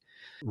Rodney.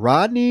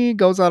 Rodney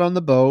goes out on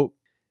the boat,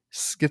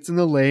 gets in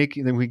the lake,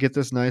 and then we get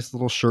this nice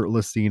little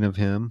shirtless scene of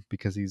him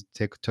because he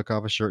took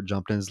off his shirt,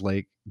 jumped in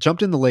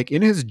the lake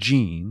in his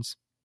jeans.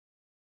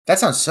 That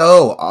sounds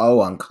so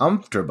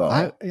uncomfortable.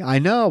 I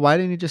know. Why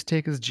didn't he just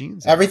take his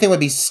jeans off? Everything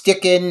would be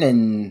sticking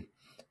and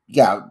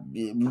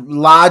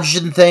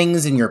lodged in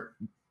things in your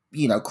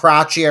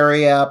crotch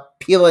area,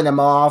 peeling them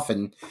off,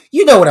 and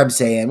you know what I'm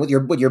saying. With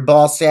your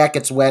ball sack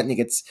gets wet and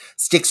it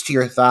sticks to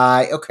your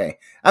thigh. Okay,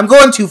 I'm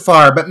going too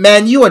far, but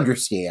man, you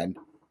understand.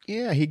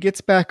 Yeah, he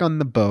gets back on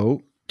the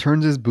boat,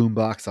 turns his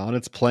boombox on.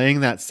 It's playing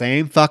that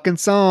same fucking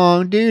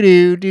song. Do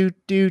do do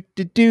do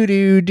do do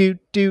do do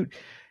do.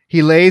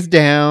 He lays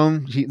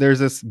down. There's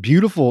this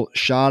beautiful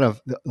shot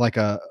of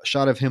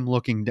him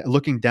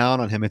looking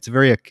down on him. It's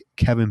very a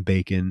Kevin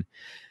Bacon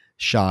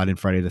shot in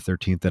Friday the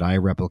 13th that I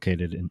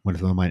replicated in one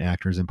of my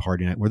actors in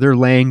Party Night, where they're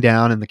laying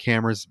down and the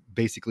camera's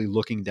basically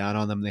looking down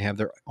on them. They have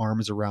their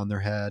arms around their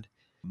head.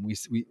 We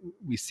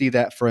see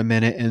that for a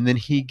minute, and then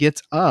he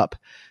gets up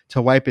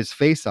to wipe his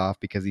face off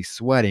because he's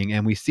sweating,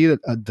 and we see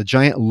that the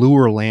giant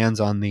lure lands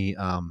on the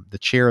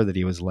chair that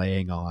he was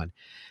laying on.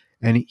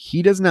 And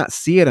he does not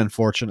see it,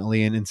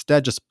 unfortunately, and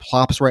instead just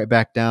plops right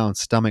back down,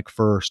 stomach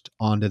first,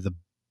 onto the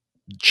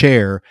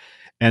chair,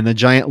 and the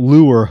giant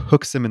lure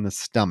hooks him in the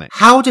stomach.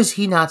 How does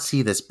he not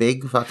see this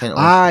big fucking...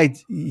 I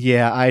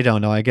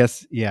don't know. I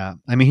guess, yeah.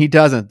 I mean, he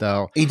doesn't,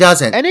 though. He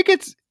doesn't. And it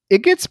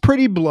gets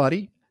pretty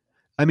bloody.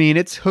 I mean,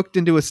 it's hooked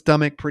into his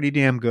stomach pretty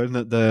damn good.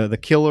 And the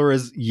killer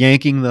is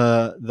yanking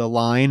the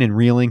line and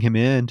reeling him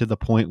in to the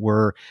point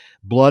where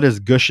blood is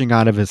gushing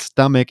out of his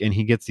stomach and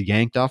he gets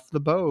yanked off the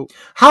boat.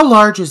 How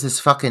large is this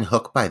fucking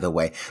hook, by the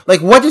way?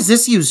 What is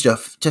this used to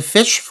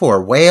fish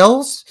for?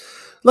 Whales?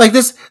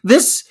 This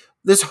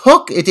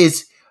hook, it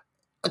is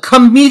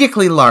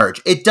comedically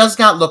large. It does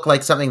not look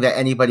like something that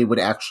anybody would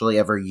actually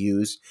ever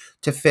use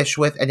to fish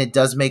with. And it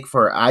does make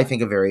for, I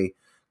think, a very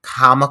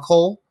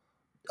comical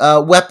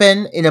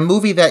weapon in a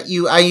movie that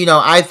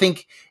I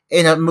think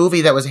in a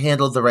movie that was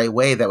handled the right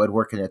way that would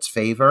work in its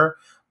favor.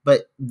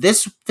 But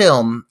this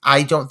film,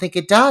 I don't think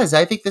it does.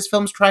 I think this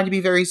film's trying to be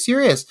very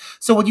serious.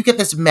 So when you get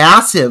this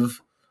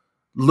massive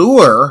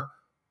lure,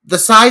 the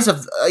size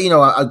of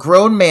a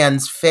grown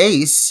man's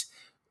face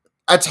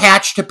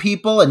attached to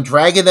people and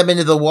dragging them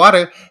into the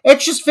water,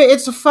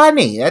 it's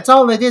funny. That's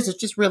all it is.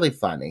 It's just really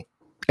funny.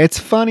 It's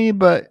funny,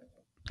 but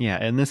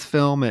yeah, in this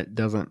film, it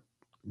doesn't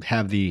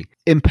have the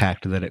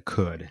impact that it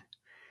could.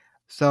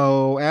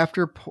 So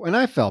and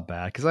I felt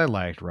bad because I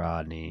liked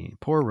Rodney.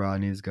 Poor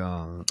Rodney's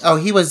gone. Oh,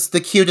 he was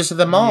the cutest of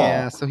them all.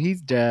 Yeah, so he's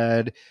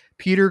dead.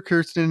 Peter,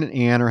 Kirsten, and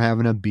Anne are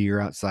having a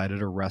beer outside at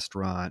a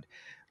restaurant.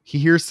 He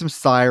hears some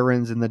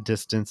sirens in the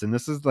distance, and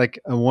this is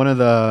one of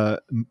the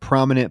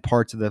prominent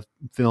parts of the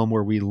film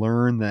where we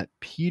learn that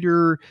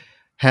Peter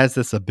has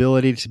this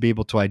ability to be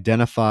able to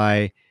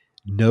identify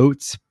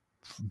notes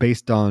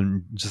based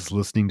on just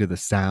listening to the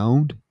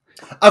sound.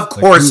 Of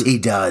course he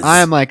does.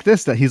 I'm like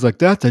this, that he's like,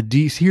 that's a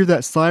D. Hear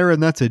that siren?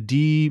 That's a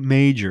D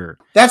major.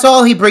 That's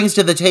all he brings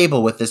to the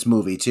table with this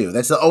movie, too.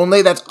 That's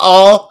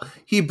all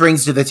he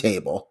brings to the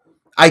table.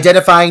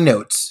 Identifying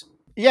notes.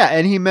 Yeah,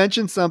 and he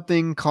mentioned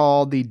something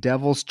called the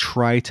Devil's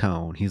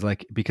Tritone. He's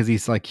like, because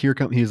he's like,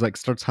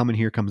 starts humming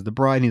 "Here Comes the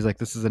Bride," and he's like,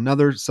 this is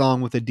another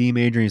song with a D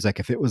major. And he's like,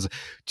 if it was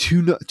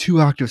two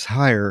octaves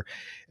higher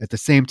at the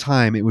same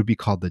time, it would be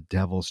called the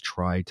Devil's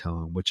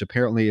Tritone, which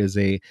apparently is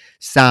a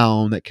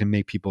sound that can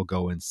make people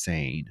go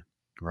insane,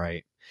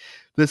 right?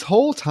 This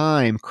whole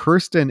time,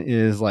 Kirsten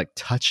is like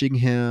touching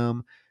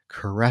him,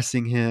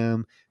 caressing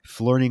him,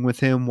 flirting with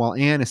him, while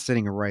Anne is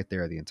sitting right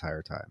there the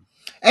entire time.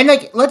 And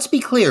like, let's be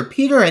clear,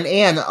 Peter and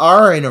Anne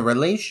are in a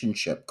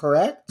relationship,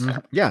 correct? Mm-hmm.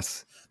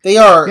 Yes. They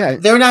are. Yeah.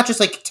 They're not just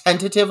like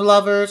tentative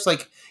lovers.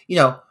 Like,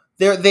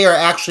 they are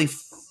actually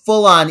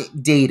full on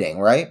dating,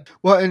 right?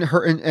 Well,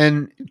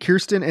 and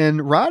Kirsten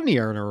and Rodney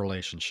are in a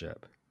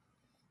relationship.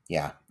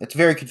 Yeah, it's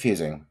very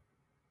confusing.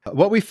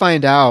 What we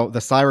find out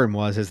the siren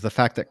is the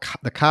fact that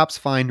the cops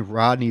find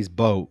Rodney's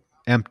boat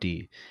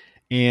empty,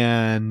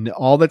 and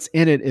all that's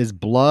in it is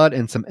blood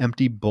and some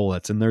empty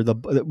bullets, and they're the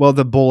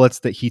bullets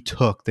that he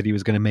took that he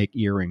was going to make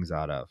earrings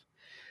out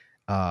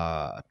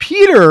of.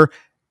 Peter,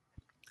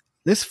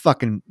 this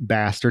fucking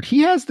bastard,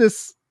 he has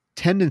this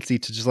tendency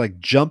to just like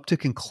jump to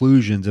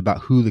conclusions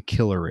about who the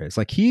killer is.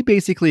 Like, he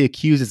basically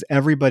accuses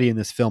everybody in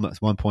this film at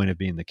one point of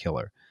being the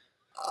killer.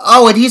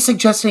 Oh, and he's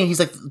suggesting,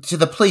 he's like, to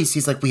the police,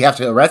 he's like, we have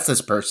to arrest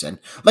this person.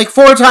 Like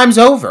 4 times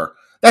over.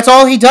 That's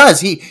all he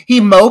does. He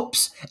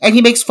mopes and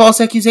he makes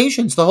false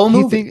accusations the whole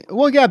movie.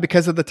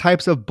 Because of the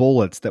types of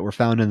bullets that were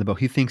found in the boat.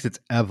 He thinks it's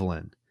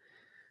Evelyn.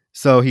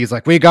 So he's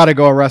like, we got to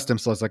go arrest him.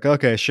 So it's like,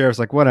 okay, sheriff's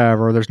like,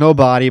 whatever. There's no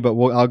body, but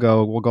we'll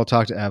go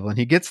talk to Evelyn.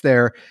 He gets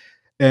there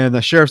and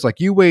the sheriff's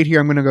like, you wait here.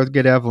 I'm going to go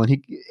get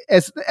Evelyn.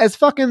 As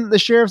fucking the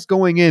sheriff's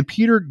going in,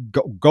 Peter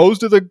goes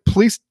to the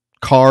police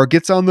car,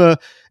 gets on the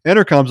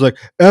intercom's like,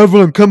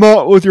 Evelyn, come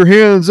out with your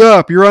hands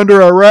up. You're under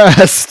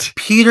arrest.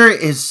 Peter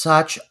is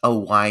such a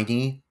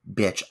whiny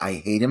bitch. I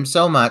hate him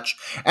so much.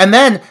 And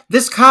then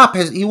this cop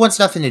he wants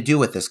nothing to do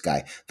with this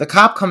guy. The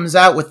cop comes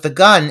out with the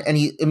gun and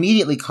he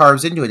immediately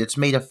carves into it. It's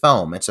made of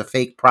foam. It's a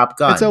fake prop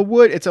gun. It's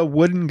a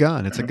wooden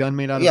gun. It's a gun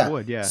made out of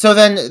wood. Yeah. So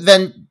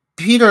then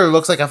Peter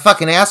looks like a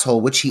fucking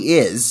asshole, which he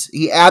is.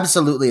 He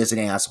absolutely is an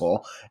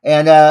asshole.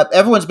 And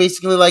everyone's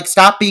basically like,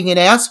 stop being an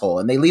asshole.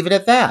 And they leave it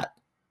at that.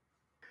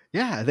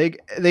 Yeah,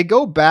 they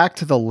go back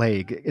to the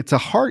lake. It's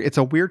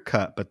a weird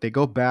cut, but they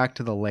go back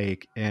to the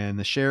lake and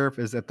the sheriff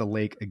is at the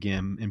lake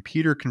again, and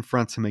Peter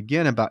confronts him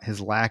again about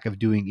his lack of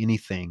doing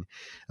anything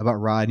about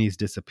Rodney's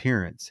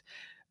disappearance.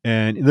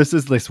 And this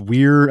is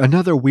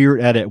another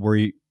weird edit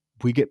where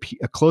we get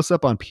a close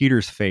up on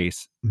Peter's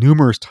face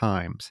numerous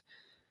times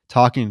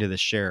talking to the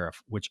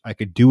sheriff, which I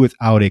could do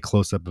without a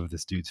close-up of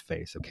this dude's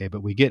face, okay?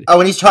 But we get... Oh,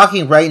 and he's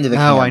talking right into the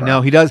camera. Oh, I know.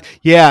 He does.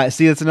 Yeah,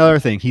 see, that's another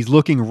thing. He's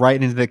looking right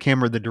into the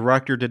camera. The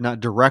director did not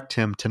direct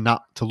him to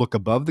look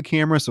above the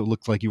camera, so it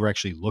looked like you were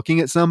actually looking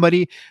at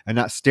somebody and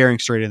not staring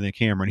straight into the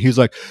camera. And he's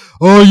like,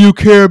 all you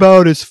care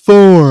about is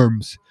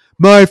forms.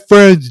 My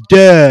friend's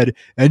dead,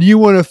 and you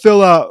want to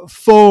fill out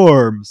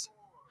forms.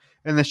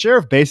 And the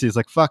sheriff basically is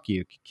like, fuck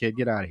you, kid,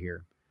 get out of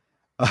here.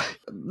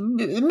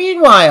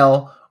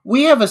 Meanwhile...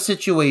 we have a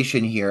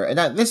situation here,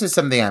 and this is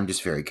something I'm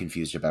just very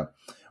confused about.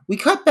 We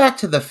cut back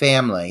to the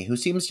family, who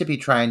seems to be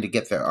trying to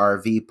get their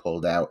RV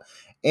pulled out,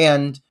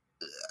 and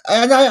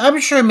I'm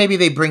sure maybe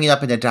they bring it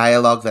up in a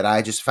dialogue that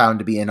I just found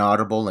to be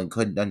inaudible and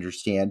couldn't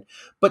understand,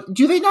 but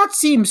do they not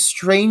seem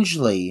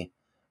strangely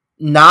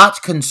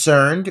not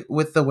concerned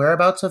with the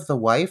whereabouts of the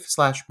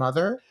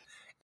wife/mother?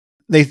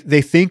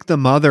 They think the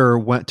mother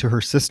went to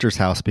her sister's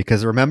house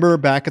because remember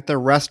back at the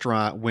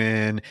restaurant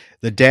when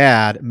the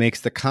dad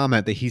makes the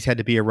comment that he's had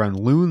to be around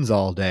loons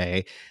all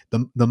day,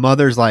 the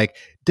mother's like,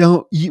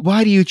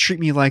 why do you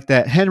treat me like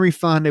that? Henry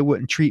Fonda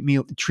wouldn't treat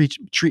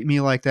me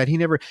like that. He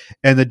never.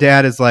 And the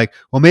dad is like,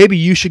 well, maybe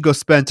you should go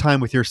spend time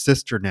with your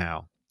sister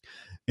now.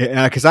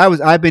 Because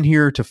I've been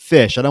here to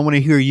fish. I don't want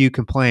to hear you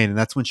complain. And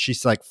that's when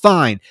she's like,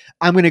 fine,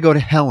 I'm going to go to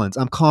Helen's.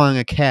 I'm calling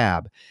a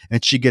cab.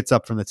 And she gets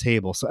up from the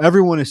table. So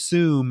everyone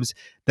assumes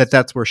that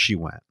that's where she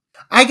went.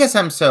 I guess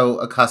I'm so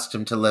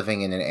accustomed to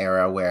living in an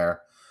era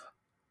where,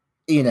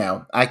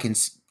 I can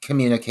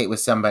communicate with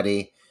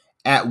somebody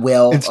at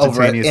will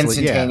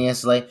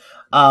instantaneously.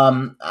 Yeah.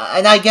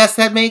 And I guess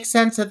that makes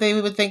sense that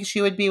they would think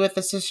she would be with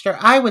the sister.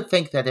 I would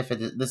think that if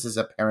this is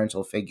a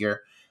parental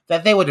figure,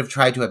 that they would have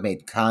tried to have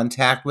made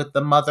contact with the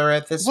mother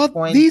at this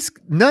point.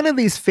 None of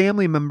these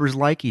family members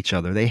like each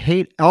other.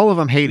 All of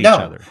them hate each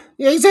other.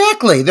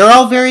 Exactly. They're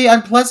all very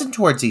unpleasant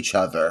towards each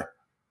other.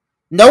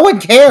 No one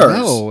cares.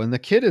 No, and the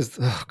kid is,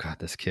 oh God,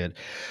 this kid.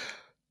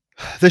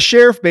 The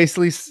sheriff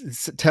basically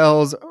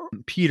tells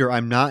Peter,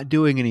 I'm not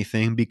doing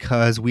anything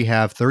because we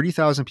have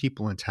 30,000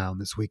 people in town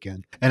this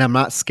weekend and I'm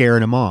not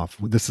scaring them off.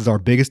 This is our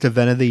biggest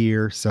event of the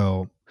year.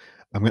 So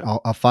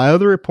I'll file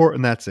the report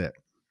and that's it.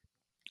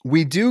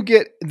 We do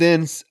get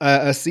then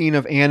a scene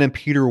of Anne and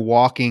Peter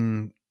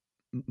walking.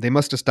 They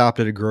must have stopped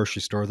at a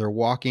grocery store. They're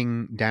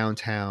walking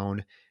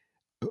downtown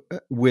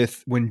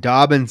with when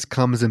Dobbins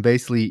comes and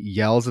basically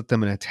yells at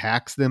them and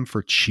attacks them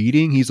for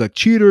cheating. He's like,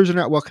 cheaters are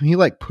not welcome. He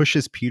like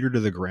pushes Peter to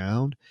the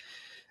ground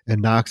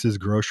and knocks his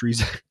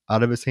groceries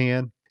out of his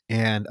hand.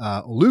 And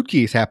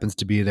Lucas happens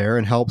to be there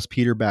and helps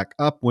Peter back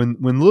up when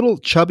little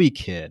chubby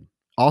kid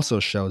also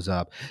shows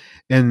up.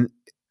 And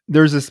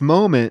there's this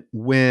moment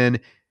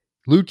when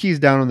Lucas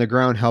down on the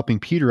ground helping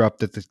Peter up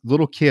that this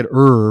little kid,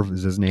 Irv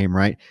is his name,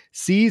 right?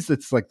 Sees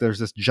it's like there's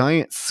this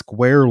giant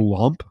square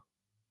lump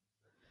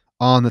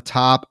on the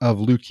top of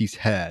Lucas'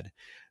 head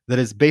that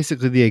is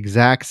basically the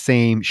exact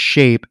same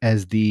shape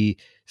as the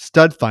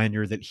stud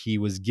finder that he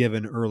was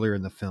given earlier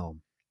in the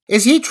film.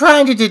 Is he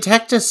trying to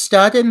detect a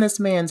stud in this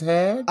man's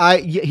head?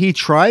 He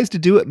tries to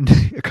do it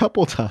a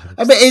couple times.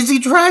 I mean, is he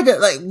trying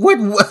to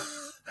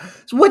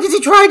what is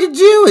he trying to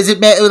do? Is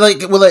it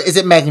is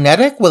it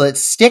magnetic? Will it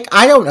stick?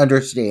 I don't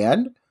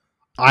understand.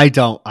 I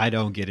don't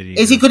get it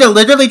either. Is he going to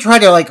literally try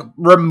to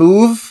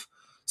remove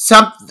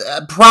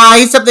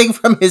pry something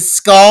from his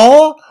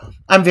skull?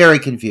 I'm very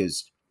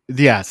confused.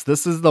 Yes,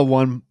 this is the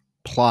one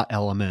plot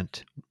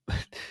element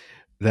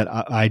that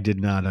I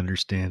did not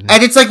understand.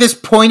 And it's like this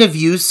point of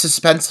view,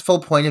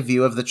 suspenseful point of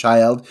view of the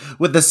child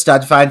with the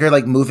stud finder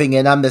moving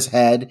in on this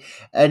head.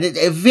 And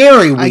it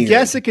very weird. I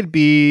guess it could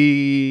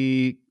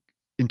be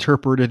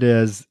interpreted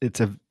as it's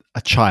a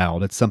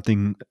child. It's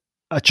something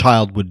a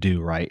child would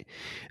do, right?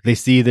 They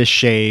see this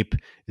shape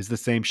is the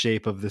same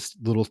shape of this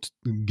little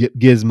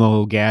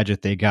gizmo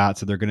gadget they got.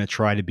 So they're going to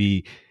try to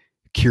be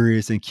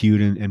curious and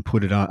cute and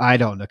put it on. I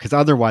don't know. Cause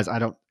otherwise I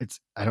don't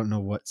know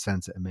what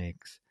sense it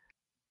makes.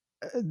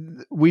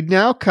 We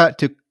now cut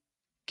to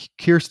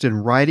Kirsten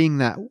riding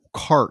that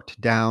cart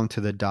down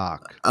to the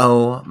dock.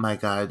 Oh my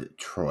God,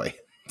 Troy.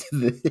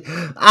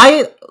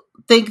 I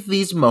think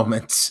these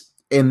moments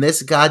in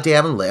this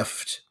goddamn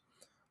lift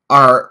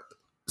are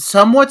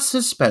somewhat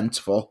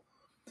suspenseful,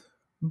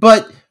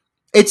 but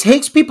it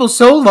takes people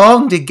so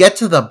long to get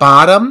to the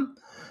bottom.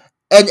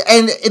 And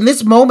in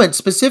this moment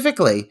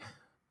specifically,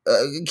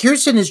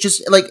 Kirsten is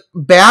just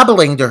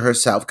babbling to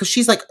herself because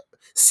she's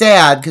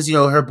sad because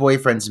her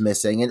boyfriend's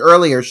missing. And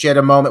earlier she had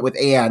a moment with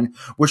Anne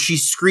where she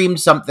screamed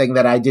something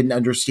that I didn't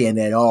understand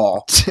at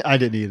all. I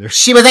didn't either.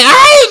 She was like,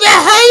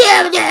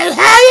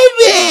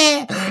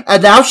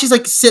 and now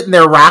she's sitting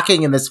there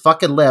rocking in this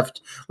fucking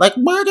lift,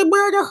 murder,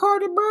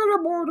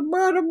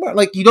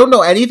 you don't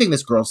know anything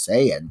this girl's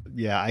saying.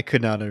 Yeah, I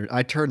could not.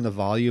 I turned the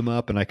volume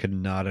up and I could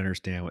not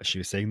understand what she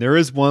was saying. There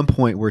is one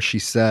point where she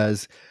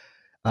says,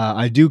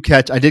 I did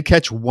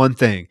catch one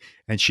thing,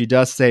 and she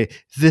does say,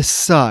 "This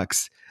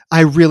sucks.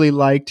 I really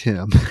liked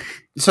him."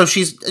 So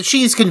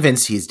she's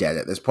convinced he's dead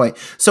at this point.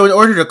 So in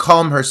order to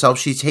calm herself,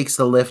 she takes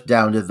the lift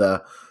down to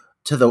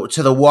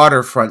the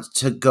waterfront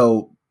to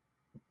go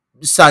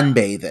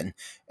sunbathing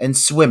and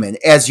swimming,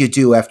 as you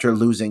do after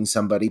losing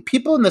somebody.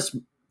 People in this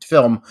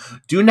film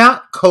do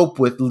not cope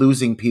with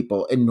losing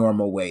people in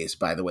normal ways,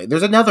 by the way.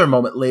 There's another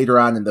moment later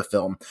on in the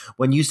film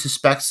when you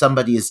suspect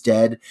somebody is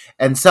dead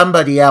and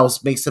somebody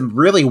else makes some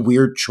really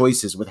weird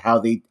choices with how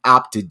they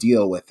opt to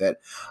deal with it.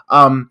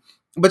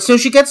 But so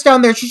she gets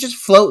down there, she's just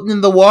floating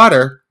in the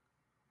water,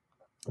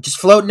 just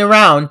floating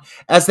around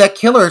as that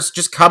killer's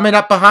just coming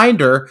up behind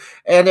her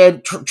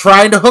and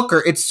trying to hook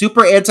her. It's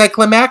super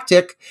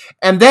anticlimactic.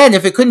 And then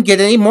if it couldn't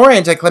get any more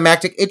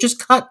anticlimactic, it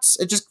just cuts.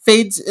 It just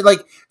fades.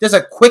 There's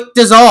a quick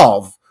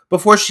dissolve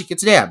before she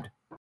gets stabbed.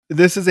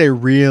 This is a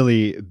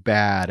really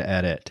bad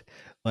edit.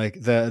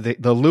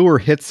 The lure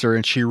hits her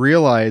and she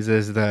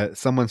realizes that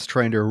someone's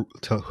trying to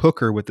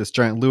hook her with this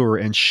giant lure,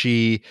 and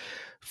she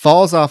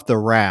falls off the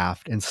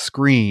raft and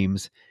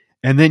screams.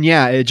 And then,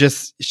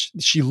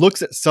 she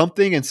looks at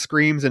something and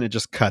screams, and it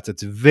just cuts.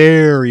 It's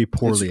very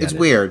poorly edited. It's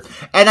weird.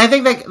 And I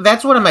think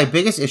that's one of my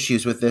biggest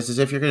issues with this is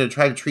if you're going to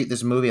try to treat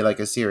this movie like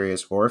a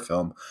serious horror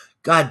film,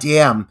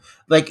 goddamn,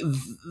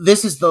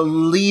 this is the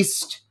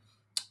least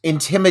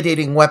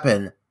intimidating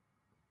weapon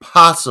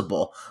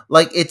possible.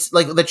 It's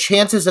the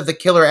chances of the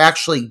killer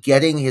actually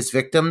getting his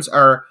victims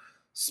are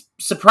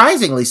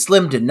surprisingly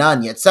slim to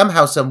none, yet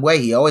somehow, some way,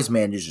 he always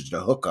manages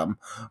to hook them.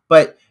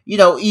 But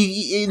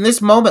in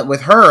this moment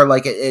with her,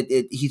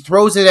 he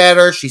throws it at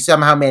her, she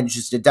somehow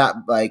manages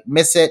to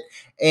miss it,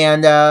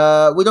 and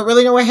we don't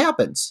really know what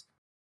happens.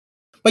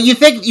 But you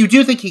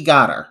do think he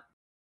got her?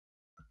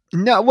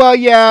 No, well,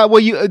 yeah,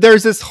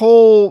 there's this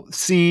whole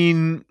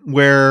scene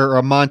where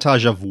a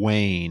montage of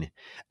Wayne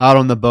out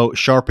on the boat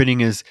sharpening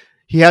his.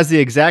 He has the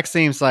exact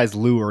same size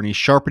lure, and he's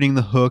sharpening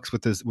the hooks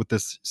with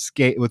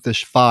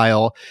this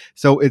file.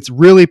 So it's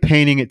really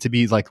painting it to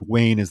be like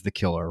Wayne is the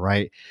killer,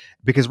 right?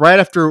 Because right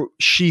after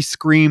she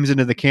screams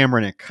into the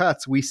camera and it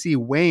cuts, we see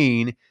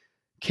Wayne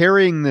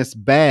carrying this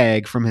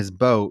bag from his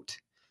boat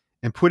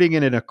and putting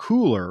it in a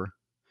cooler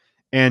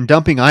and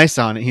dumping ice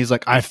on it. He's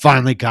like, "I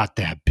finally got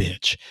that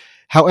bitch."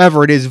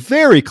 However, it is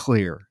very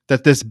clear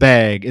that this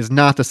bag is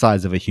not the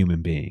size of a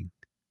human being.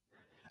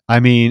 I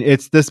mean,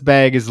 this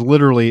bag is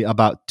literally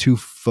about 2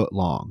 foot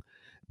long,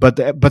 but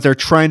they're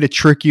trying to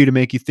trick you to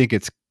make you think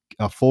it's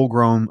a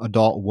full-grown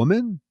adult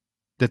woman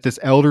that this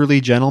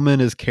elderly gentleman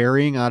is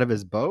carrying out of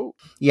his boat.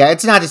 Yeah,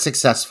 it's not a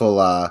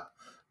successful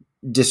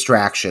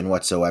distraction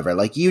whatsoever.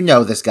 Like, you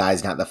know this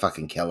guy's not the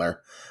fucking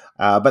killer.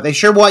 But they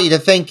sure want you to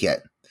think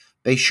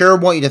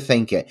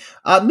it.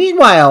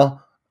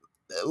 Meanwhile,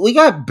 we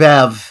got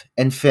Bev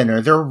and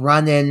Finner. They're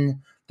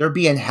running. They're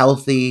being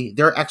healthy.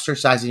 They're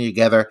exercising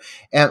together.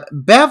 And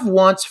Bev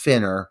wants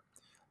Finner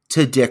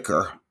to dick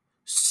her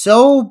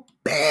so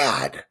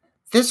bad.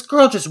 This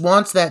girl just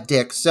wants that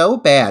dick so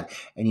bad.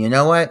 And you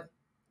know what?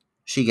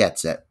 She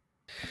gets it.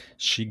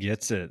 She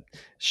gets it.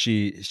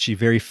 She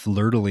very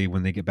flirtily,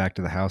 when they get back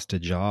to the house to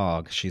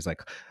jog, she's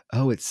like,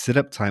 "Oh, it's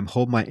sit-up time.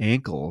 Hold my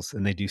ankles."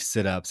 And they do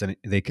sit-ups, and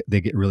they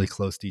get really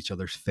close to each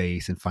other's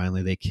face, and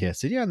finally they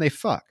kiss. And they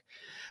fuck.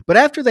 But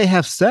after they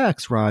have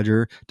sex,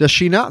 Roger, does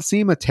she not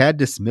seem a tad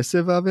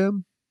dismissive of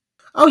him?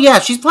 Oh yeah,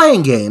 she's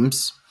playing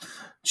games.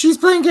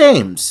 She's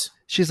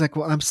like,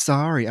 "Well, I'm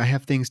sorry. I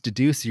have things to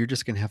do, so you're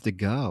just going to have to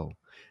go."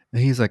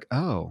 And he's like,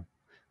 "Oh.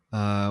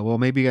 Well,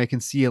 maybe I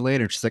can see you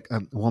later." She's like,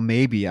 "Well,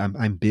 maybe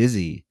I'm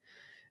busy."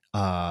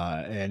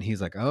 And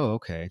he's like, "Oh,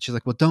 okay." And she's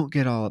like, "Well, don't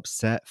get all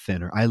upset,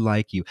 Finner. I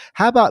like you.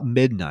 How about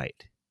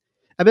midnight?"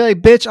 I'd be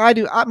like, "Bitch,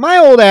 my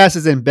old ass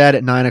is in bed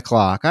at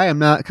 9:00. I am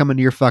not coming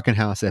to your fucking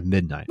house at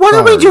midnight." What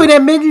are we doing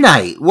at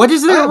midnight? What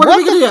is it? What are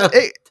we going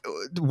to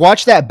do?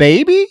 Watch that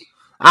baby?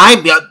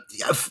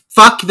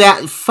 Fuck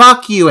that.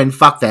 Fuck you and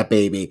fuck that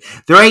baby.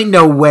 There ain't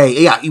no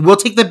way. Yeah, we'll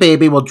take the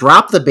baby. We'll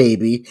drop the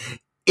baby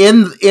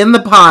in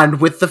the pond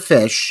with the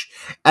fish,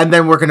 and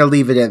then we're going to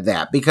leave it at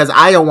that, because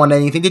I don't want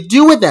anything to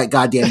do with that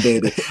goddamn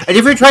baby. And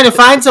if you're trying to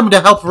find someone to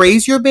help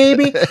raise your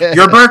baby,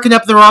 you're barking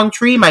up the wrong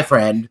tree, my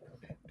friend.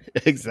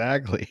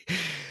 Exactly.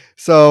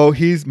 So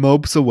he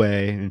mopes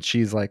away, and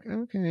she's like,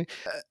 "Okay."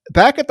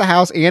 Back at the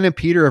house, Anne and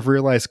Peter have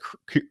realized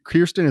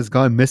Kirsten has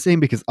gone missing,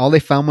 because all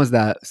they found was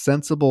that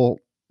sensible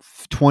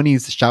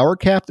 20s shower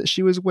cap that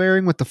she was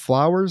wearing with the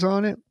flowers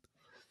on it.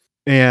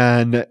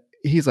 And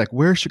he's like,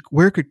 where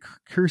could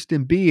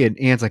Kirsten be? And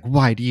Anne's like,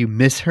 "Why, do you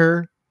miss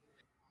her?"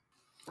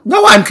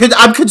 No, I'm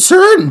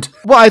concerned.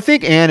 Well, I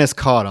think Anne is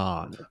caught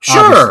on.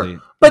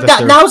 Sure. But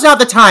now's not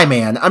the time,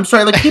 Anne. I'm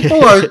sorry. Like,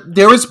 people are,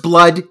 there is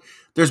blood.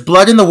 There's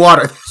blood in the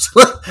water.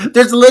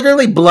 There's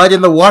literally blood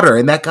in the water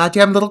in that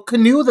goddamn little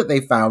canoe that they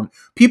found.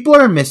 People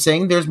are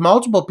missing. There's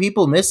multiple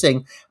people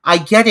missing. I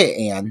get it,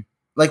 Anne.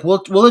 Like,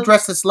 we'll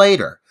address this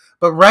later.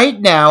 But right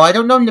now, I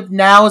don't know if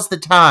now is the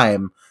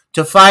time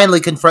to finally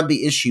confront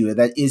the issue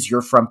that is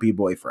your frumpy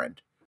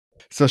boyfriend.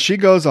 So she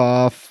goes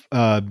off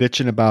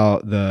bitching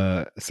about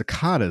the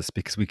cicadas,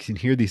 because we can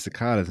hear these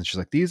cicadas. And she's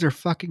like, "These are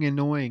fucking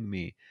annoying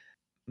me.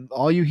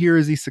 All you hear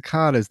is these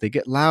cicadas. They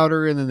get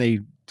louder, and then they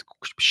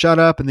shut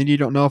up, and then you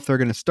don't know if they're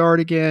going to start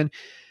again."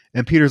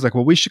 And Peter's like,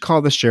 "Well, we should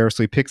call the sheriff."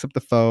 So he picks up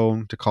the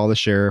phone to call the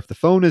sheriff. The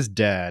phone is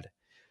dead.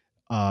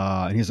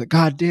 And he's like,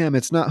 "God damn,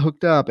 it's not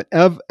hooked up."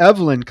 And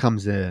Evelyn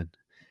comes in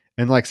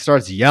and like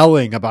starts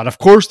yelling about, "Of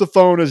course the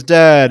phone is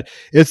dead.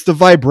 It's the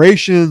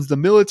vibrations, the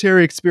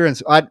military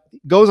experience."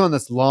 Goes on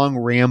this long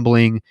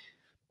rambling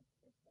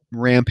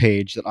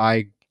rampage that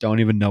I don't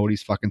even know what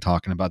he's fucking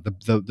talking about.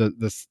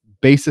 The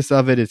basis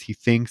of it is he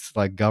thinks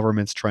like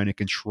government's trying to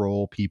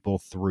control people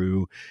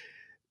through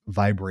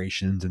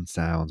vibrations and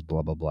sounds,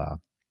 blah, blah, blah.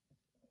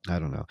 I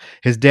don't know.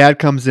 His dad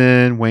comes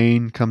in,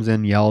 Wayne comes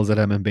in, yells at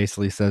him, and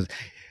basically says,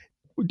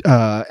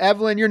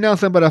 "Evelyn, you're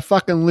nothing but a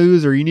fucking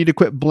loser. You need to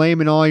quit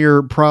blaming all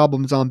your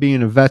problems on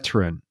being a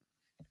veteran."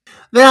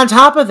 Then on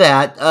top of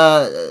that,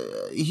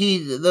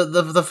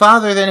 the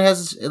father then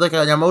has like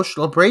an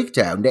emotional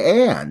breakdown to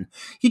Anne.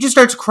 He just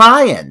starts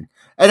crying.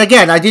 And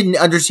again, I didn't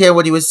understand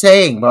what he was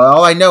saying, but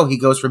all I know, he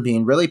goes from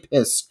being really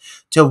pissed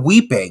to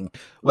weeping.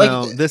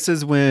 Well, this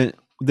is when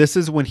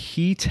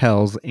he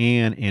tells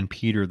Anne and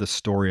Peter the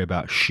story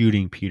about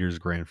shooting Peter's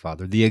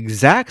grandfather. The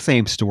exact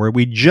same story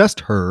we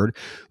just heard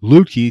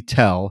Lutke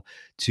tell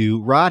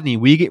to Rodney.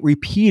 We get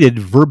repeated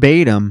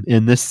verbatim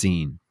in this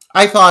scene.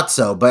 I thought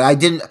so, but I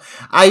didn't.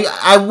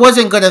 I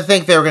wasn't going to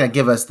think they were going to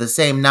give us the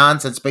same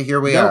nonsense, but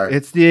here we are.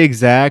 It's the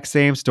exact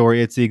same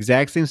story. It's the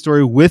exact same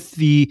story with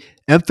the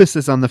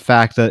emphasis on the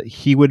fact that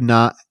he would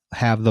not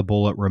have the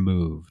bullet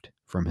removed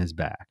from his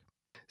back.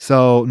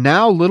 So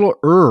now little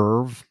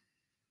Irv,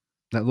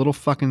 that little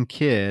fucking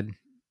kid,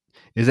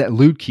 is at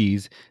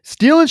Lutke's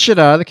stealing shit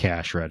out of the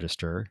cash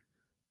register.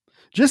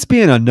 Just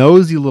being a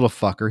nosy little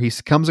fucker. He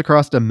comes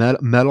across a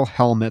metal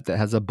helmet that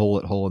has a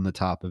bullet hole in the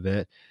top of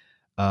it.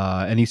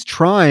 And he's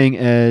trying,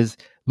 as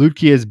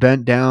Lutke is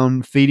bent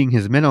down feeding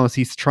his minnows,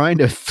 he's trying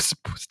to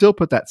still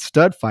put that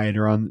stud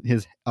finder on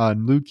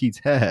Lutke's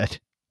head.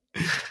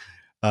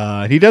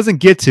 He doesn't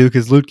get to,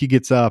 because Lutke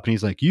gets up and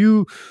he's like,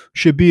 "You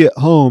should be at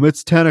home.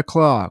 It's 10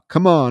 o'clock.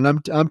 Come on,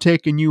 I'm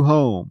taking you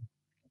home."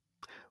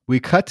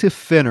 We cut to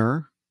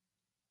Finner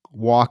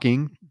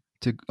walking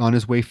on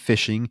his way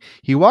fishing.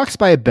 He walks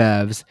by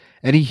Bev's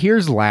and he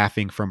hears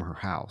laughing from her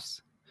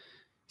house.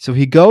 So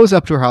he goes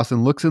up to her house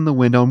and looks in the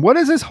window. And what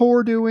is this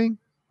whore doing?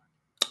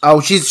 Oh,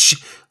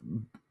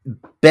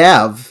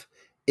 Bev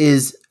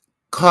is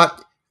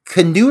caught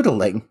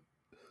canoodling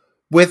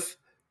with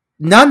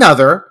none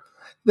other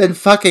than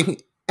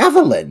fucking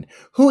Evelyn,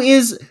 who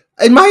is,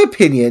 in my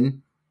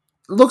opinion,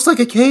 looks like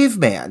a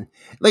caveman.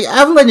 Like,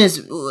 Evelyn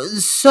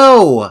is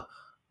so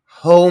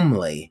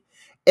homely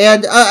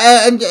and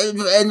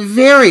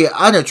very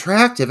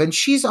unattractive, and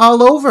she's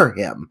all over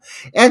him.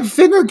 And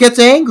Finner gets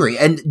angry,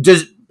 and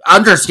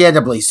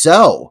understandably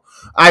so.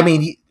 I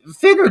mean,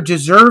 Finner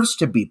deserves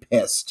to be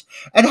pissed.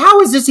 And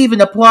how is this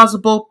even a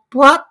plausible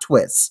plot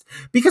twist?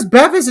 Because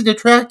Bev is an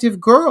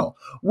attractive girl.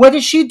 What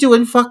is she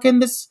doing fucking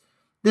this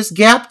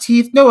gap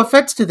teeth? No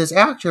offense to this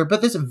actor,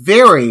 but this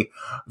very,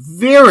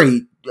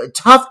 very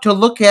tough to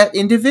look at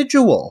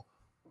individual.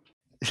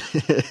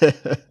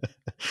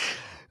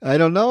 I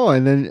don't know.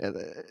 And then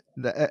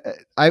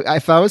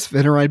if I was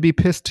Finner, I'd be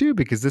pissed too,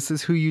 because this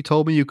is who you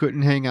told me you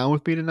couldn't hang out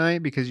with me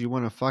tonight because you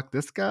want to fuck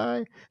this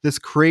guy, this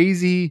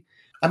crazy.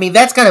 I mean,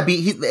 that's gotta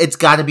be, it's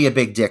gotta be a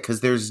big dick,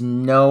 because there's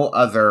no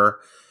other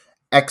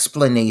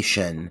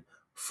explanation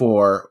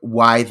for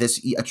why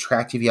this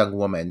attractive young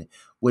woman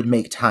would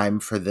make time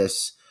for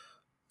this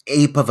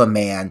ape of a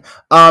man.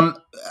 And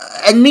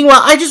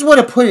meanwhile, I just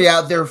want to put it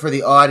out there for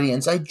the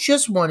audience. I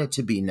just want it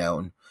to be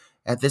known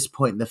at this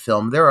point in the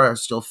film, there are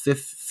still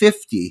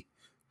 50,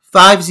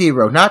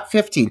 not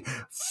 15,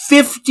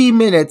 50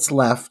 minutes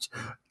left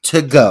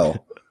to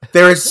go.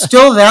 There is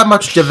still that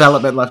much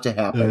development left to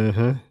happen.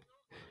 Uh-huh.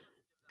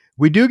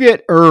 We do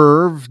get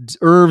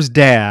Irv's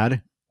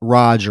dad,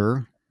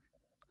 Roger,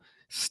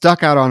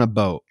 stuck out on a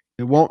boat.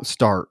 It won't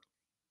start.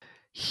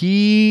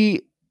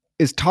 He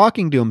is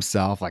talking to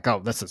himself like, oh,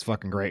 this is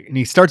fucking great. And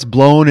he starts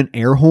blowing an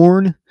air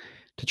horn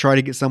to try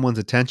to get someone's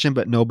attention,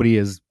 but nobody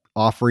is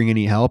offering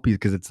any help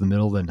because it's the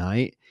middle of the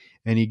night.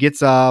 And he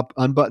gets up,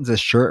 unbuttons his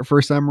shirt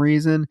for some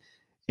reason,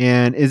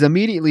 and is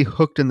immediately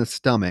hooked in the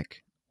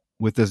stomach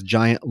with this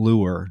giant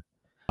lure.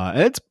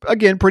 And it's,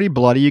 again, pretty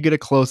bloody. You get a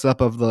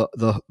close-up of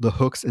the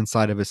hooks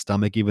inside of his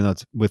stomach, even though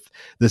it's with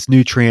this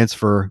new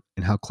transfer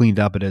and how cleaned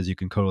up it is, you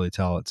can totally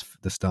tell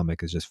the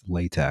stomach is just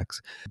latex.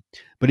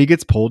 But he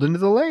gets pulled into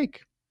the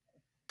lake.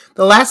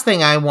 The last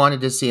thing I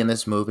wanted to see in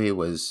this movie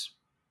was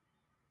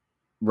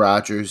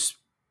Roger's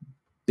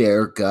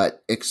bare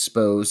gut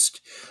exposed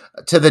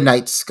to the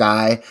night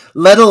sky,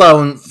 let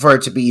alone for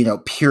it to be,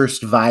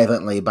 pierced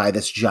violently by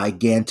this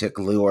gigantic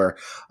lure.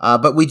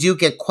 But we do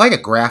get quite a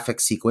graphic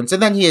sequence,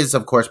 and then he is,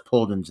 of course,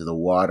 pulled into the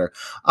water.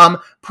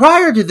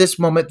 Prior to this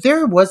moment,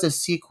 there was a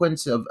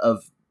sequence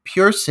of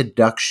pure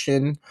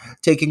seduction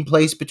taking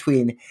place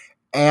between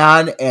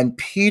Anne and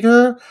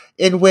Peter,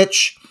 in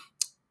which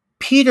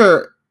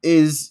Peter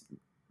is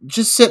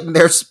just sitting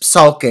there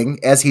sulking,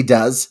 as he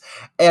does,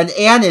 and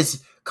Anne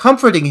is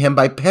comforting him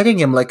by petting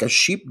him like a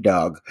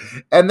sheepdog.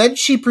 And then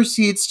she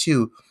proceeds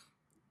to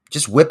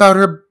just whip out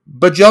her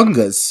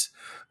bajungas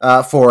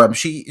for him.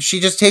 She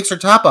just takes her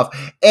top off.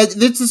 And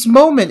it's this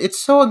moment, it's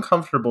so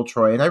uncomfortable,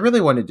 Troy, and I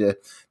really wanted to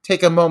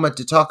take a moment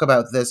to talk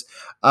about this.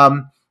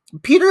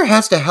 Peter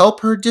has to help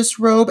her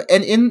disrobe,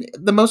 and in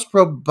the most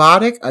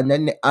robotic,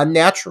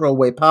 unnatural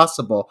way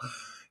possible,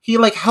 he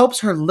helps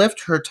her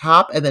lift her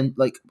top, and then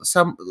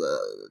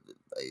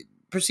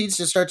proceeds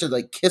to start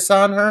to kiss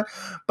on her.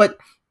 But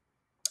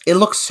it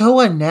looks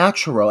so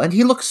unnatural, and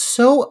he looks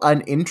so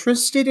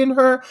uninterested in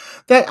her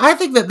that I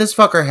think that this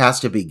fucker has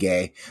to be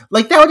gay.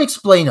 That would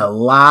explain a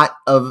lot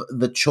of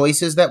the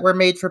choices that were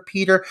made for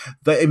Peter,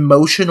 the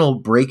emotional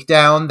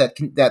breakdown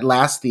that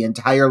lasts the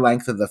entire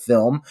length of the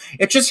film.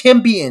 It's just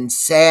him being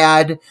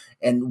sad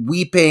and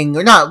weeping,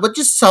 or not, but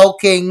just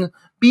sulking,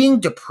 being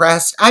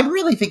depressed. I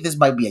really think this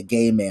might be a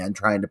gay man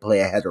trying to play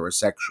a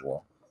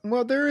heterosexual.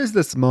 Well, there is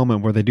this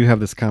moment where they do have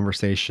this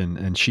conversation,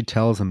 and she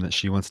tells him that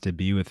she wants to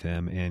be with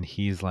him, and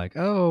he's like,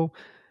 oh,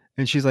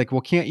 and she's like,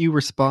 well, can't you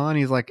respond?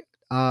 He's like,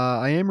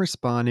 I am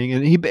responding.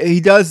 And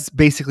he does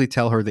basically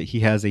tell her that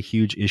he has a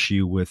huge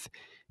issue with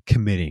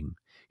committing.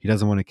 He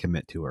doesn't want to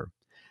commit to her.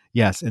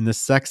 Yes, and the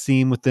sex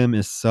scene with them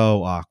is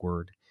so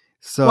awkward.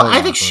 So well,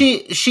 I think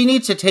she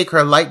needs to take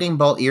her lightning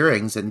bolt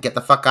earrings and get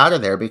the fuck out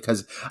of there,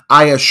 because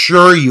I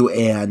assure you,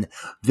 Anne,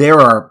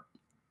 there are,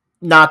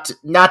 not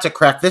to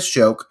crack this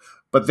joke,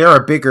 but there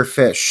are bigger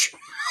fish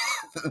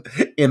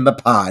in the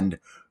pond.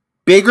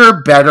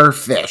 Bigger, better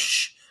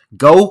fish.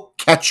 Go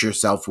catch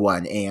yourself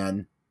one,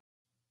 Anne.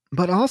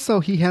 But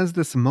also, he has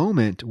this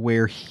moment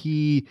where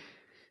he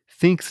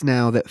thinks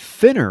now that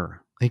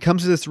Finner, he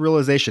comes to this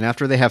realization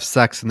after they have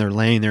sex and they're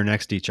laying there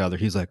next to each other.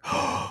 He's like,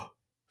 oh,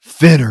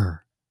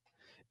 Finner.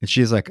 And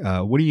she's like,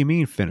 what do you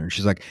mean, Finner?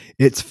 She's like,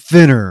 it's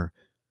Finner.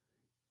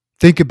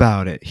 Think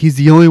about it. He's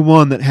the only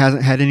one that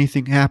hasn't had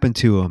anything happen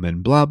to him,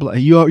 and blah, blah.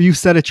 You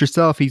said it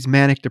yourself. He's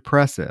manic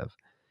depressive.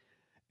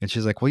 And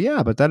she's like, well,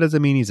 yeah, but that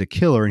doesn't mean he's a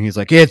killer. And he's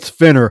like, it's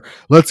Finner.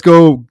 Let's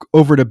go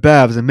over to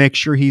Bev's and make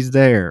sure he's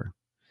there.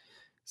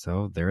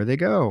 So there they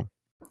go.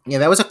 Yeah,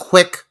 that was a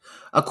quick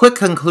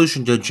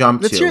conclusion to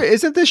jump to.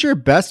 Isn't this your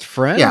best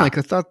friend? Yeah.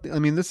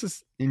 This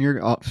is in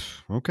your,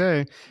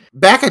 okay.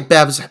 Back at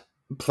Bev's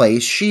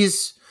place,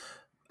 she's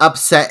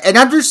upset, and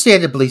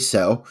understandably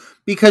so,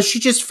 because she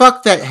just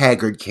fucked that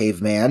haggard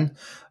caveman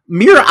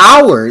mere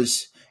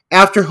hours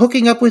after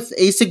hooking up with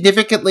a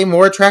significantly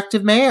more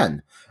attractive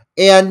man.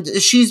 And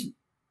she's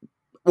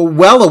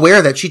well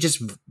aware that she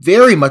just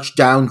very much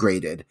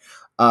downgraded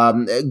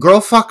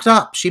Girl fucked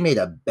up. She made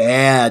a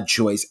bad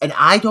choice, and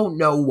I don't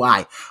know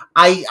why.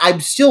 I'm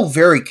still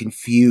very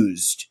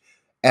confused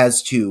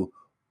as to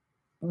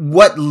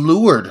what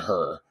lured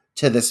her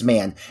to this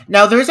man.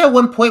 Now, there's at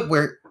one point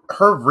where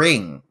her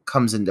ring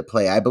comes into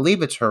play. I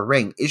believe it's her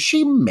ring. Is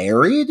she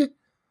married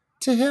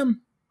to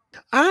him?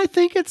 I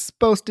think it's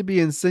supposed to be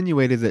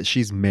insinuated that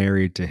she's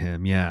married to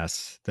him.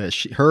 Yes, that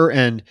her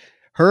and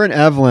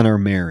Evelyn are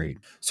married.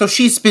 So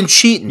she's been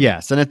cheating.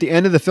 Yes, and at the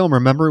end of the film,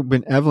 remember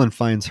when Evelyn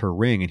finds her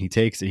ring and he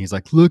takes it, he's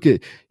like, "Look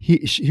at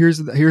here's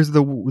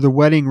the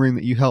wedding ring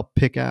that you helped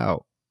pick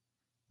out."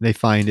 They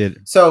find it.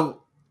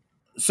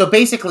 So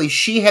basically,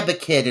 she had the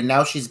kid, and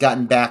now she's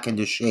gotten back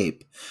into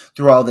shape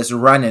through all this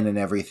running and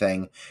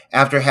everything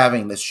after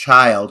having this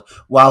child,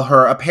 while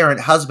her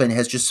apparent husband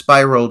has just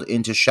spiraled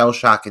into shell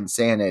shock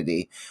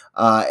insanity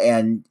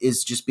and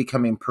is just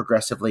becoming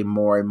progressively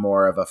more and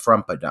more of a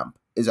frumpadump,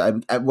 is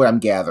what I'm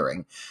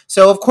gathering.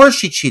 So, of course,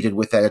 she cheated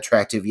with that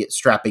attractive yet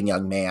strapping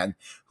young man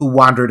who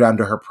wandered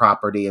onto her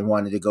property and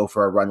wanted to go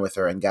for a run with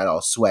her and got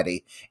all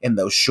sweaty in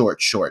those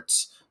short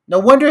shorts. No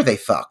wonder they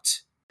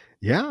fucked.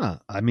 Yeah,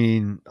 I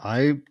mean,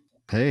 I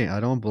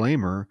don't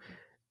blame her,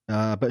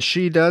 but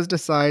she does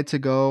decide to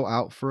go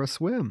out for a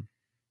swim,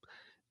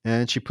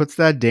 and she puts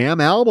that damn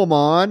album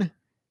on,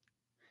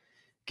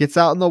 gets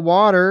out in the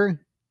water,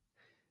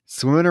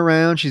 swimming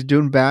around. She's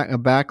doing a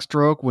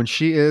backstroke when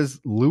she is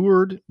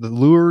lured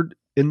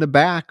in the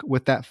back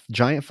with that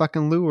giant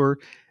fucking lure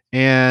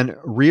and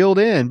reeled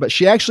in. But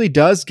she actually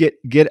does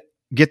get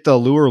the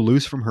lure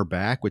loose from her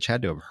back, which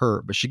had to have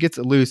hurt, but she gets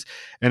it loose,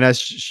 and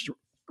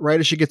right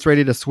as she gets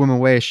ready to swim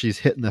away, she's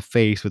hit in the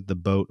face with the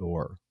boat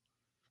oar.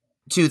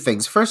 Two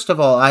things. First of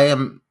all, I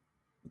am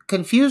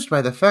confused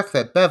by the fact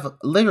that Bev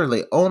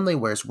literally only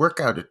wears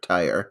workout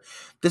attire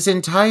this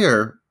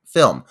entire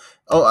film.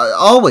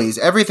 Always,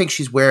 everything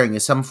she's wearing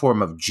is some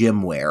form of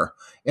gym wear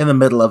in the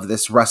middle of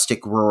this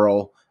rustic,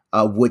 rural,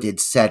 wooded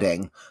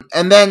setting.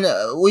 And then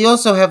we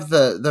also have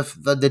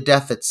the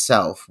death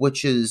itself,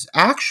 which is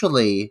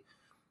actually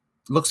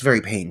looks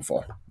very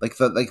painful. Like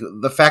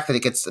the fact that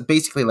it gets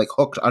basically like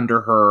hooked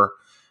under her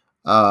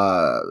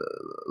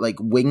like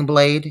wing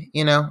blade,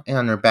 you know, and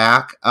on her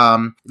back.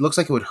 It looks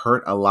like it would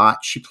hurt a lot.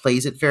 She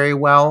plays it very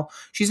well.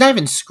 She's not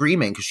even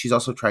screaming because she's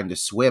also trying to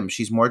swim.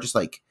 She's more just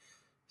like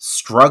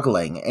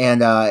struggling.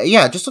 And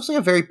yeah, it just looks like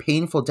a very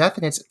painful death,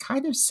 and it's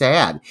kind of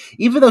sad.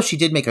 Even though she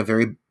did make a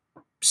very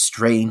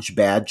strange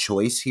bad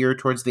choice here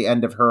towards the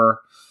end of her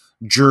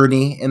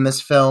journey in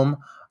this film,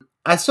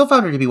 I still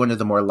found her to be one of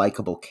the more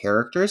likable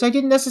characters. I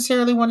didn't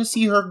necessarily want to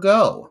see her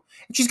go.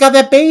 And she's got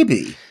that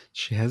baby.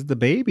 She has the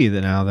baby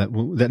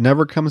that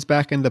never comes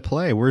back into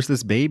play. Where's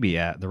this baby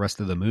at the rest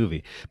of the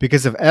movie?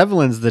 Because if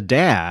Evelyn's the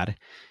dad,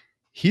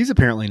 he's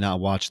apparently not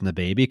watching the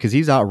baby because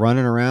he's out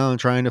running around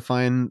trying to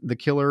find the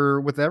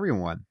killer with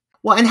everyone.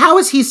 Well, and how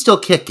is he still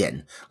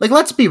kicking? Like,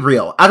 let's be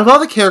real. Out of all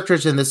the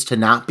characters in this to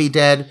not be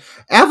dead,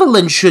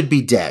 Evelyn should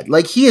be dead.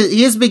 Like, he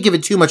has been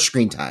given too much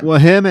screen time. Well,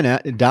 him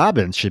and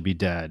Dobbins should be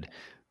dead.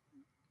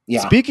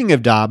 Yeah. Speaking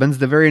of Dobbins,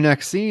 the very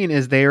next scene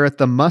is they are at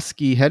the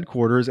Muskie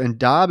headquarters, and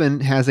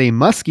Dobbin has a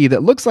Muskie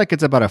that looks like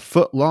it's about a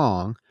foot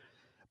long,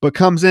 but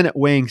comes in at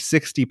weighing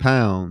 60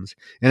 pounds.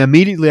 And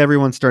immediately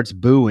everyone starts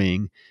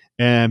booing.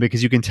 And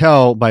because you can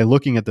tell by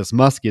looking at this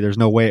Muskie, there's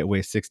no way it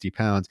weighs 60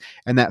 pounds.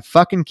 And that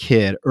fucking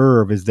kid,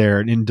 Irv, is there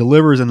and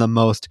delivers in the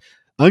most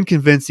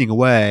unconvincing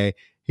way.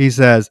 He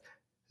says,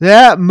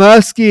 "That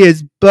Muskie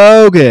is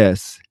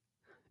bogus.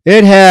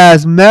 It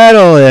has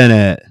metal in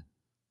it."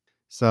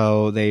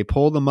 So they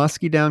pull the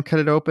Muskie down, cut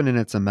it open, and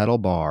it's a metal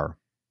bar.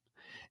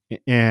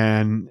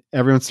 And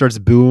everyone starts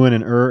booing,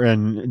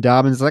 and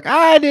Dobbins is like,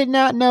 "I did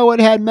not know it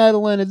had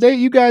metal in it.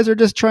 You guys are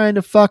just trying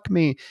to fuck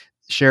me."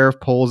 Sheriff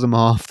pulls him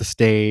off the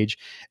stage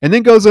and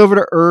then goes over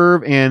to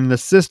Irv and the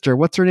sister.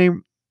 What's her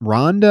name?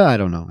 Rhonda? I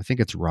don't know. I think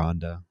it's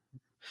Rhonda.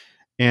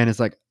 And it's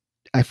like,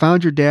 "I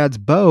found your dad's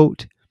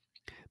boat,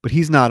 but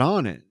he's not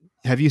on it.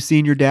 Have you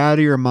seen your dad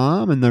or your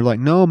mom?" And they're like,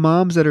 "No,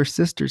 mom's at her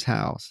sister's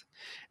house."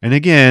 And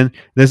again,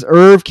 this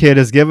Irv kid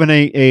is given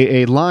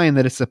a line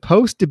that is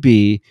supposed to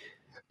be,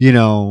 you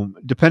know,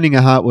 depending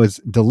on how it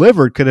was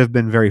delivered, could have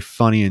been very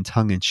funny and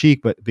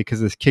tongue-in-cheek, but because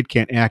this kid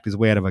can't act his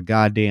way out of a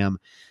goddamn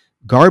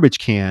garbage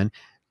can,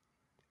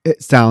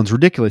 it sounds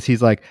ridiculous.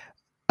 He's like,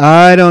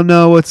 "I don't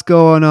know what's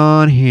going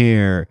on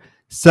here.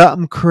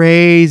 Something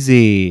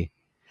crazy.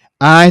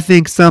 I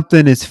think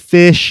something is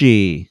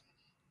fishy."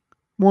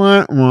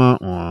 Wah, wah,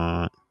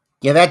 wah.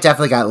 Yeah, that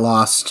definitely got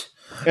lost.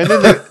 And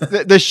then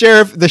the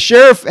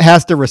sheriff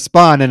has to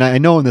respond, and I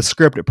know in the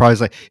script it probably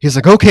is like, he's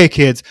like, "Okay,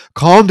 kids,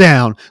 calm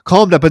down.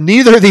 But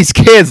neither of these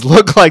kids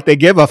look like they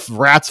give a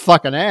rat's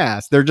fucking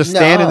ass. They're just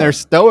standing there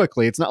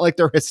stoically. It's not like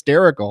they're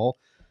hysterical.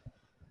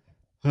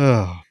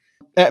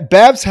 At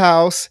Bab's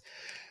house,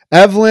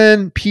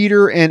 Evelyn,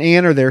 Peter, and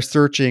Ann are there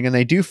searching, and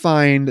they do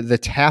find the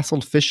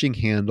tasseled fishing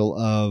handle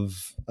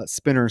of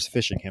Spinner's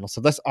fishing handle.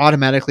 So this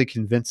automatically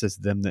convinces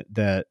them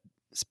that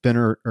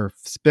Spinner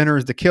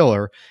is the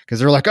killer, because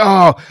they're like,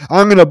 "Oh,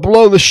 I'm gonna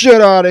blow the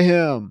shit out of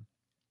him."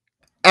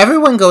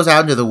 everyone goes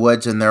out into the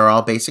woods and they're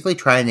all basically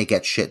trying to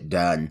get shit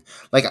done.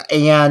 Like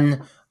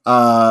Anne,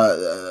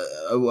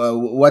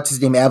 what's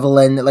his name,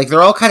 Evelyn. Like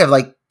they're all kind of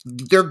like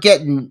they're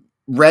getting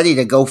ready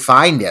to go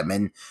find him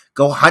and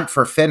go hunt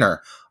for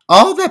Finner.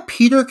 All that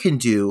Peter can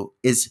do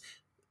is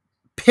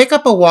pick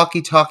up a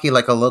walkie-talkie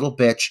like a little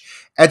bitch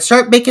and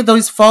start making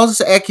those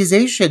false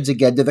accusations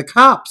again to the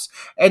cops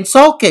and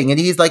sulking. And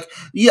he's like,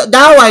 yeah,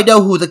 now I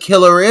know who the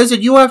killer is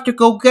and you have to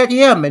go get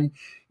him and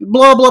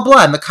blah, blah,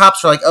 blah. And the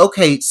cops are like,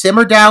 okay,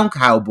 simmer down,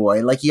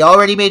 cowboy. Like he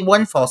already made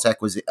one false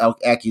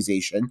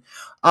accusation.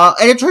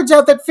 And it turns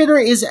out that Finner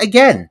is,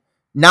 again,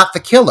 not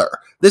the killer.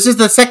 This is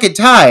the second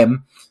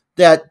time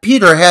that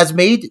Peter has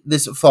made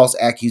this false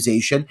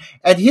accusation,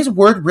 and his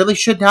word really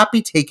should not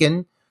be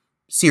taken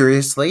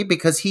seriously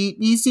because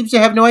he seems to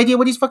have no idea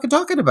what he's fucking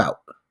talking about.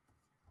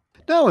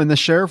 No, and the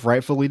sheriff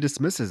rightfully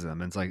dismisses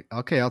him. And it's like,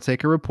 okay, I'll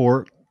take a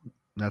report.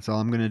 That's all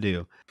I'm going to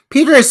do.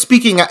 Peter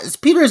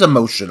is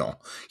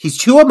emotional. He's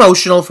too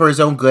emotional for his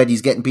own good.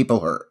 He's getting people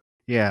hurt.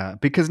 Yeah,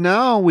 because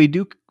now we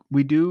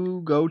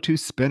do go to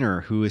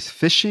Spinner, who is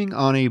fishing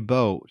on a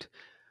boat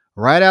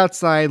right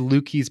outside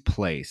Lukey's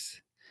place.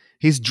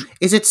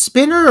 Is it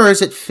Spinner or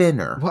is it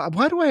Finner?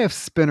 Why do I have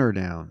Spinner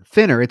down?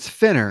 Finner. It's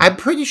Finner. I'm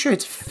pretty sure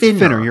it's Finner.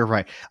 Finner, you're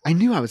right. I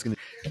knew I was going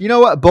to. You know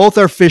what? Both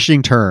are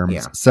fishing terms.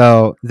 Yeah.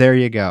 So there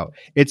you go.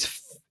 It's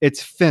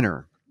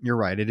Finner. You're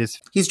right. It is.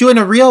 He's doing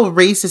a real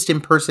racist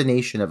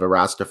impersonation of a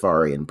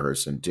Rastafarian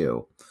person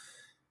too.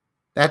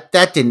 That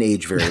didn't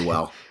age very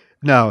well.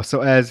 No.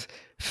 So as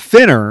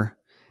Finner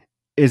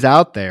is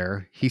out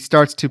there, he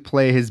starts to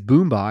play his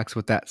boombox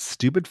with that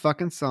stupid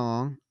fucking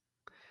song,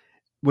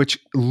 which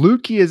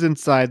Lukey is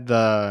inside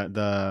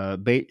the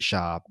bait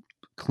shop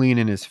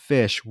cleaning his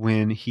fish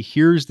when he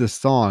hears the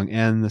song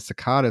and the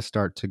cicadas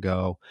start to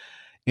go,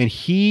 and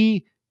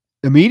he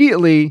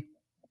immediately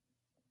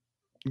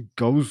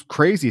goes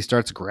crazy,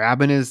 starts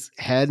grabbing his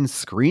head and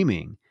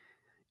screaming.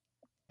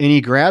 And he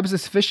grabs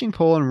this fishing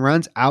pole and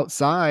runs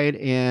outside,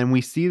 and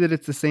we see that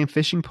it's the same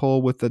fishing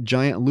pole with the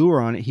giant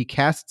lure on it. He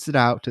casts it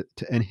out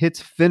and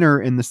hits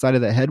Finner in the side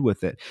of the head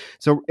with it.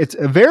 So it's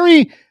a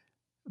very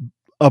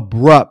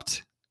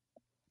abrupt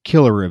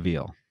killer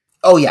reveal.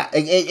 Oh yeah,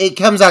 it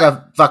comes out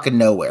of fucking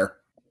nowhere.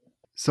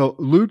 So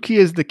Lukey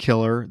is the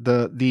killer.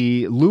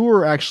 The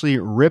lure actually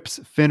rips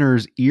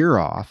Finner's ear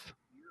off,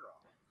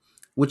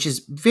 which is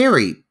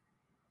very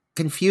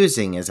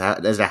confusing as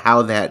to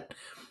how that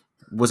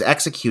was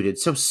executed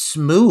so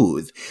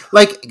smooth.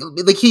 Like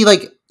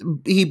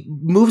he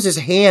moves his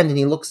hand and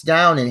he looks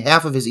down and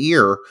half of his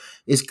ear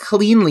is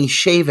cleanly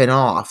shaven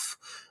off.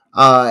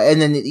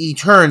 And then he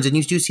turns and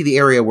you do see the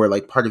area where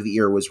like part of the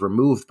ear was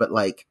removed, but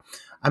like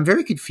I'm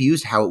very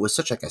confused how it was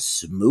such like a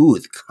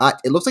smooth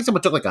cut. It looks like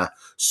someone took like a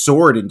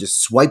sword and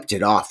just swiped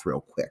it off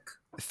real quick.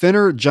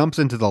 Finner jumps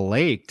into the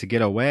lake to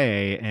get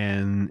away,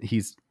 and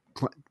he's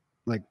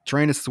like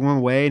trying to swim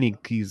away, and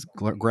he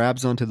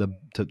grabs onto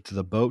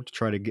the boat to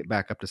try to get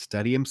back up to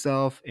steady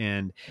himself.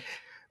 And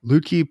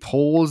Lukey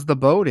pulls the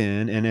boat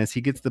in, and as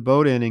he gets the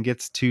boat in and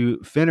gets to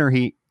Finner,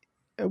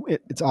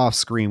 it's off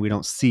screen, we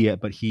don't see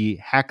it, but he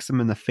hacks him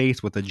in the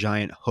face with a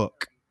giant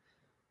hook.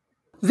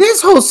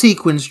 This whole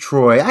sequence,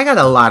 Troy, I got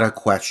a lot of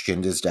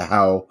questions as to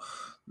how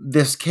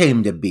this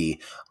came to be.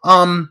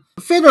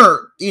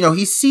 Finner,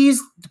 he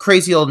sees the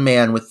crazy old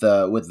man with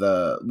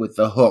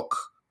the hook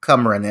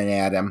come running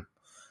at him,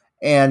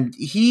 and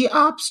he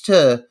opts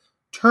to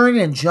turn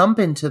and jump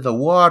into the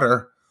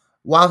water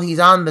while he's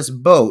on this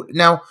boat.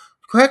 Now,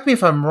 correct me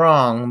if I'm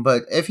wrong,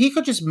 but if he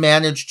could just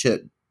manage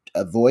to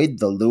avoid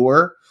the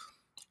lure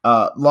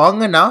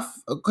long enough,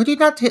 could he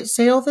not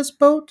sail this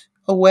boat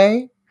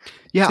away?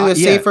 To a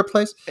safer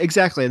place?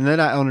 Exactly. And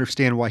then I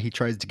understand why he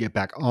tries to get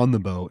back on the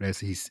boat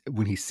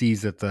when he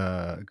sees that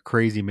the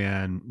crazy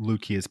man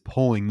Lukey is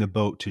pulling the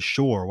boat to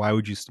shore. Why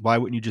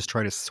wouldn't you just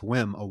try to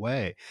swim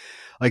away?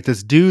 Like,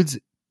 this dude's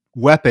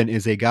weapon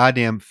is a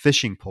goddamn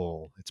fishing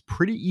pole. It's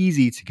pretty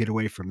easy to get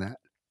away from that.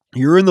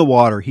 You're in the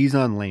water, he's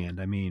on land.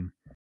 I mean,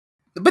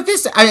 but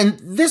this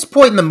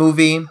point in the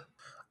movie,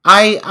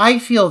 I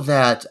feel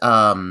that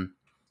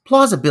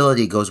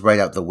plausibility goes right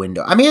out the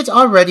window. I mean, it's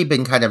already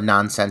been kind of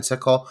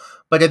nonsensical,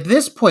 but at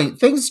this point,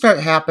 things start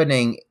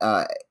happening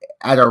at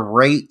a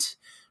rate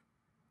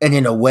and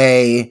in a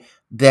way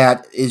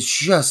that is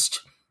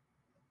just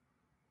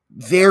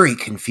very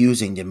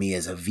confusing to me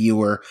as a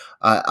viewer.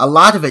 A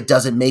lot of it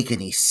doesn't make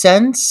any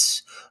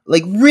sense.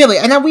 Like, really,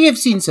 and we have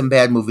seen some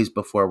bad movies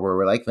before where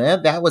we're like,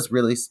 that was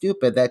really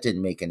stupid. That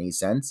didn't make any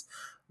sense.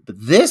 But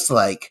this,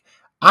 like,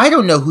 I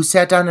don't know who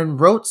sat down and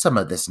wrote some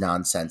of this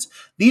nonsense.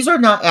 These are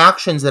not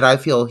actions that I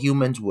feel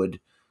humans would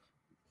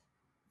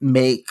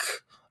make,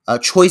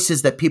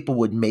 choices that people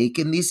would make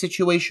in these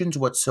situations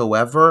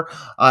whatsoever.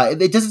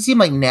 It doesn't seem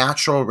like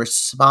natural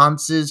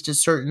responses to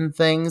certain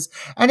things.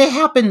 And it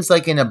happens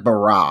like in a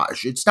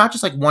barrage. It's not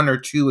just like one or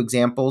two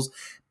examples.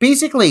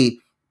 Basically,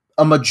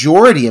 a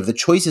majority of the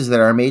choices that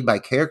are made by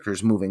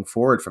characters moving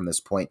forward from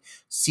this point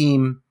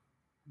seem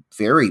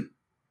very,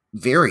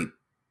 very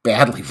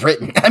badly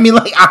written. I mean,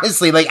 like,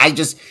 honestly, like,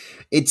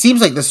 it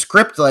seems like the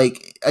script,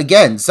 like,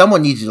 again,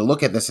 someone needs to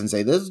look at this and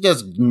say, this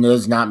just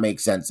does not make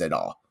sense at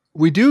all.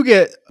 We do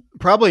get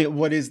probably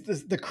what is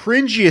the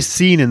cringiest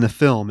scene in the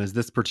film is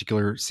this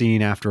particular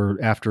scene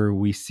after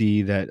we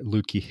see that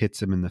Lutke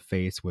hits him in the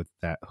face with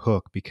that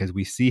hook, because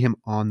we see him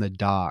on the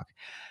dock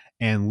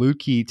and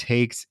Lutke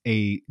takes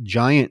a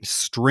giant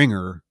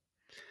stringer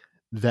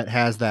that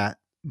has that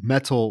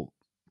metal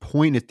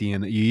point at the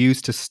end that you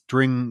use to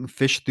string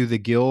fish through the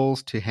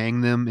gills to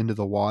hang them into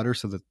the water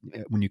so that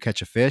when you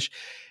catch a fish,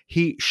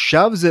 he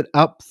shoves it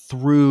up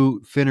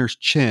through Finner's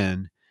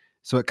chin.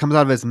 So it comes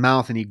out of his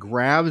mouth and he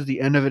grabs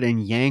the end of it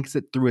and yanks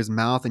it through his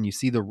mouth. And you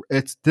see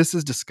this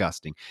is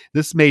disgusting.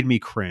 This made me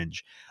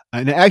cringe.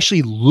 And it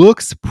actually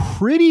looks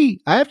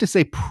pretty, I have to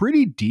say,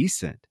 pretty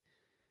decent.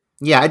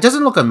 Yeah, it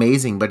doesn't look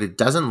amazing, but it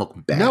doesn't look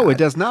bad. No, it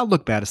does not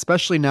look bad,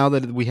 especially now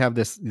that we have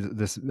this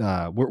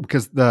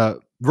because the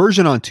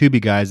version on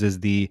Tubi, guys, is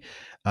the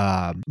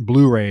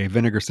Blu-ray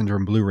Vinegar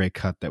Syndrome Blu-ray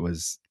cut that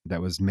was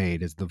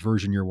made, is the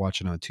version you're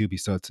watching on Tubi.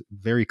 So it's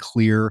very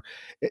clear.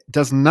 It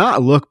does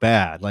not look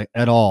bad, like,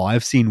 at all.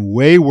 I've seen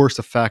way worse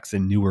effects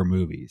in newer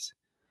movies.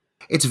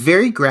 It's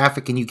very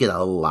graphic and you get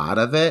a lot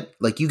of it.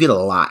 Like, you get a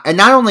lot. And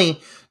not only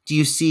do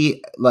you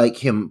see, like,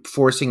 him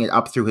forcing it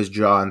up through his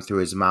jaw and through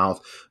his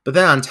mouth, but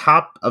then on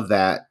top of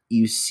that,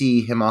 you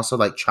see him also,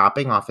 like,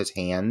 chopping off his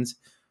hands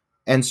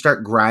and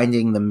start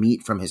grinding the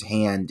meat from his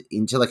hand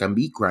into, like, a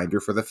meat grinder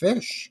for the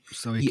fish.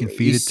 So he can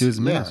feed it to his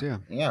mouth.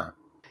 Yeah.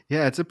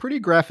 Yeah, it's a pretty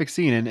graphic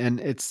scene. And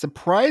it's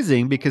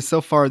surprising because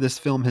so far this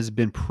film has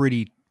been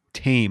pretty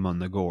tame on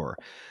the gore.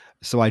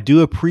 So I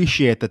do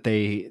appreciate that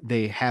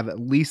they have at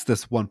least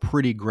this one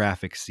pretty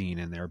graphic scene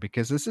in there,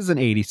 because this is an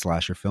 80s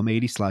slasher film.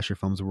 80s slasher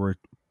films were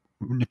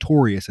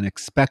notorious and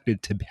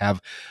expected to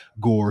have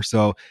gore.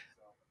 So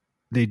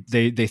they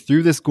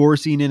threw this gore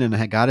scene in, and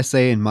I got to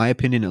say, in my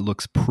opinion, it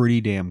looks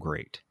pretty damn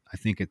great. I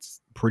think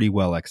it's pretty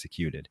well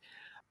executed.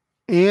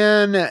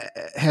 Anne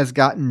has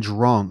gotten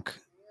drunk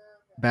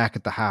back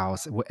at the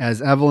house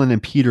as Evelyn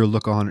and Peter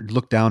look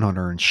down on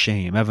her in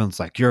shame.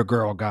 Evelyn's like, "Your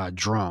girl got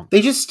drunk."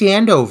 They just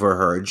stand over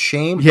her and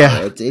shame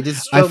her. It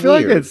is so I feel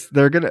weird.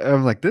 Like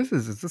I'm like,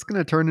 is this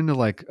gonna turn into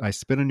like I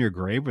Spit on Your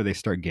Grave, where they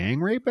start gang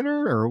raping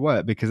her or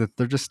what? Because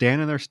they're just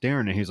standing there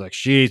staring, and he's like,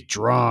 "She's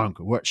drunk.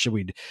 What should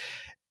we do?"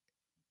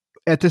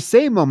 At the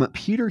same moment,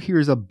 Peter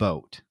hears a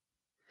boat.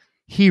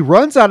 He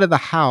runs out of the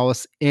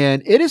house,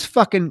 and it is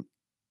fucking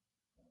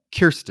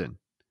Kirsten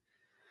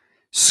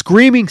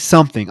screaming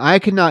something. I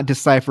could not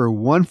decipher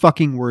one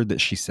fucking word that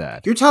she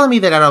said. You're telling me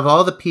that out of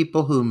all the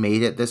people who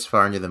made it this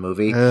far into the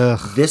movie,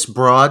 this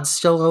broad's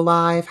still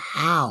alive?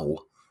 How?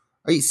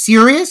 Are you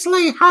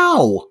seriously?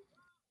 How?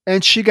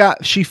 And she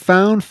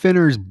found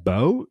Finner's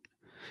boat.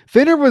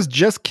 Finner was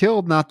just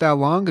killed not that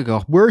long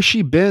ago. Where's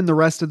she been the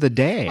rest of the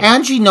day?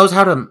 And she knows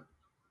how to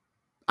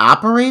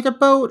operate a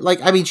boat?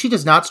 Like, I mean, she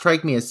does not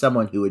strike me as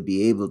someone who would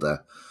be able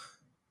to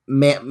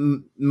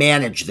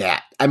manage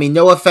that. I mean,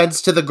 no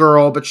offense to the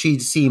girl, but she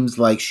seems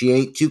like she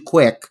ain't too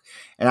quick.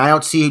 And I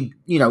don't see,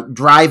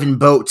 driving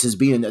boats as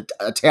being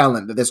a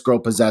talent that this girl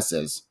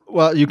possesses.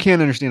 Well, you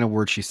can't understand a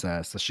word she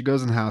says. So she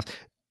goes in the house.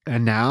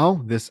 And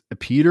now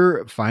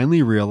Peter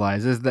finally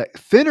realizes that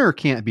Finner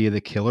can't be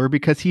the killer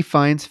because he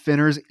finds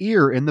Finner's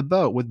ear in the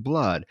boat with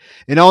blood.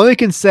 And all they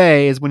can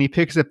say is when he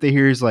picks up the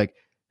ear, he's like,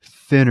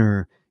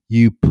 "Finner,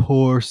 you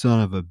poor son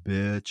of a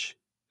bitch."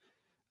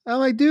 I'm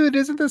like, dude,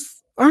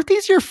 aren't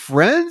these your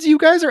friends? You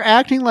guys are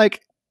acting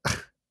like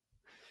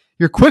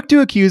you're quick to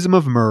accuse them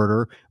of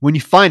murder. When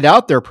you find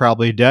out they're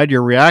probably dead,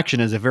 your reaction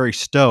is a very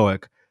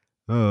stoic,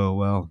 "Oh,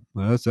 well,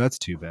 that's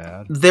too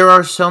bad." There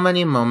are so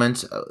many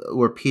moments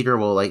where Peter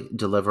will like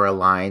deliver a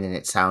line and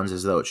it sounds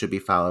as though it should be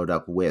followed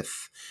up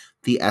with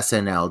the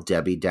SNL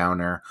Debbie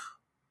Downer.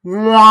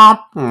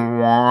 Womp,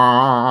 womp.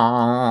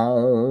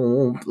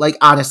 Like,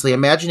 honestly,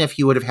 imagine if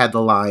he would have had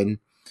the line,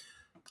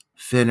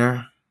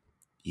 "Finner,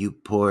 you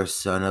poor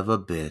son of a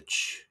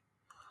bitch.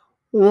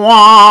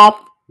 Womp,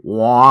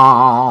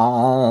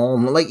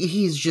 womp." Like,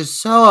 he's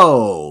just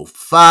so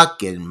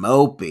fucking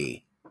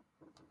mopey.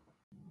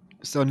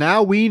 So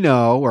now we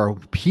know, or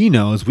he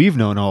knows, we've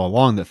known all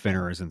along that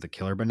Finner isn't the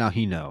killer, but now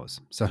he knows.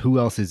 So who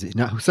else is it?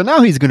 So now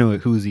who's he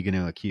going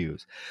to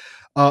accuse?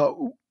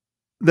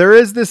 There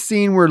is this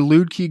scene where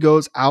Lutke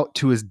goes out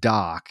to his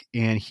dock,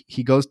 and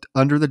he goes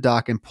under the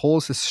dock and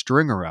pulls his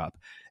stringer up.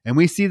 And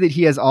we see that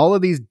he has all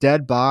of these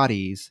dead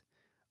bodies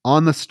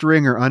on the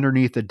stringer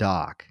underneath the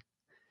dock.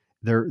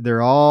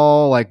 They're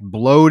all like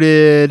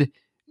bloated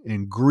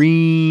and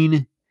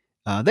green.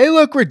 They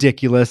look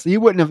ridiculous.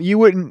 You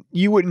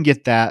wouldn't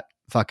get that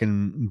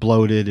fucking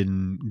bloated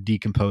and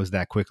decomposed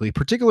that quickly.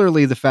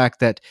 Particularly the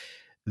fact that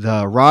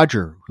the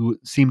Roger, who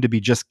seemed to be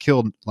just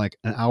killed like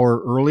an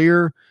hour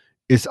earlier,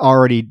 is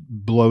already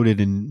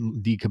bloated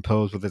and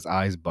decomposed with his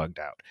eyes bugged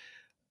out.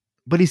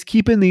 But he's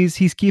keeping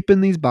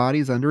these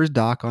bodies under his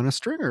dock on a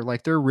stringer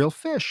like they're real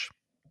fish.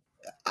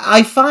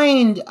 I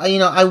find,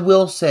 I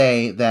will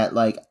say that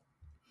like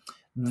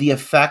the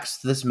effects,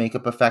 this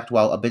makeup effect,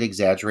 while a bit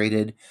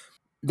exaggerated,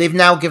 they've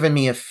now given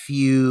me a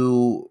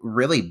few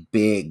really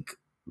big,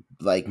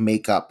 like,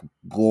 makeup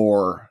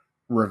gore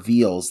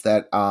reveals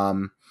that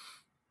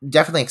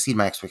definitely exceed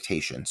my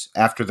expectations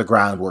after the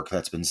groundwork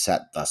that's been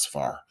set thus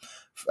far.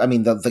 I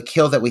mean, the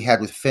kill that we had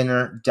with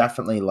Finner,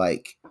 definitely,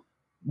 like,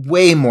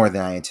 way more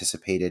than I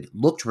anticipated.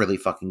 Looked really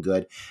fucking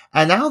good.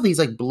 And now these,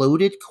 like,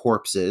 bloated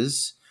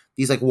corpses,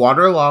 these, like,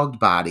 waterlogged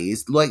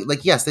bodies,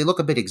 like yes, they look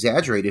a bit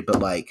exaggerated, but,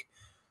 like,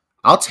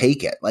 I'll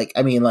take it. Like,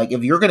 I mean, like,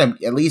 if you're gonna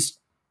at least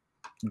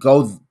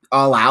go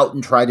all out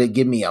and try to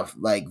give me a,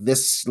 like,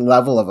 this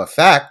level of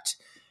effect,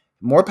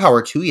 more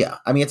power to you.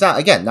 I mean, it's not,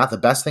 again, not the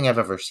best thing I've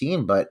ever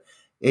seen, but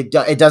it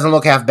doesn't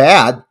look half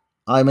bad.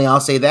 I mean,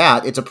 I'll say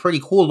that. It's a pretty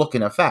cool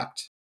looking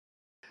effect.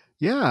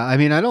 Yeah, I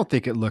mean, I don't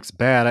think it looks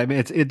bad. I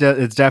mean,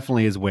 it's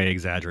definitely is way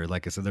exaggerated.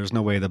 Like I said, there's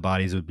no way the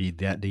bodies would be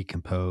that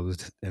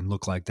decomposed and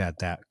look like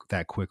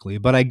that quickly.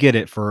 But I get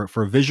it for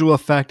visual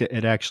effect.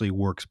 It actually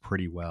works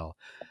pretty well.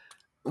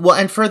 Well,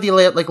 and for the,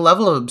 like,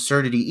 level of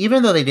absurdity,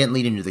 even though they didn't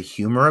lead into the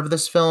humor of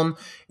this film,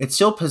 it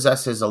still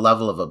possesses a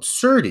level of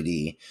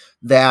absurdity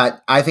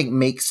that I think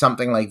makes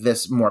something like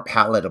this more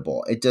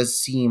palatable. It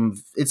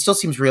still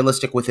seems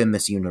realistic within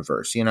this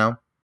universe, you know?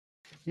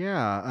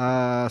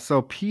 Yeah.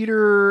 So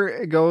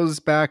Peter goes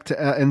back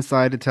to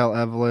inside to tell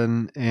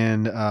Evelyn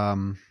and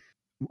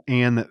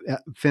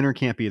that Finner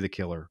can't be the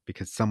killer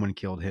because someone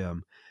killed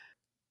him.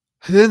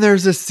 Then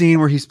there's this scene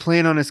where he's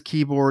playing on his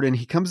keyboard and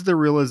he comes to the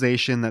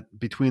realization that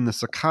between the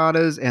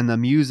cicadas and the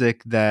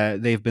music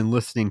that they've been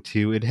listening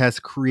to, it has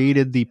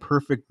created the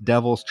perfect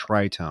devil's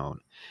tritone,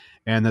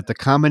 and that the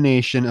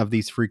combination of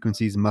these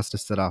frequencies must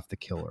have set off the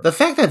killer. The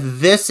fact that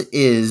this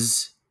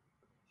is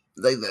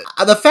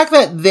the fact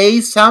that they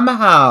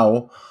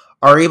somehow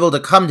are able to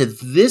come to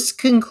this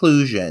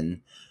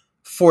conclusion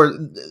for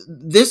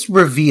this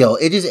reveal,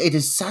 it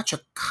is such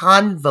a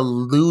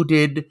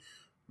convoluted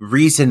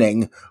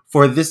reasoning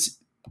for this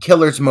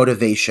killer's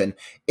motivation.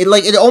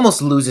 It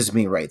almost loses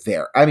me right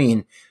there. I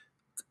mean,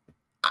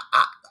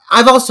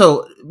 I've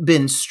also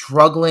been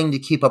struggling to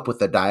keep up with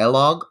the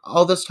dialogue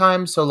all this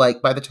time. So,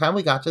 like, by the time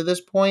we got to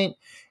this point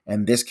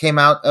and this came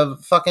out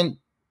of fucking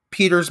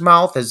Peter's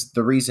mouth as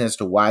the reason as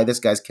to why this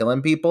guy's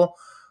killing people,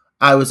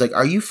 I was like,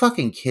 are you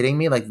fucking kidding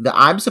me? Like,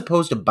 I'm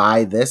supposed to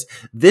buy this.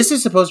 This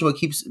is supposed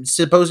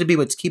to be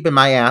what's keeping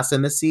my ass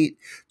in the seat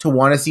to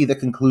want to see the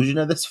conclusion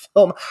of this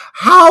film.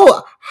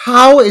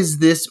 How is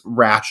this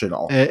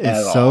rational? It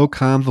is so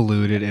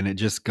convoluted, and it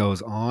just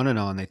goes on and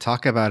on. They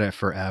talk about it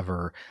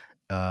forever,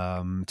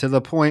 to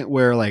the point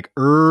where, like,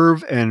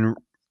 Irv and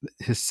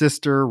his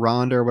sister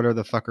Rhonda, or whatever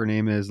the fuck her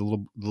name is,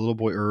 the little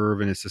boy Irv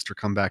and his sister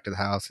come back to the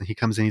house, and he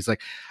comes in. He's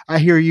like, I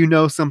hear you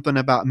know something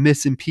about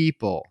missing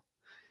people.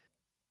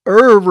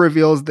 Irv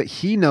reveals that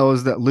he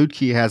knows that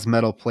Lutke has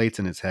metal plates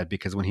in his head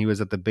because when he was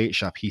at the bait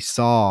shop, he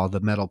saw the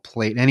metal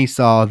plate and he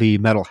saw the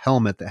metal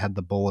helmet that had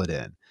the bullet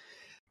in.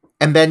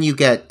 And then you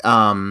get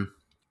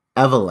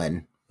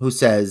Evelyn,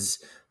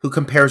 who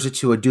compares it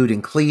to a dude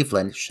in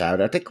Cleveland, shout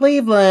out to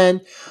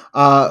Cleveland,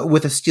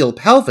 with a steel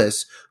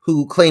pelvis,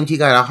 who claimed he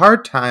got a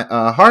hard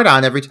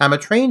on every time a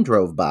train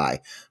drove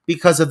by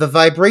because of the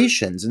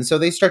vibrations. And so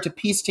they start to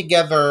piece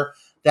together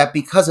that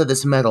because of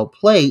this metal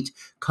plate,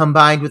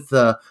 combined with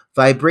the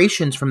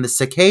vibrations from the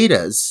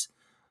cicadas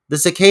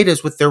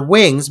with their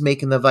wings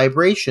making the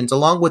vibrations,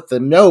 along with the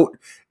note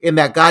in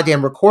that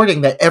goddamn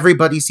recording that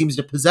everybody seems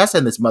to possess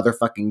in this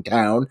motherfucking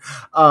town,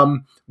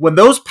 when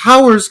those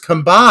powers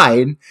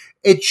combine,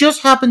 it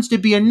just happens to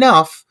be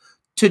enough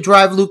to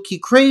drive Lutke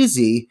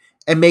crazy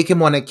and make him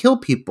want to kill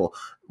people.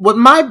 What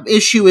my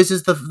issue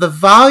is the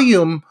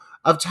volume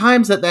of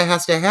times that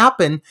has to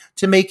happen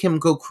to make him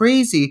go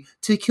crazy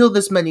to kill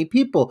this many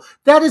people.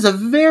 That is a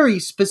very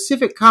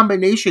specific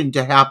combination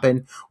to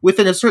happen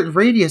within a certain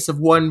radius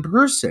of one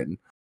person.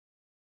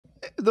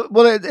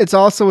 Well, it's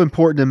also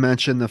important to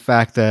mention the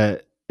fact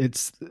that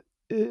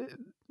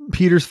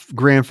Peter's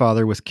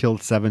grandfather was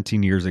killed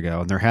 17 years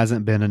ago, and there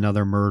hasn't been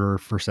another murder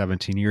for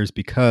 17 years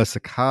because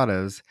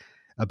cicadas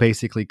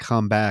basically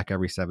come back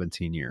every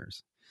 17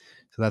 years.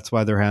 So that's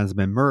why there hasn't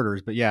been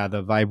murders. But yeah,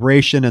 the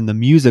vibration and the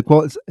music,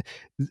 well, it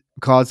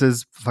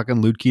causes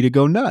fucking Lutke to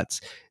go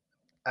nuts.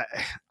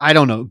 I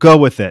don't know. Go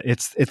with it.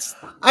 It's.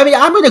 I mean,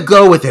 I'm going to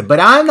go with it, but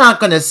I'm not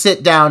going to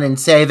sit down and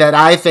say that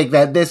I think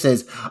that this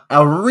is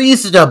a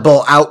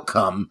reasonable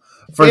outcome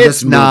for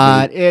this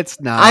movie.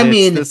 It's not. I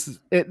mean,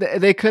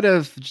 they could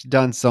have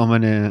done so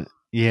many.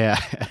 Yeah.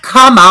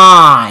 Come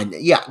on.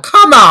 Yeah.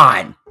 Come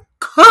on.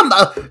 Come.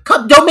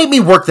 Don't make me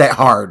work that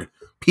hard,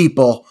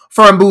 people,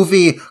 for a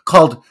movie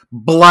called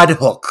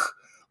Bloodhook.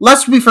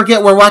 Lest we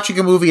forget we're watching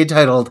a movie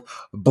entitled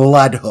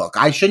Bloodhook.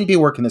 I shouldn't be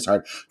working this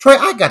hard. Troy,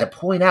 I got to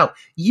point out,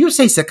 you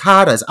say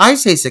cicadas, I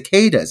say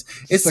cicadas.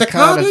 Is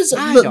cicadas...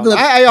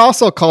 I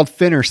also called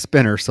Finner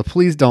Spinner, so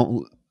please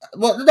don't...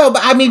 Well, no,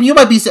 but I mean, you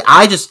might be...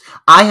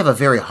 I have a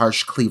very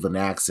harsh Cleveland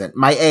accent.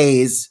 My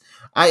A's...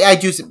 I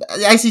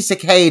say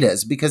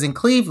cicadas because in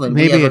Cleveland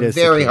we have a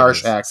very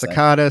harsh accent.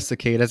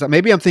 Cicadas.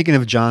 Maybe I'm thinking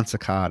of John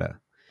Cicada.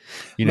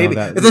 Maybe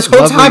this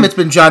whole time it's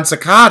been John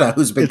Cicada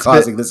who's been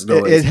causing this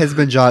noise. It has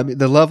been John.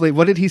 The lovely.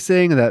 What did he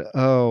sing? That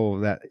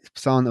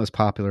song that was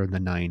popular in the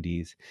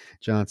 '90s.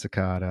 John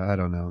Cicada. I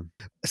don't know.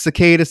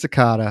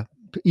 Cicada.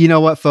 You know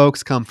what,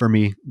 folks? Come for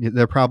me.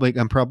 We're probably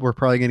going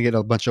to get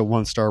a bunch of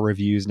 1-star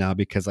reviews now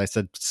because I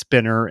said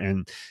spinner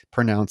and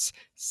pronounce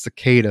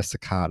cicada.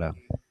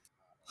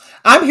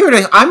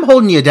 I'm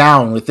holding you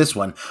down with this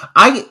one.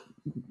 I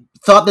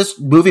thought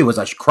this movie was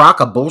a crock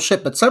of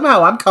bullshit, but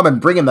somehow I'm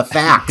bringing the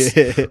facts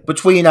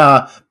between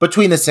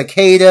the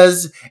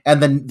cicadas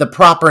and the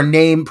proper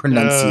name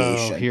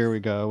pronunciation. Oh, here we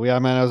go. We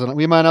might as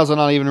well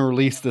not even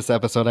release this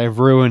episode. I've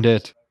ruined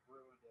it.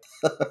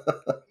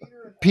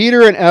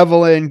 Peter and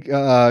Evelyn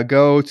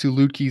go to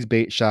Lukey's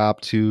bait shop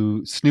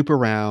to snoop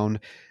around.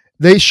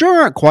 They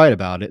sure aren't quiet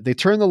about it. They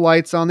turn the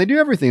lights on. They do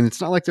everything.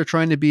 It's not like they're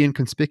trying to be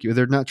inconspicuous.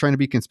 They're not trying to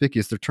be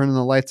conspicuous. They're turning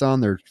the lights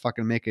on. They're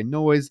fucking making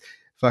noise.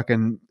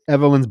 Fucking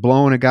Evelyn's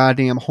blowing a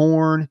goddamn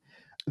horn.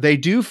 They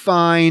do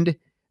find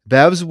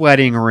Bev's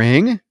wedding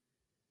ring,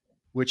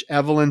 which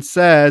Evelyn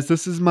says,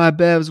 "This is my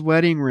Bev's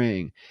wedding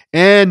ring."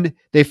 And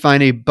they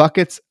find a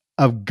buckets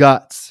of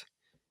guts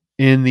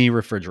in the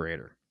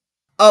refrigerator.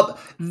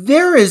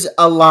 There is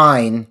a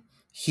line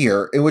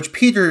here in which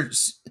Peter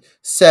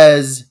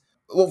says,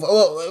 well,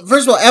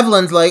 first of all,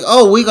 Evelyn's like,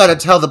 "Oh, we got to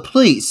tell the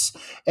police."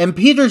 And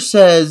Peter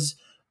says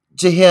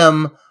to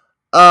him,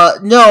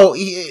 "No,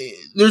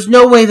 there's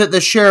no way that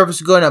the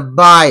sheriff's going to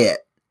buy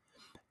it."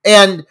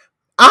 And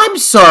I'm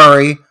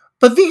sorry,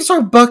 but these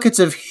are buckets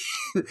of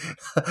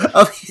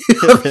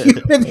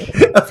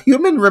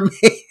human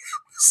remains.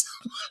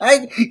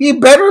 You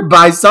better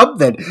buy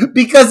something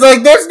because,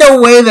 there's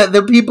no way that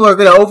the people are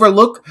going to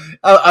overlook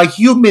a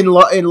human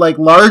in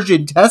large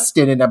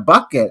intestine in a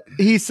bucket.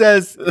 He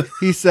says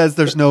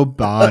there's no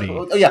body.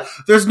 Yeah,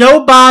 there's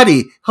no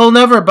body. He'll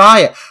never buy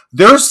it.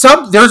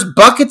 There's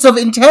buckets of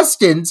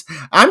intestines.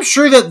 I'm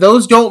sure that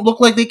those don't look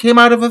like they came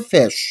out of a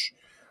fish.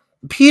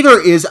 Peter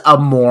is a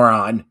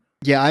moron.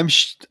 Yeah,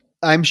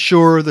 I'm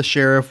sure the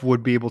sheriff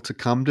would be able to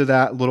come to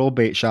that little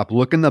bait shop,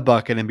 look in the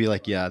bucket, and be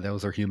like, "Yeah,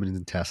 those are human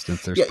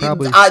intestines." There's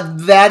probably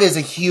that is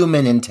a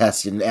human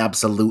intestine.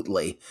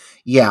 Absolutely,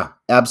 yeah,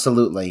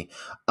 absolutely.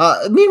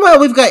 Meanwhile,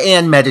 we've got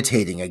Anne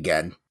meditating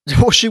again.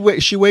 Oh, she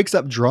wakes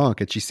up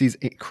drunk and she sees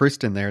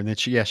Kristen there, and then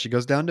she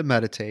goes down to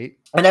meditate.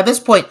 And at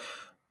this point,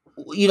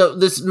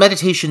 this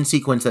meditation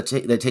sequence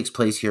that takes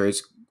place here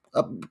is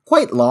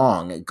quite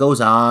long. It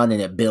goes on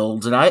and it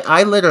builds, and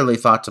I literally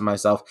thought to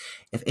myself,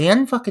 if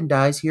Anne fucking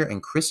dies here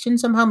and Kristen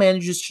somehow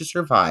manages to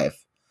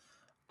survive,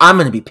 I'm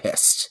gonna be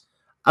pissed.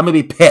 I'm gonna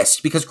be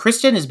pissed because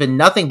Kristen has been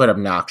nothing but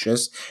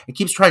obnoxious and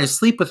keeps trying to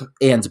sleep with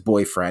Anne's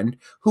boyfriend,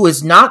 who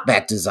is not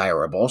that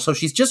desirable. So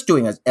she's just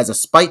doing it as a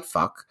spite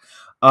fuck.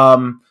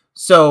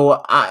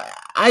 So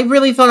I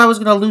really thought I was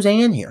gonna lose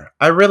Anne here.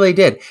 I really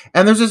did.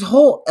 And there's this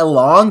whole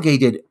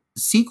elongated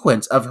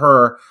sequence of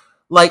her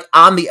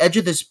on the edge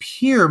of this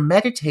pier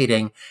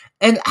meditating,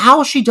 and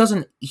how she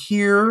doesn't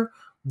hear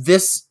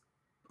this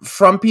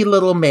frumpy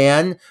little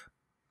man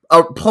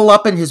pull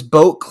up in his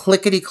boat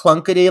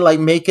clickety-clunkety,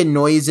 making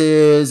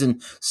noises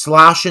and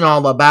sloshing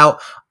all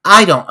about.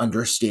 I don't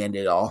understand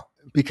it all.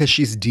 Because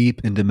she's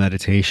deep into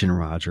meditation,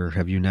 Roger.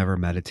 Have you never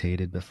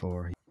meditated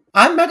before?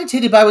 I'm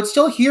meditated, but I would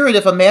still hear it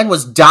if a man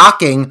was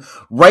docking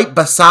right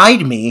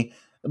beside me,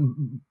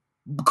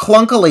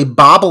 clunkily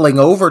bobbling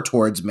over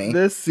towards me.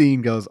 This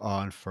scene goes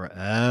on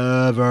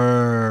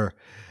forever.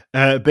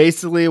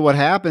 Basically, what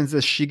happens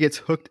is she gets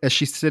hooked as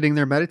she's sitting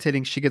there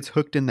meditating. She gets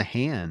hooked in the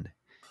hand.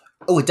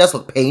 Oh, it does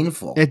look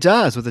painful. It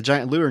does, with a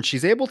giant lure, and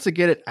she's able to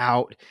get it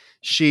out.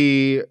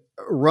 She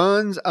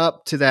runs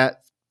up to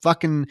that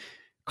fucking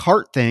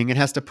cart thing and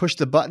has to push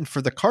the button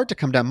for the cart to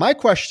come down. My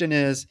question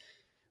is,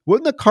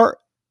 wouldn't the cart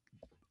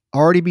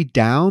already be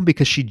down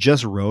because she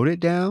just rode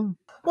it down?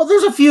 Well,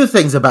 there's a few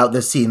things about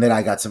this scene that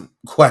I got some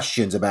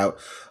questions about.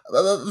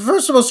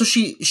 First of all, so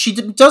she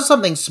does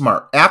something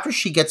smart. After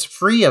she gets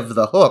free of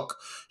the hook,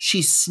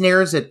 she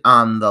snares it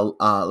on the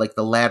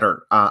the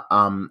ladder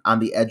on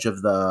the edge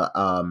of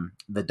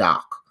the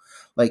dock,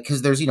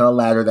 because there's a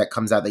ladder that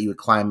comes out that you would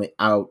climb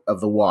out of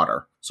the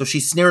water. So she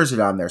snares it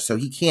on there, so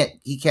he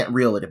can't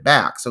reel it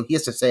back. So he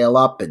has to sail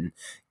up and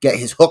get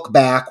his hook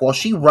back while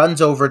she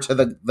runs over to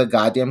the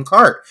goddamn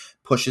cart,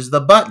 pushes the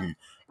button.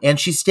 And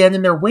she's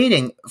standing there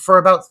waiting for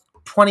about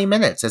 20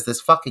 minutes as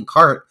this fucking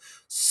cart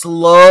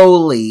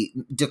slowly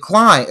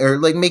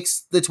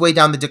makes its way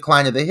down the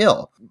decline of the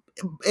hill.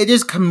 It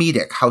is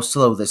comedic how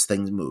slow this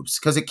thing moves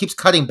because it keeps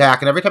cutting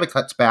back, and every time it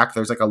cuts back,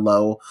 there's a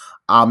low,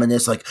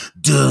 ominous,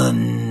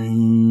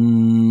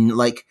 dun,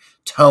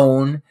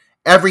 tone.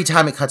 Every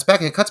time it cuts back,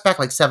 and it cuts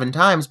back 7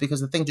 times because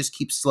the thing just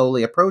keeps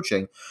slowly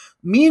approaching.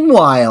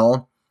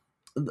 Meanwhile,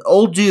 the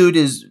old dude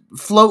is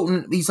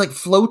floating. He's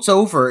floats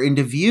over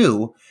into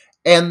view.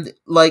 And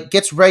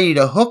gets ready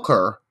to hook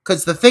her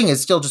because the thing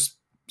is still just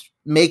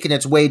making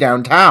its way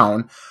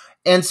downtown.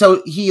 And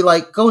so he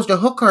goes to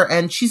hook her,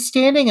 and she's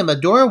standing in the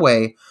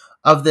doorway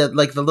of the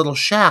little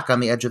shack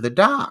on the edge of the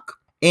dock.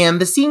 And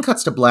the scene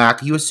cuts to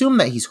black. You assume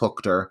that he's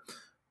hooked her,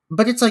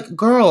 But it's like,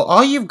 girl,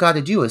 all you've got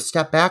to do is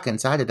step back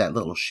inside of that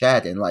little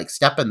shed and like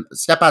step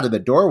out of the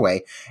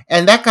doorway,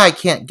 and that guy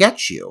can't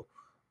get you.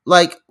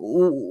 Like,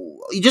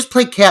 you just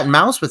play cat and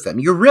mouse with him.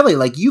 You're really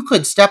like, you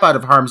could step out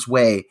of harm's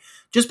way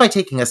just by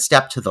taking a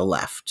step to the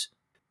left.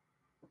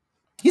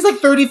 He's like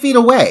 30 feet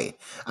away.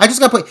 I just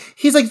got to play.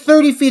 He's like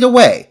 30 feet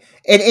away,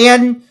 and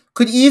Anne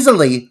could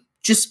easily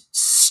just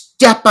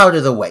step out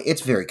of the way.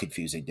 It's very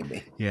confusing to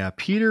me. Yeah,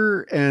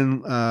 Peter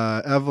and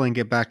Evelyn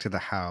get back to the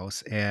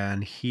house,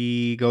 and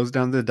he goes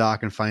down to the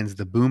dock and finds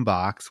the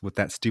boombox with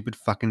that stupid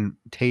fucking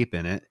tape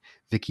in it,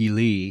 Vicky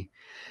Lee.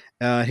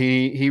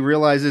 He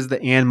realizes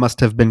that Anne must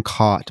have been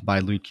caught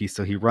by Lukey,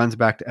 so he runs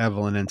back to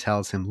Evelyn and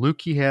tells him,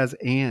 Lukey has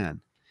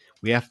Anne.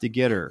 We have to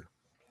get her.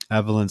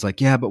 Evelyn's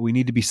like, yeah, but we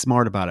need to be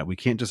smart about it. We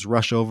can't just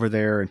rush over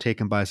there and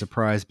take him by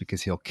surprise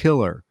because he'll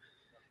kill her.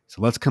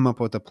 So let's come up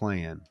with a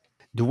plan.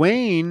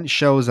 Dwayne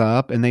shows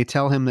up and they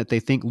tell him that they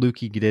think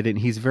Lukey did it. And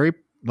he's very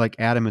like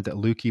adamant that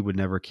Lukey would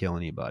never kill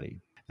anybody.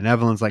 And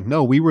Evelyn's like,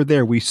 no, we were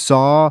there. We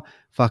saw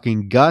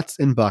fucking guts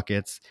and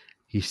buckets.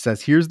 He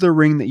says, here's the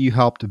ring that you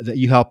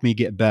helped me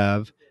get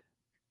Bev.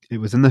 It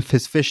was in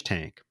his fish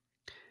tank.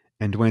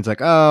 And Dwayne's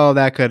like, oh,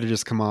 that could have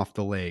just come off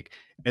the lake.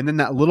 And then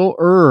that little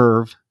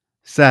Irv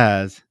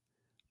says,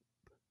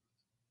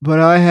 but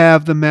I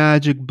have the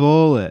magic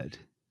bullet.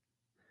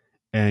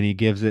 And he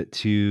gives it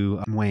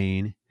to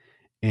Wayne.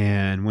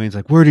 And Wayne's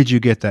like, where did you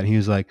get that? And he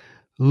was like,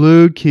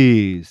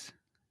 Lukey's.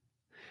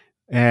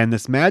 And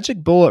this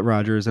magic bullet,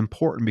 Roger, is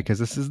important because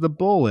this is the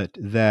bullet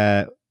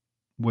that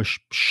was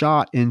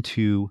shot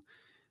into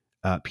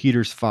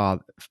Peter's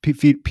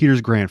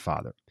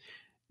grandfather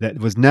that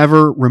was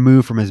never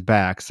removed from his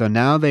back. So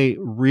now they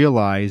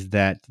realize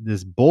that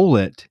this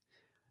bullet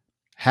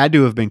had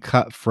to have been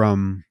cut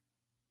from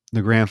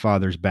the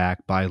grandfather's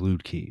back by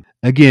Lukey.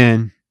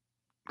 Again,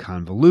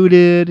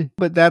 convoluted,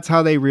 but that's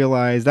how they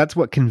realize. That's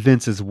what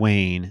convinces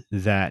Wayne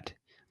that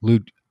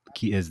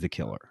Lukey is the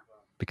killer,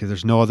 because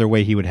there's no other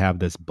way he would have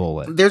this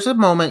bullet. There's a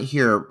moment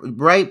here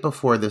right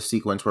before this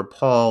sequence where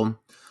Paul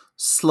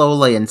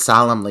slowly and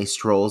solemnly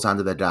strolls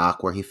onto the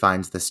dock where he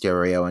finds the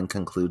stereo and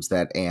concludes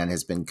that Anne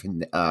has been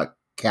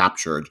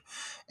captured.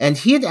 And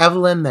he and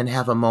Evelyn then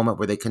have a moment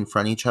where they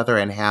confront each other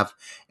and have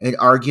an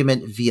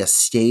argument via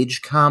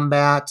stage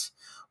combat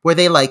where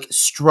they like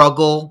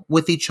struggle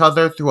with each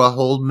other through a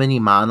whole mini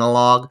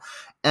monologue.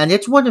 And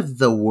it's one of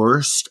the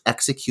worst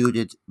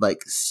executed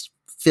like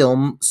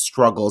film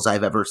struggles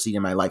I've ever seen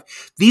in my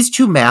life. These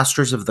two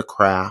masters of the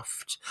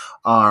craft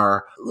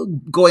are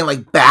going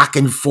like back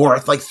and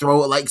forth, like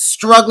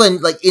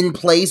struggling like in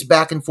place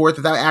back and forth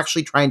without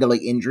actually trying to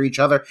like injure each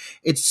other.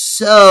 It's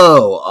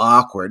so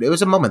awkward. It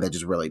was a moment that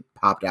just really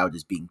popped out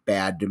as being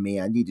bad to me.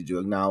 I needed to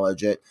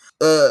acknowledge it.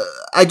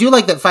 I do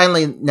like that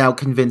finally now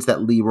convinced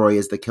that Leroy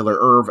is the killer,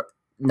 Irv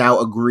now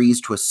agrees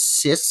to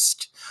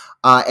assist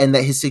and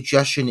that his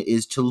suggestion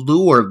is to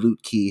lure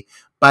Lukey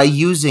by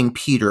using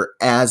Peter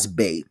as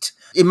bait.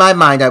 In my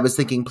mind, I was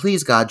thinking,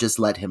 please God, just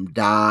let him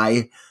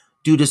die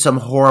due to some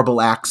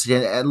horrible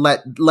accident and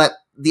let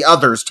the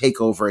others take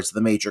over as the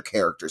major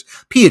characters.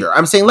 Peter,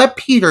 I'm saying let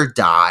Peter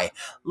die.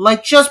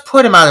 Like, just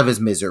put him out of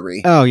his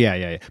misery. Oh,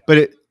 yeah.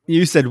 But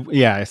you said,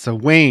 yeah, so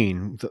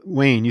Wayne,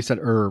 you said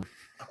Irv.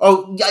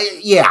 Oh,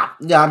 yeah,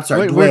 I'm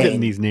sorry, We're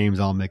getting these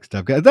names all mixed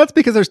up. That's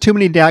because there's too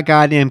many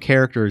goddamn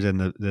characters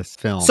in this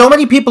film. So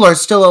many people are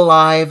still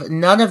alive.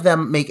 None of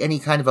them make any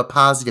kind of a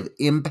positive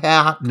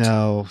impact.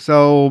 No.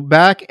 So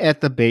back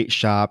at the bait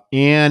shop,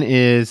 Anne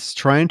is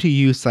trying to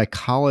use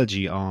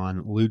psychology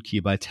on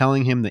Lukey by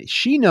telling him that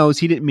she knows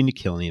he didn't mean to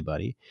kill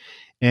anybody.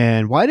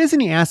 And why doesn't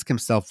he ask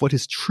himself what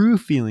his true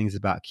feelings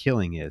about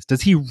killing is?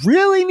 Does he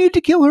really need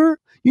to kill her?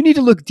 You need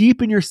to look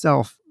deep in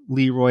yourself,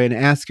 Leroy, and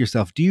ask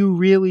yourself, do you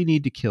really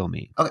need to kill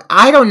me? Okay,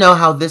 I don't know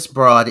how this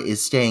broad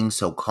is staying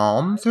so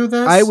calm through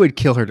this. I would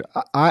kill her.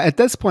 At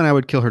this point, I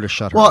would kill her to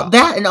shut her up. Well,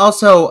 that, and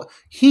also,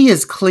 he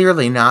is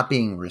clearly not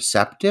being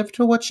receptive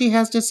to what she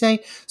has to say.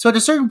 So at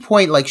a certain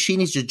point, like, she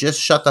needs to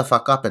just shut the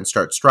fuck up and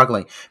start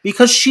struggling.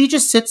 Because she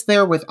just sits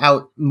there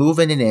without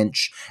moving an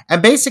inch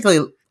and basically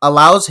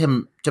allows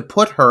him to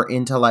put her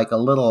into, like, a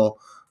little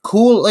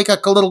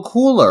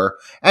cooler.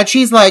 And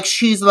she's like,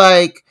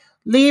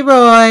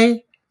 Leroy,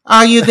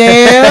 are you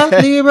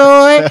there,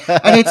 Leroy?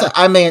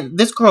 And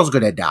this girl's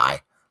gonna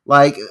die.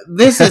 Like,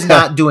 this is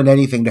not doing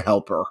anything to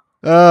help her.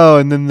 Oh,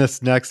 and then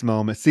this next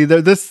moment. See,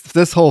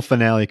 this whole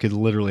finale could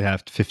literally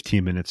have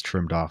 15 minutes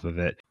trimmed off of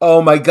it.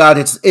 Oh my God,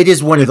 it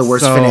is one of the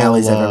worst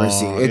finales I've ever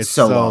seen. It's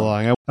so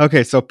long.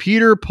 Okay, so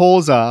Peter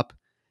pulls up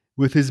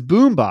with his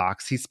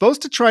boombox. He's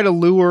supposed to try to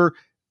lure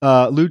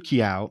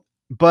Lukey out,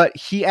 but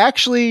he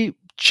actually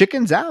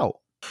chickens out.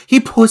 He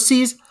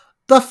pussies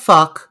the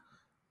fuck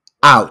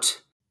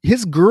out.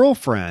 His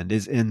girlfriend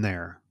is in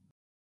there.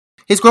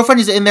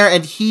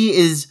 And he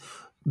is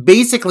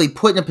basically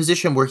put in a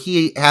position where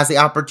he has the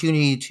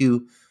opportunity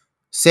to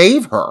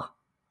save her.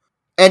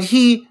 And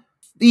he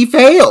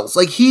fails.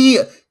 Like, he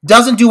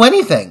doesn't do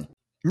anything.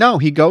 No,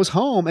 he goes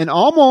home and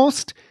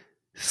almost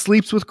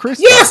sleeps with Krista.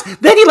 Yes!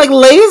 Then he, like,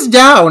 lays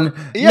down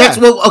Yeah. next...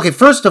 Well, okay,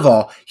 first of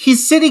all,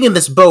 he's sitting in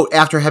this boat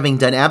after having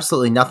done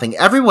absolutely nothing.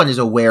 Everyone is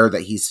aware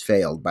that he's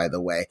failed, by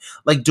the way.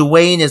 Like,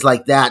 Dwayne is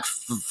like, that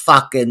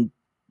fucking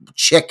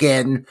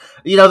chicken.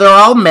 You know, they're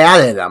all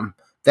mad at him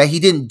that he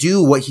didn't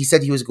do what he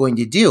said he was going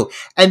to do.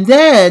 And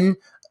then,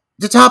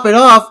 to top it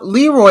off,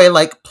 Leroy,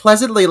 like,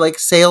 pleasantly, like,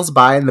 sails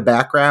by in the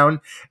background,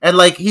 and,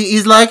 like,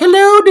 he's like,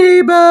 hello,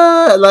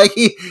 neighbor! Like,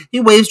 he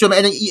waves to him,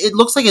 and it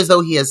looks like as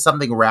though he has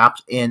something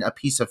wrapped in a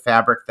piece of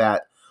fabric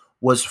that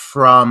was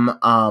from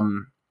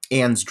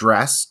Anne's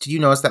dress. Do you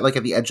notice that, like,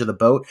 at the edge of the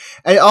boat?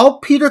 And all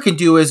Peter can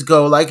do is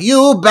go, like,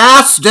 you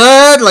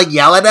bastard! Like,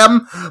 yell at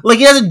him. Like,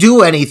 he doesn't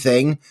do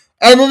anything.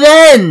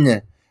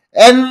 And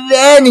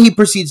then he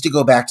proceeds to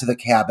go back to the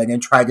cabin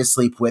and try to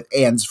sleep with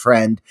Anne's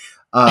friend,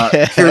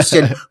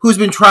 Kirsten, who's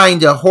been trying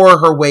to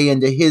whore her way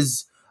into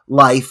his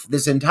life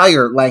this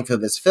entire length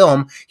of this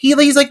film.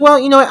 He's like, well,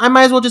 you know what? I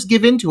might as well just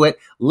give into it.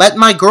 Let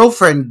my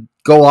girlfriend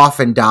go off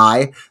and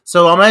die.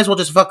 So I might as well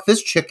just fuck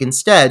this chick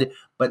instead.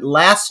 But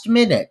last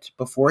minute,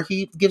 before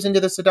he gives into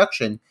the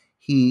seduction,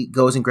 he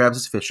goes and grabs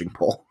his fishing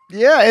pole.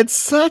 Yeah, it's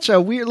such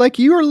a weird, like,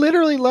 you are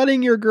literally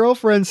letting your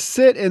girlfriend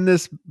sit in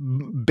this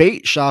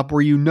bait shop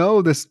where you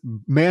know this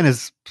man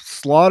has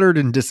slaughtered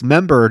and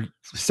dismembered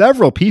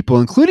several people,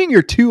 including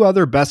your two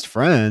other best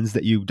friends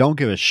that you don't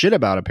give a shit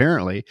about,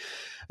 apparently.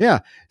 Yeah.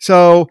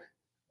 So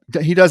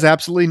he does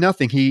absolutely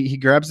nothing. He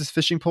grabs his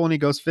fishing pole and he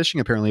goes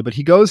fishing, apparently, but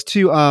he goes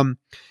to,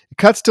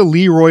 cuts to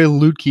Leroy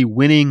Lutke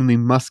winning the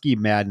Muskie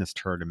Madness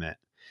tournament.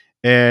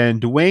 And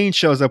Dwayne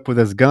shows up with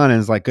his gun and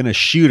is like going to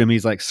shoot him.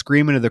 He's like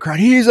screaming to the crowd,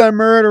 he's a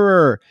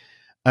murderer.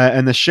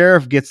 And the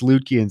sheriff gets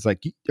Lutke and is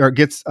like, or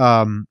gets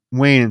Wayne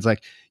and is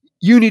like,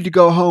 you need to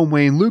go home,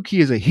 Wayne. Lutke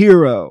is a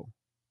hero.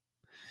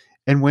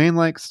 And Wayne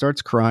like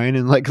starts crying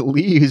and like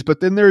leaves. But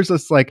then there's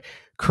this like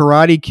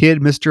Karate Kid,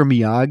 Mr.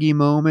 Miyagi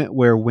moment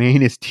where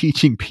Wayne is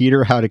teaching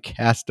Peter how to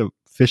cast a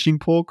fishing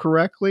pole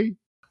correctly.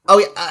 Oh,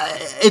 yeah,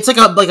 it's like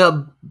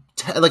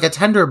a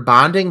tender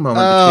bonding moment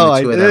between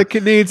the two of them.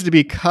 It needs to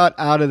be cut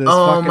out of this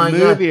fucking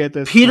movie at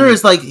this Peter point.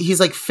 is like, he's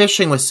like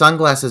fishing with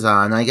sunglasses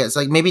on. I guess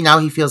like maybe now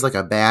he feels like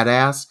a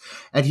badass,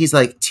 and he's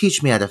like,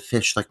 teach me how to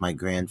fish like my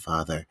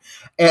grandfather.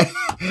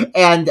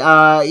 And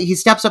he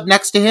steps up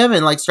next to him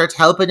and like starts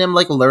helping him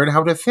like learn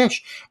how to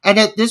fish. And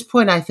at this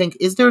point, I think,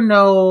 is there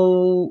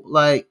no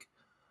like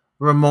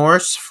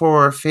remorse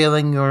for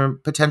failing your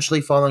potentially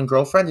fallen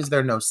girlfriend? Is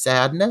there no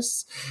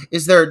sadness?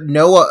 Is there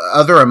no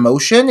other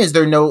emotion? Is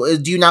there no,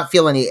 do you not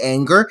feel any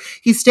anger?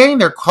 He's standing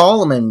there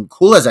calm and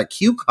cool as a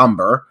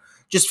cucumber,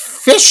 just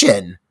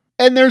fishing.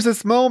 And there's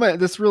this moment,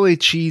 this really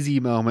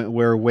cheesy moment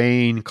where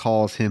Wayne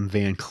calls him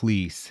Van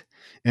Cleese.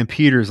 And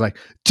Peter's like,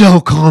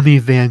 don't call me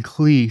Van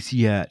Cleese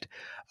yet.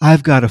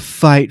 I've got to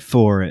fight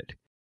for it.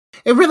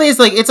 It really is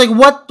like, it's like,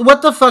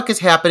 what the fuck is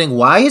happening?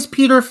 Why is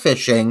Peter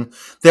fishing?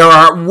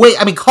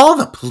 Call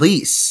the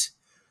police.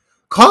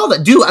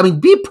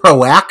 Be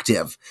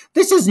proactive.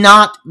 This is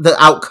not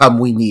the outcome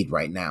we need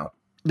right now.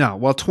 No,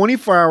 well,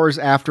 24 hours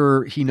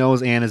after he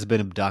knows Anne has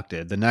been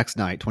abducted, the next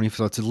night,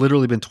 so it's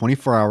literally been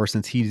 24 hours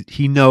since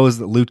he knows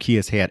that Lutke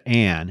has had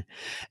Anne.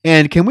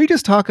 And can we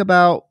just talk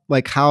about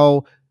like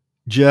how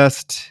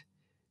just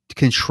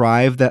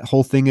contrived that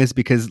whole thing is?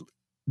 Because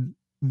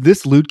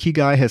this Lutke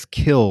guy has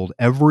killed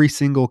every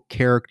single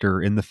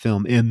character in the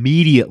film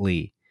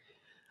immediately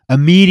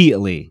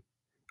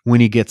when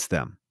he gets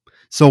them.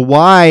 So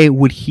why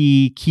would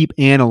he keep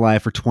Anne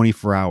alive for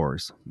 24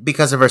 hours?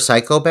 Because of her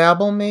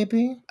psychobabble,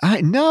 maybe?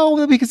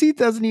 No, because he's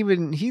not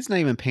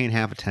even paying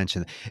half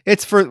attention.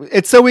 It's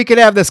so we could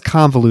have this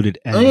convoluted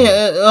ending.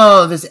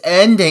 This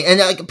ending. And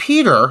like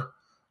Peter,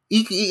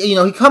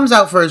 he comes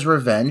out for his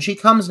revenge. He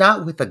comes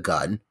not with a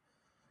gun,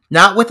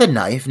 not with a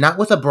knife, not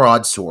with a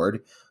broadsword,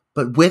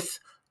 but with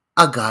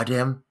a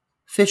goddamn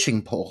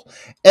fishing pole.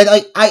 And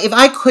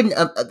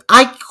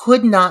I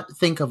could not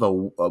think of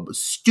a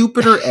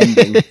stupider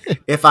ending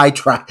if I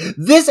tried.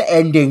 This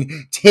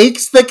ending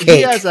takes the cake.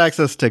 He has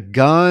access to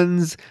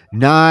guns,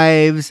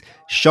 knives,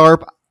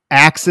 sharp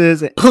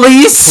axes,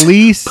 police.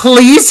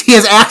 He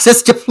has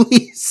access to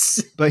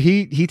police. But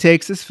he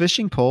takes his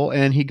fishing pole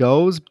and he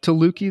goes to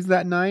Lukey's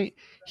that night.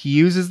 He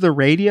uses the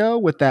radio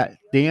with that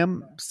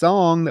damn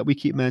song that we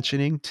keep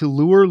mentioning to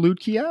lure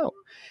Lutke out.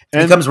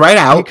 And he comes right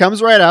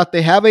out.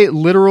 They have a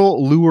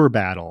literal lure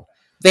battle.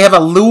 They have a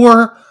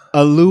lure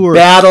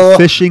battle,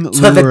 fishing to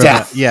lure the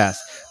death.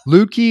 Yes.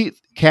 Lutke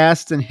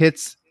casts and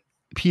hits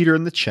Peter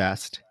in the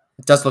chest.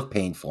 It does look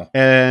painful.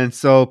 And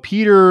so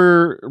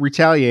Peter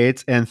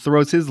retaliates and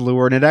throws his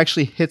lure, and it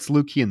actually hits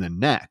Lutke in the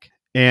neck.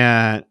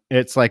 And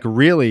it's like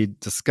really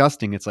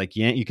disgusting. It's like,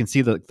 you can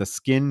see the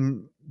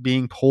skin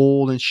being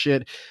pulled and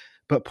shit.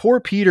 But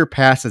poor Peter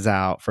passes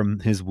out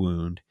from his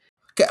wound.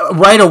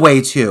 Right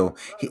away, too.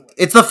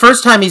 It's the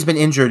first time he's been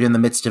injured in the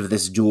midst of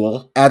this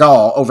duel at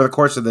all over the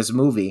course of this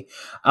movie.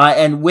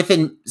 And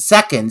within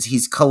seconds,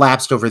 he's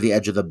collapsed over the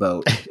edge of the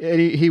boat.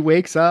 And he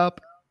wakes up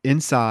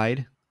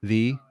inside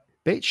the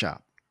bait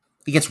shop.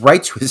 He gets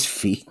right to his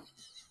feet.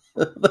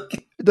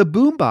 the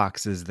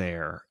boombox is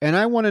there. And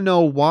I want to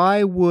know,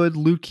 why would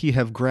Lutke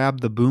have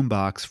grabbed the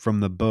boombox from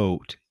the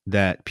boat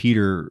that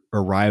Peter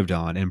arrived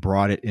on and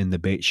brought it in the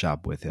bait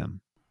shop with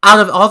him? Out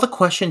of all the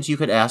questions you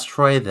could ask,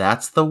 Troy,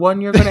 that's the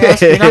one you're going to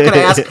ask. You're not going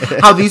to ask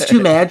how these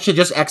two managed to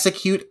just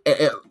execute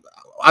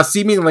a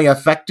seemingly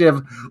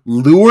effective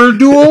lure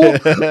duel.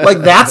 Like,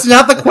 that's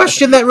not the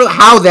question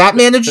how that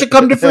managed to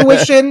come to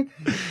fruition.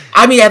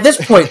 I mean, at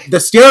this point, the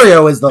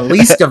stereo is the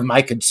least of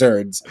my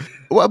concerns.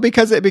 Well,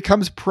 because it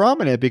becomes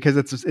prominent, because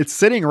it's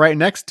sitting right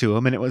next to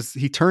him, and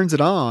he turns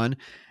it on,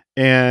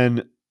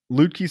 and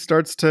Lutke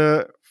starts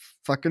to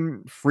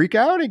fucking freak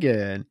out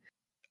again.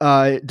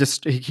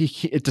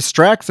 It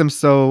distracts him,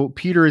 so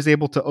Peter is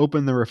able to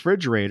open the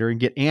refrigerator and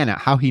get Anna.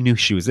 How he knew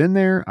she was in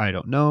there, I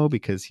don't know,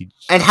 because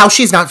and how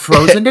she's not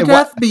frozen to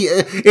death.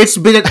 It's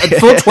been a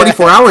full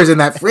 24 hours in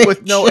that fridge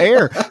with no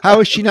air. How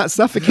is she not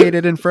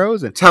suffocated and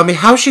frozen? Tell me,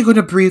 how's she going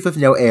to breathe with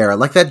no air,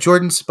 like that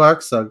Jordan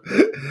Sparks song?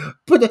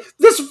 But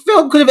this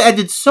film could have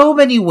ended so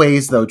many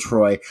ways, though,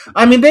 Troy.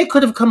 I mean, they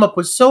could have come up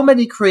with so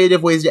many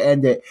creative ways to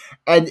end it,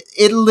 and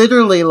it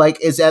literally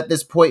is at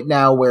this point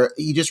now where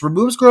he just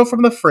removes girl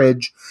from the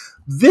fridge.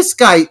 This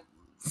guy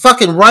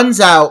fucking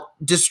runs out,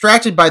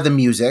 distracted by the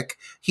music.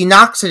 He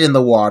knocks it in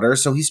the water,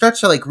 so he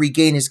starts to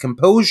regain his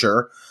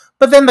composure.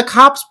 But then the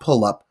cops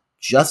pull up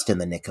just in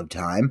the nick of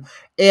time,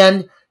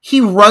 and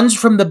he runs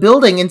from the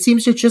building and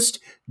seems to just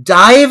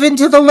dive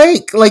into the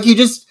lake. Like, he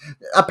just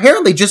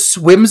apparently just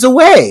swims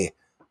away.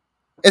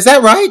 Is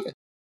that right?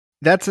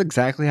 That's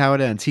exactly how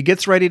it ends. He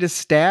gets ready to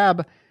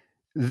stab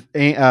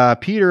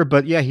Peter,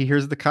 but yeah, he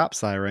hears the cop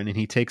siren and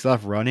he takes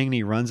off running, and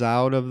he runs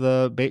out of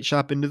the bait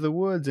shop into the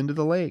woods, into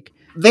the lake.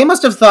 They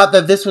must have thought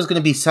that this was going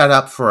to be set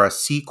up for a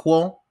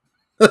sequel,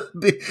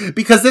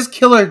 because this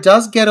killer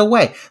does get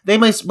away. They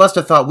must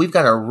have thought, we've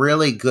got a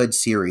really good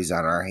series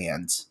on our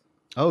hands.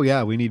 Oh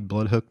yeah, we need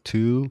Bloodhook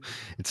 2.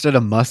 Instead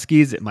of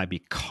muskies, it might be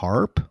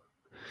carp.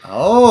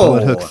 Oh,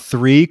 Bloodhook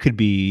 3 could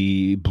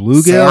be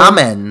bluegill.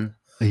 Salmon.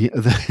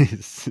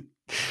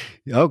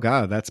 Oh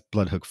god, that's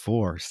Bloodhook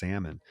 4,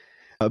 salmon.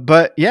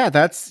 But yeah,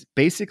 that's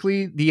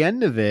basically the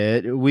end of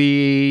it.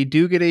 We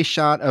do get a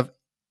shot of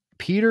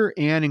Peter,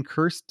 Anne, and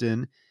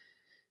Kirsten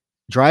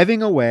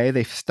driving away.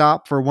 They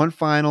stop for one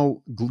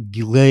final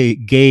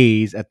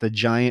gaze at the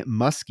giant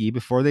muskie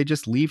before they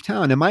just leave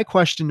town. And my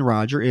question,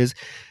 Roger, is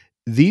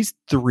these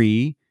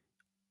three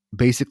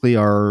basically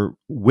are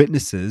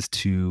witnesses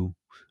to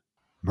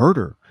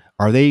murder.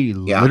 Are they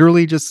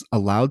literally just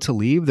allowed to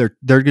leave?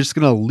 They're just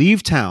going to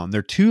leave town.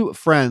 Their two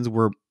friends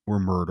were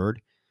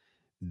murdered.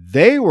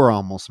 They were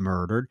almost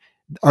murdered.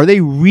 Are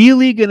they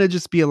really going to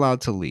just be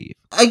allowed to leave?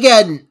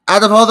 Again,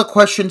 out of all the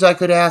questions I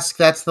could ask,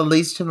 that's the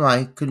least of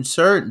my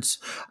concerns.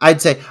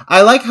 I'd say,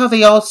 I like how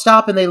they all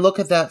stop and they look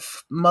at that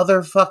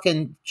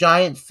motherfucking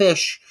giant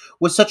fish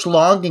with such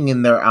longing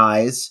in their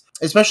eyes.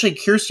 Especially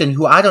Kirsten,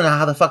 who I don't know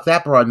how the fuck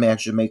that broad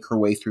managed to make her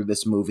way through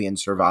this movie and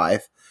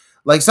survive.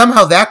 Like,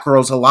 somehow that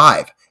girl's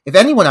alive. If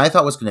anyone I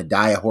thought was going to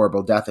die a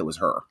horrible death, it was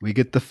her. We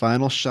get the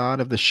final shot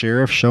of the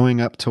sheriff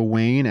showing up to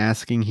Wayne,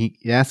 asking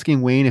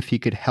Wayne if he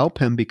could help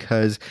him,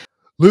 because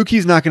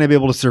Lukey's not going to be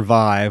able to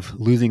survive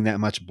losing that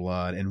much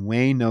blood, and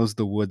Wayne knows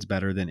the woods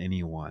better than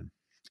anyone.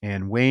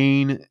 And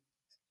Wayne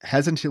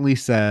hesitantly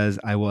says,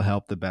 "I will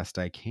help the best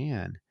I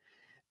can."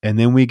 And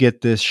then we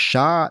get this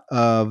shot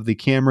of the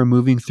camera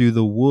moving through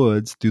the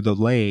woods, through the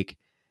lake,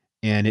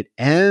 and it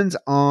ends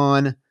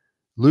on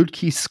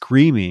Lutke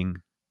screaming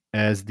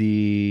as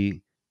the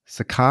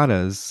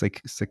cicadas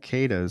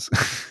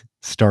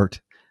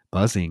start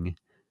buzzing,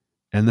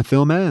 and the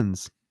film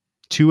ends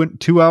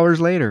 2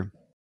 hours later.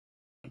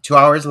 2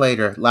 hours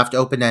later, left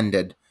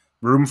open-ended,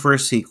 room for a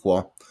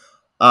sequel,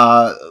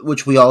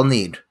 which we all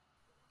need.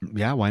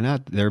 Yeah, why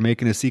not? They're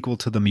making a sequel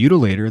to The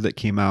Mutilator that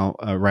came out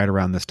right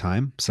around this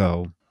time,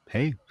 so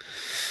hey.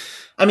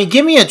 I mean,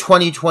 give me a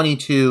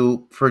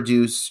 2022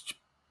 produced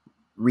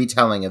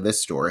retelling of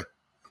this story.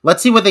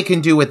 Let's see what they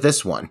can do with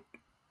this one.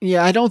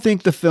 Yeah, I don't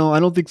think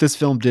this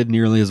film did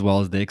nearly as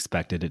well as they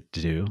expected it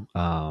to do.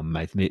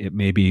 It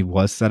maybe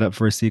was set up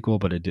for a sequel,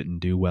 but it didn't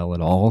do well at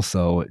all,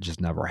 so it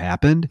just never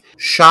happened.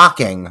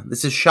 Shocking.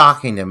 This is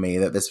shocking to me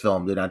that this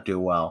film did not do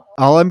well.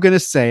 All I'm going to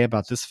say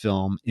about this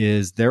film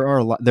is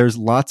there's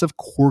lots of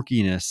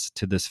quirkiness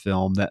to this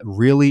film that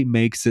really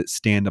makes it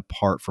stand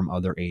apart from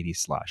other 80s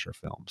slasher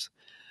films.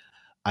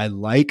 I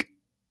like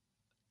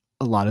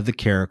a lot of the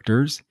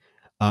characters.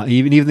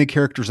 Even the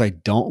characters I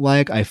don't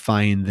like, I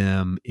find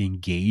them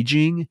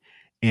engaging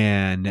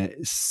and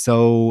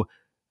so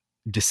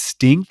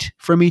distinct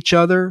from each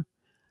other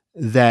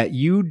that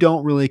you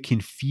don't really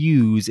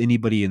confuse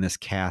anybody in this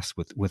cast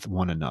with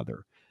one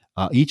another.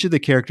 Each of the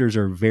characters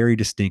are very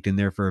distinct and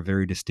there for a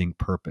very distinct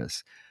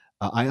purpose.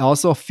 I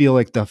also feel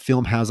like the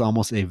film has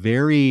almost a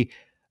very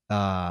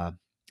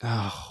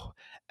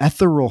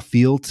ethereal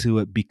feel to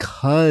it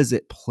because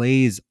it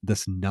plays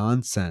this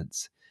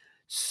nonsense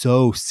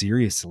so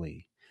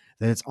seriously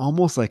that it's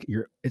almost like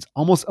it's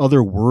almost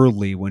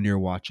otherworldly when you're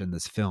watching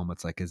this film.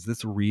 It's like, is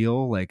this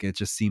real? Like, it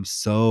just seems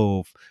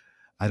so,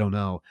 I don't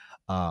know.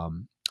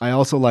 I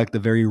also like the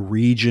very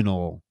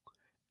regional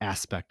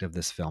aspect of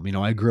this film.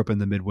 I grew up in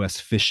the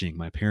Midwest fishing.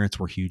 My parents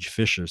were huge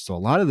fishers. So a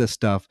lot of this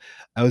stuff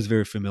I was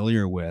very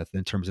familiar with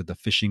in terms of the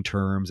fishing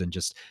terms and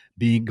just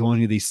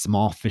going to these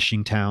small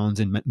fishing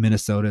towns in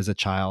Minnesota as a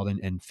child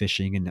and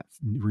fishing and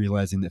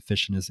realizing that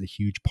fishing is a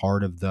huge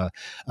part of the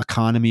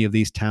economy of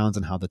these towns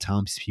and how the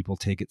townspeople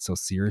take it so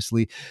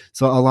seriously.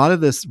 So a lot of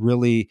this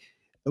really,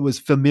 it was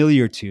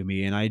familiar to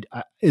me. And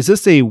is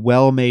this a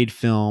well-made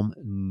film?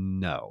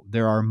 No.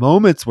 There are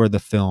moments where the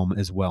film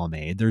is well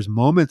made. There's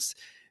moments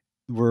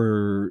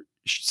where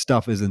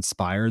stuff is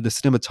inspired. The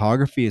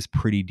cinematography is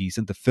pretty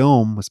decent. The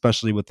film,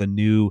 especially with the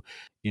new,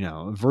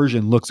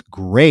 version, looks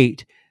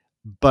great,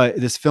 but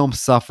this film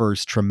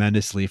suffers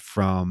tremendously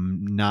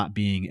from not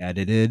being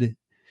edited.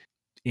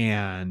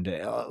 And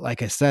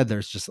like I said,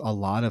 there's just a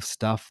lot of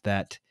stuff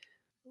that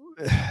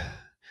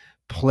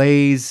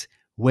plays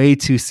way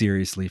too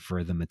seriously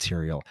for the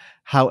material.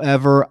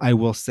 However, I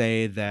will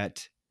say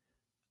that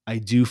I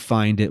do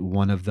find it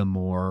one of the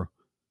more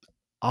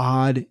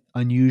odd,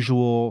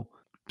 unusual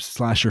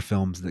slasher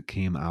films that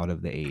came out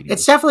of the 80s.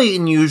 It's definitely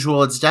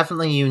unusual. It's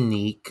definitely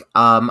unique.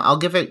 I'll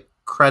give it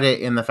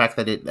credit in the fact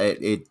that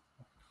it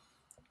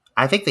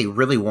I think they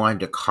really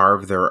wanted to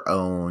carve their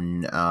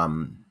own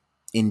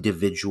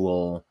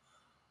individual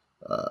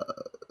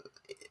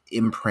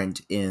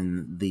imprint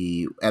in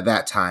the, at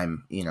that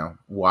time,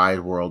 wide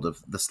world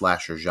of the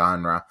slasher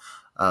genre,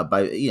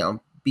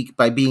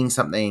 by being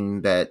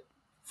something that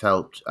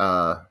felt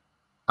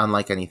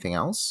unlike anything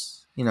else.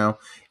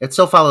 It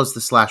still follows the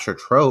slasher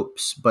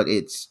tropes, but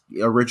it's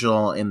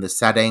original in the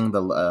setting,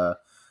 or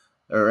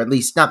at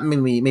least not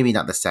maybe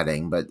not the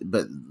setting, but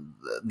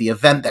the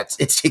event that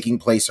it's taking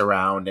place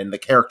around, and the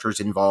characters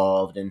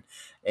involved,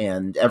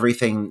 and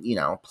everything.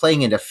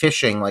 Playing into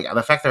fishing, like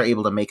the fact they're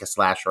able to make a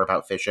slasher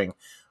about fishing.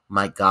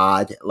 My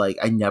God, like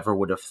I never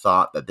would have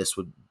thought that this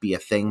would be a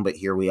thing, but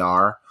here we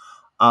are.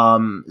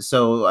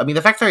 So I mean,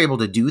 the fact they're able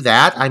to do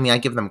that, I mean, I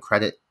give them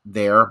credit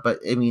there, but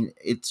I mean,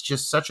 it's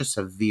just such a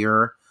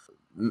severe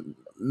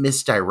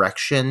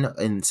misdirection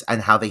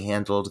and how they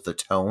handled the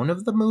tone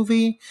of the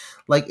movie.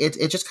 Like it's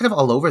just kind of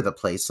all over the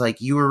place. Like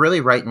you were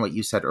really right in what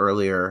you said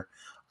earlier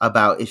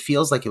about, it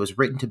feels like it was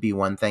written to be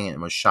one thing and it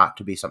was shot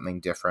to be something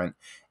different.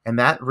 And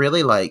that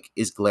really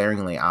is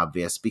glaringly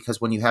obvious,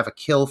 because when you have a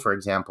kill, for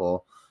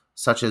example,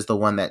 such as the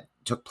one that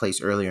took place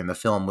earlier in the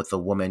film with the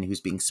woman who's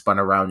being spun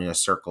around in a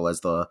circle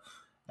as the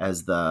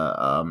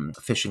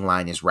fishing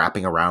line is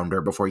wrapping around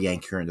her before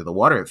yanking her into the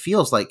water, it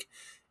feels like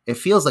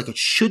it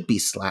should be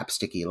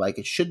slapsticky, like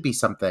it should be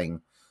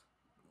something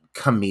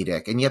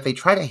comedic, and yet they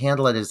try to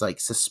handle it as like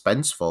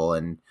suspenseful.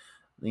 And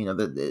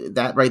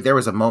that right there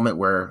was a moment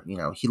where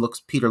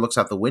Peter looks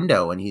out the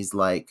window and he's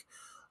like,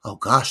 oh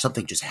gosh,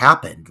 something just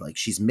happened, like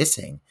she's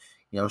missing,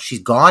 she's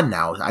gone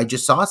now, I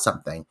just saw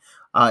something.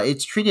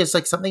 It's treated as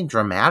like something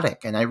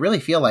dramatic, and I really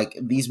feel like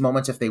these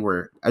moments, if they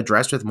were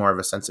addressed with more of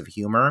a sense of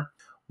humor,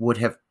 would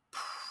have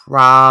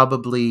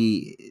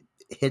probably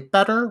hit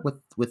better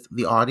with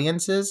the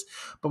audiences.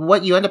 But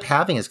what you end up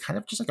having is kind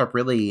of just like a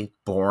really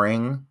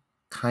boring,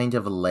 kind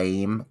of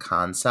lame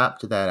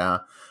concept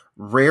that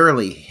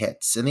rarely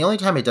hits. And the only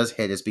time it does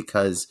hit is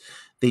because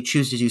they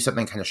choose to do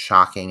something kind of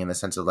shocking in the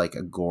sense of like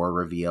a gore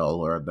reveal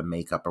or the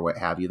makeup or what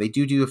have you. They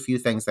do a few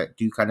things that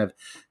do kind of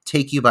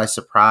take you by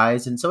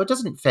surprise. And so it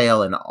doesn't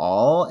fail in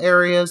all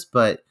areas,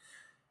 but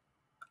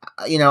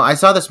I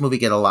saw this movie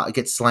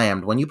get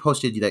slammed when you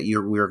posted that we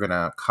were going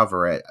to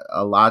cover it.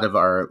 A lot of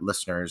our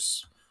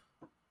listeners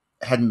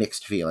had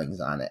mixed feelings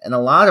on it, and a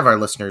lot of our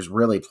listeners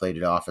really played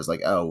it off as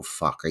like, "Oh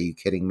fuck, are you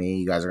kidding me?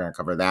 You guys are going to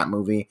cover that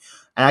movie?"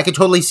 And I can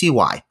totally see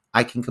why.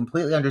 I can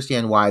completely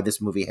understand why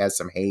this movie has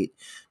some hate,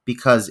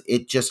 because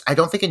I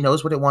don't think it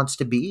knows what it wants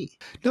to be.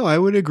 No, I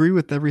would agree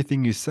with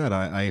everything you said.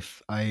 I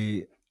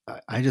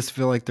just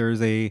feel like there's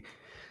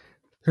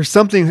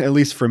something, at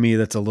least for me,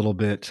 that's a little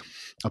bit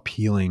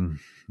appealing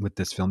with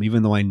this film,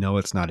 even though I know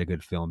it's not a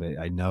good film.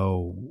 I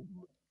know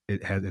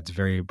it's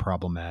very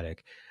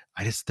problematic.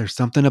 There's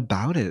something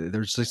about it.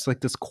 There's just like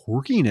this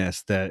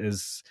quirkiness that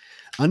is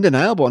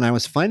undeniable. And I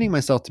was finding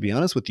myself, to be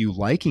honest with you,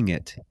 liking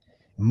it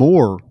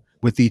more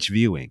with each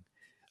viewing,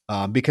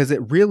 because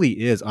it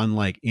really is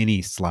unlike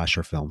any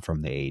slasher film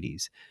from the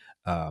 80s.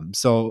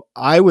 So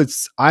I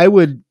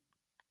would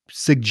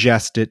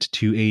suggest it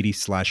to 80s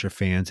slasher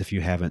fans if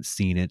you haven't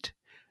seen it.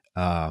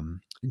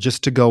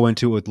 Just to go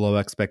into it with low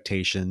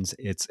expectations.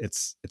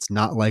 It's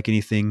not like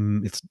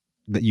anything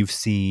that you've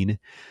seen.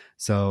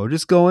 So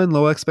just go in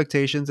low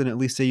expectations and at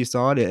least say you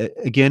saw it.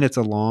 Again, it's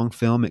a long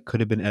film. It could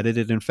have been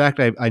edited. In fact,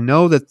 I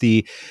know that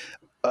the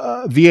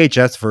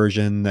VHS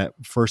version that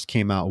first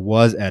came out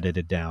was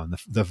edited down.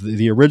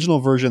 The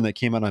original version that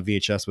came out on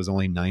VHS was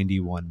only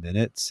 91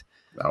 minutes.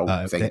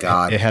 Oh, thank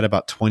God. It had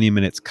about 20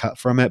 minutes cut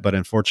from it, but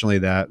unfortunately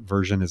that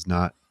version is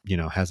not,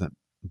 hasn't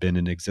been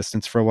in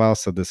existence for a while.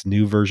 So this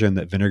new version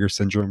that Vinegar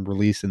Syndrome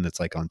released, and that's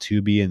like on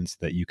Tubi and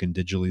that you can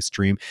digitally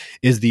stream,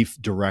 is the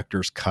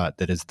director's cut.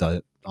 That is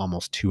the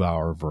almost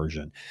 2-hour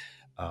version.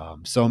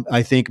 So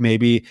I think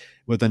maybe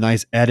with a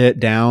nice edit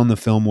down, the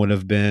film would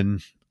have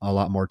been a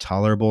lot more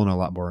tolerable and a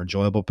lot more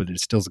enjoyable, but it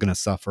still is going to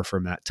suffer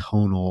from that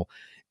tonal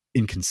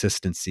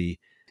inconsistency.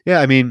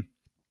 Yeah, I mean,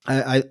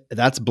 I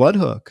that's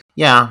Bloodhook.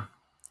 Yeah.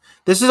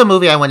 This is a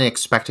movie I went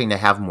expecting to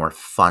have more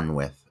fun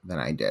with than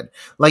I did.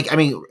 Like, I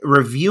mean,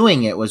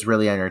 reviewing it was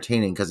really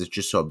entertaining because it's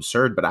just so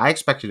absurd, but I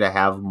expected to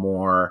have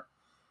more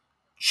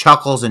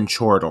chuckles and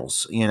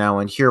chortles,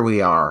 and here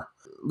we are,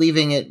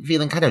 leaving it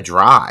feeling kind of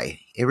dry.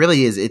 It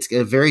really is. It's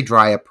a very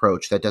dry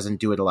approach that doesn't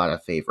do it a lot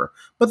of favor.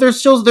 But there is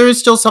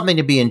still something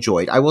to be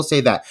enjoyed. I will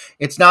say that.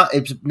 It's not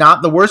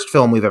the worst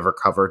film we've ever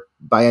covered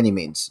by any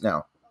means.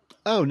 No.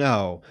 Oh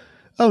no.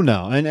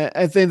 And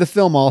I think the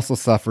film also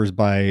suffers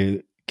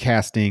by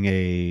casting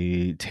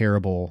a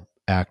terrible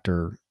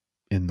actor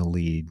in the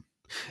lead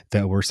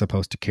that we're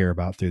supposed to care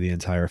about through the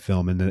entire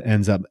film, and it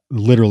ends up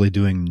literally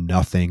doing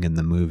nothing in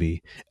the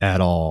movie at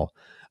all.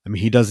 I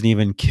mean, he doesn't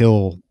even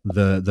kill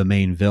the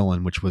main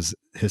villain, which was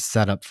his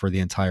setup for the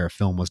entire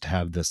film, was to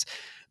have this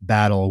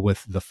battle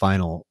with the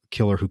final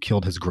killer who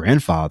killed his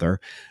grandfather,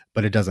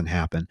 but it doesn't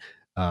happen.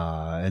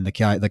 And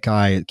the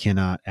guy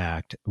cannot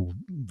act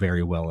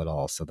very well at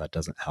all, so that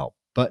doesn't help.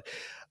 But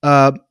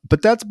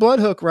that's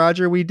Bloodhook,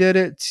 Roger. We did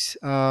it.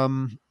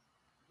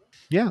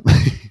 Yeah.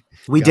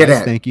 We Guys, did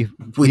it. Thank you.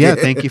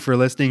 Thank you for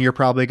listening. You're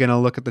probably going to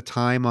look at the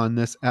time on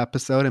this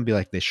episode and be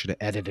like, they should have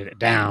edited it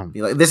down.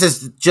 Be like, this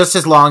is just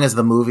as long as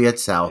the movie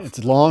itself.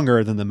 It's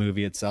longer than the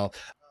movie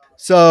itself.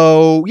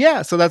 So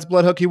that's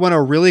Bloodhook. You want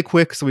to really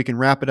quick, so we can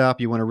wrap it up,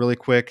 you want to really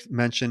quick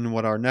mention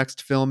what our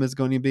next film is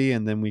going to be,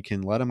 and then we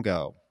can let them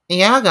go.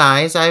 Yeah,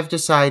 guys, I've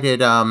decided,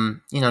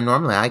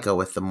 normally I go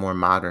with the more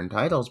modern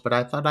titles, but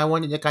I thought I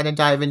wanted to kind of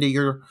dive into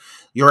your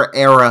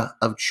era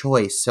of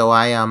choice. So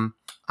I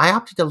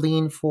opted to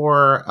lean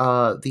for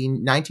the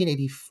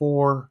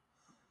 1984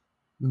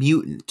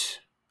 Mutant.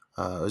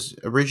 It was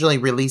originally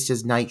released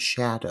as Night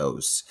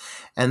Shadows.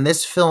 And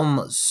this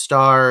film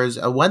stars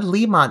one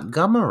Lee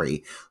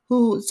Montgomery,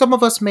 who some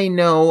of us may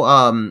know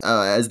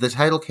as the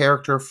title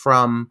character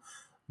from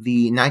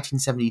the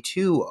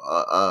 1972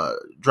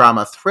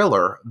 drama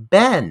thriller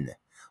Ben,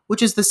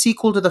 which is the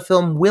sequel to the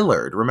film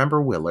Willard.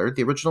 Remember Willard,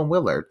 the original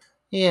Willard?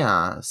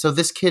 Yeah, so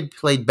this kid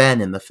played Ben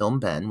in the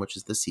film Ben, which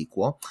is the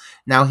sequel.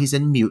 Now he's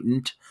in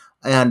Mutant,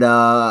 and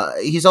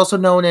he's also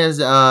known as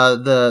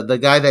the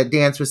guy that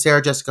danced with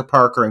Sarah Jessica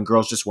Parker and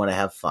Girls Just Want to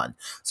Have Fun.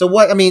 So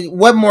what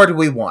more do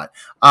we want?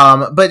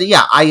 But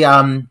yeah,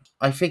 I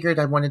figured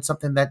I wanted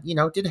something that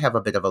did have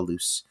a bit of a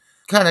loose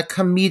kind of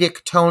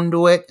comedic tone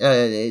to it.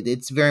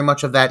 It's very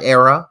much of that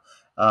era.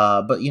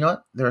 But you know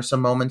what? There are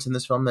some moments in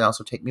this film that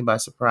also take me by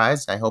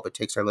surprise. I hope it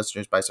takes our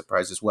listeners by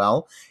surprise as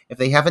well, if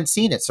they haven't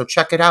seen it. So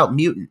check it out.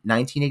 Mutant,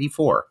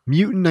 1984.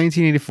 Mutant,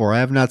 1984. I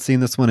have not seen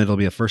this one. It'll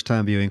be a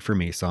first-time viewing for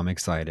me, so I'm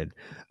excited.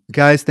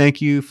 Guys,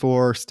 thank you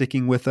for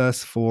sticking with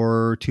us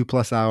for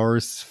 2+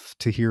 hours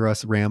to hear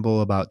us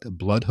ramble about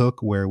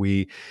Bloodhook, where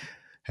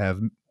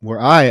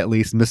I at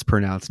least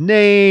mispronounce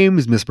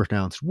names,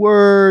 mispronounce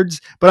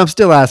words, but I'm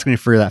still asking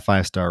for that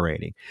 5-star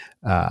rating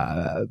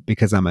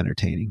because I'm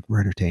entertaining.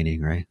 We're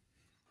entertaining, right?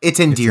 It's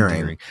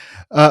endearing.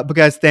 But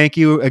guys, thank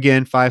you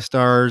again. 5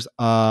 stars.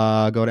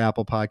 Go to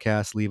Apple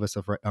Podcasts, leave us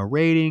a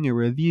rating, a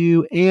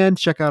review, and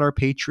check out our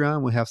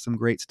Patreon. We'll have some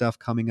great stuff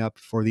coming up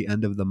for the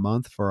end of the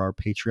month for our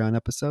Patreon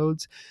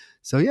episodes.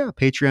 So yeah,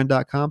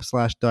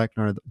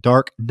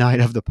 patreon.com/Dark Night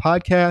of the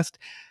Podcast.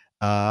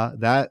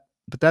 But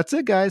that's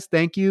it, guys.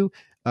 Thank you.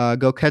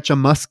 Go catch a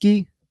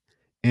muskie.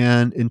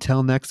 And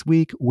until next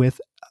week with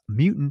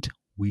Mutant,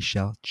 we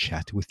shall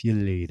chat with you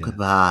later.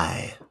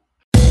 Goodbye.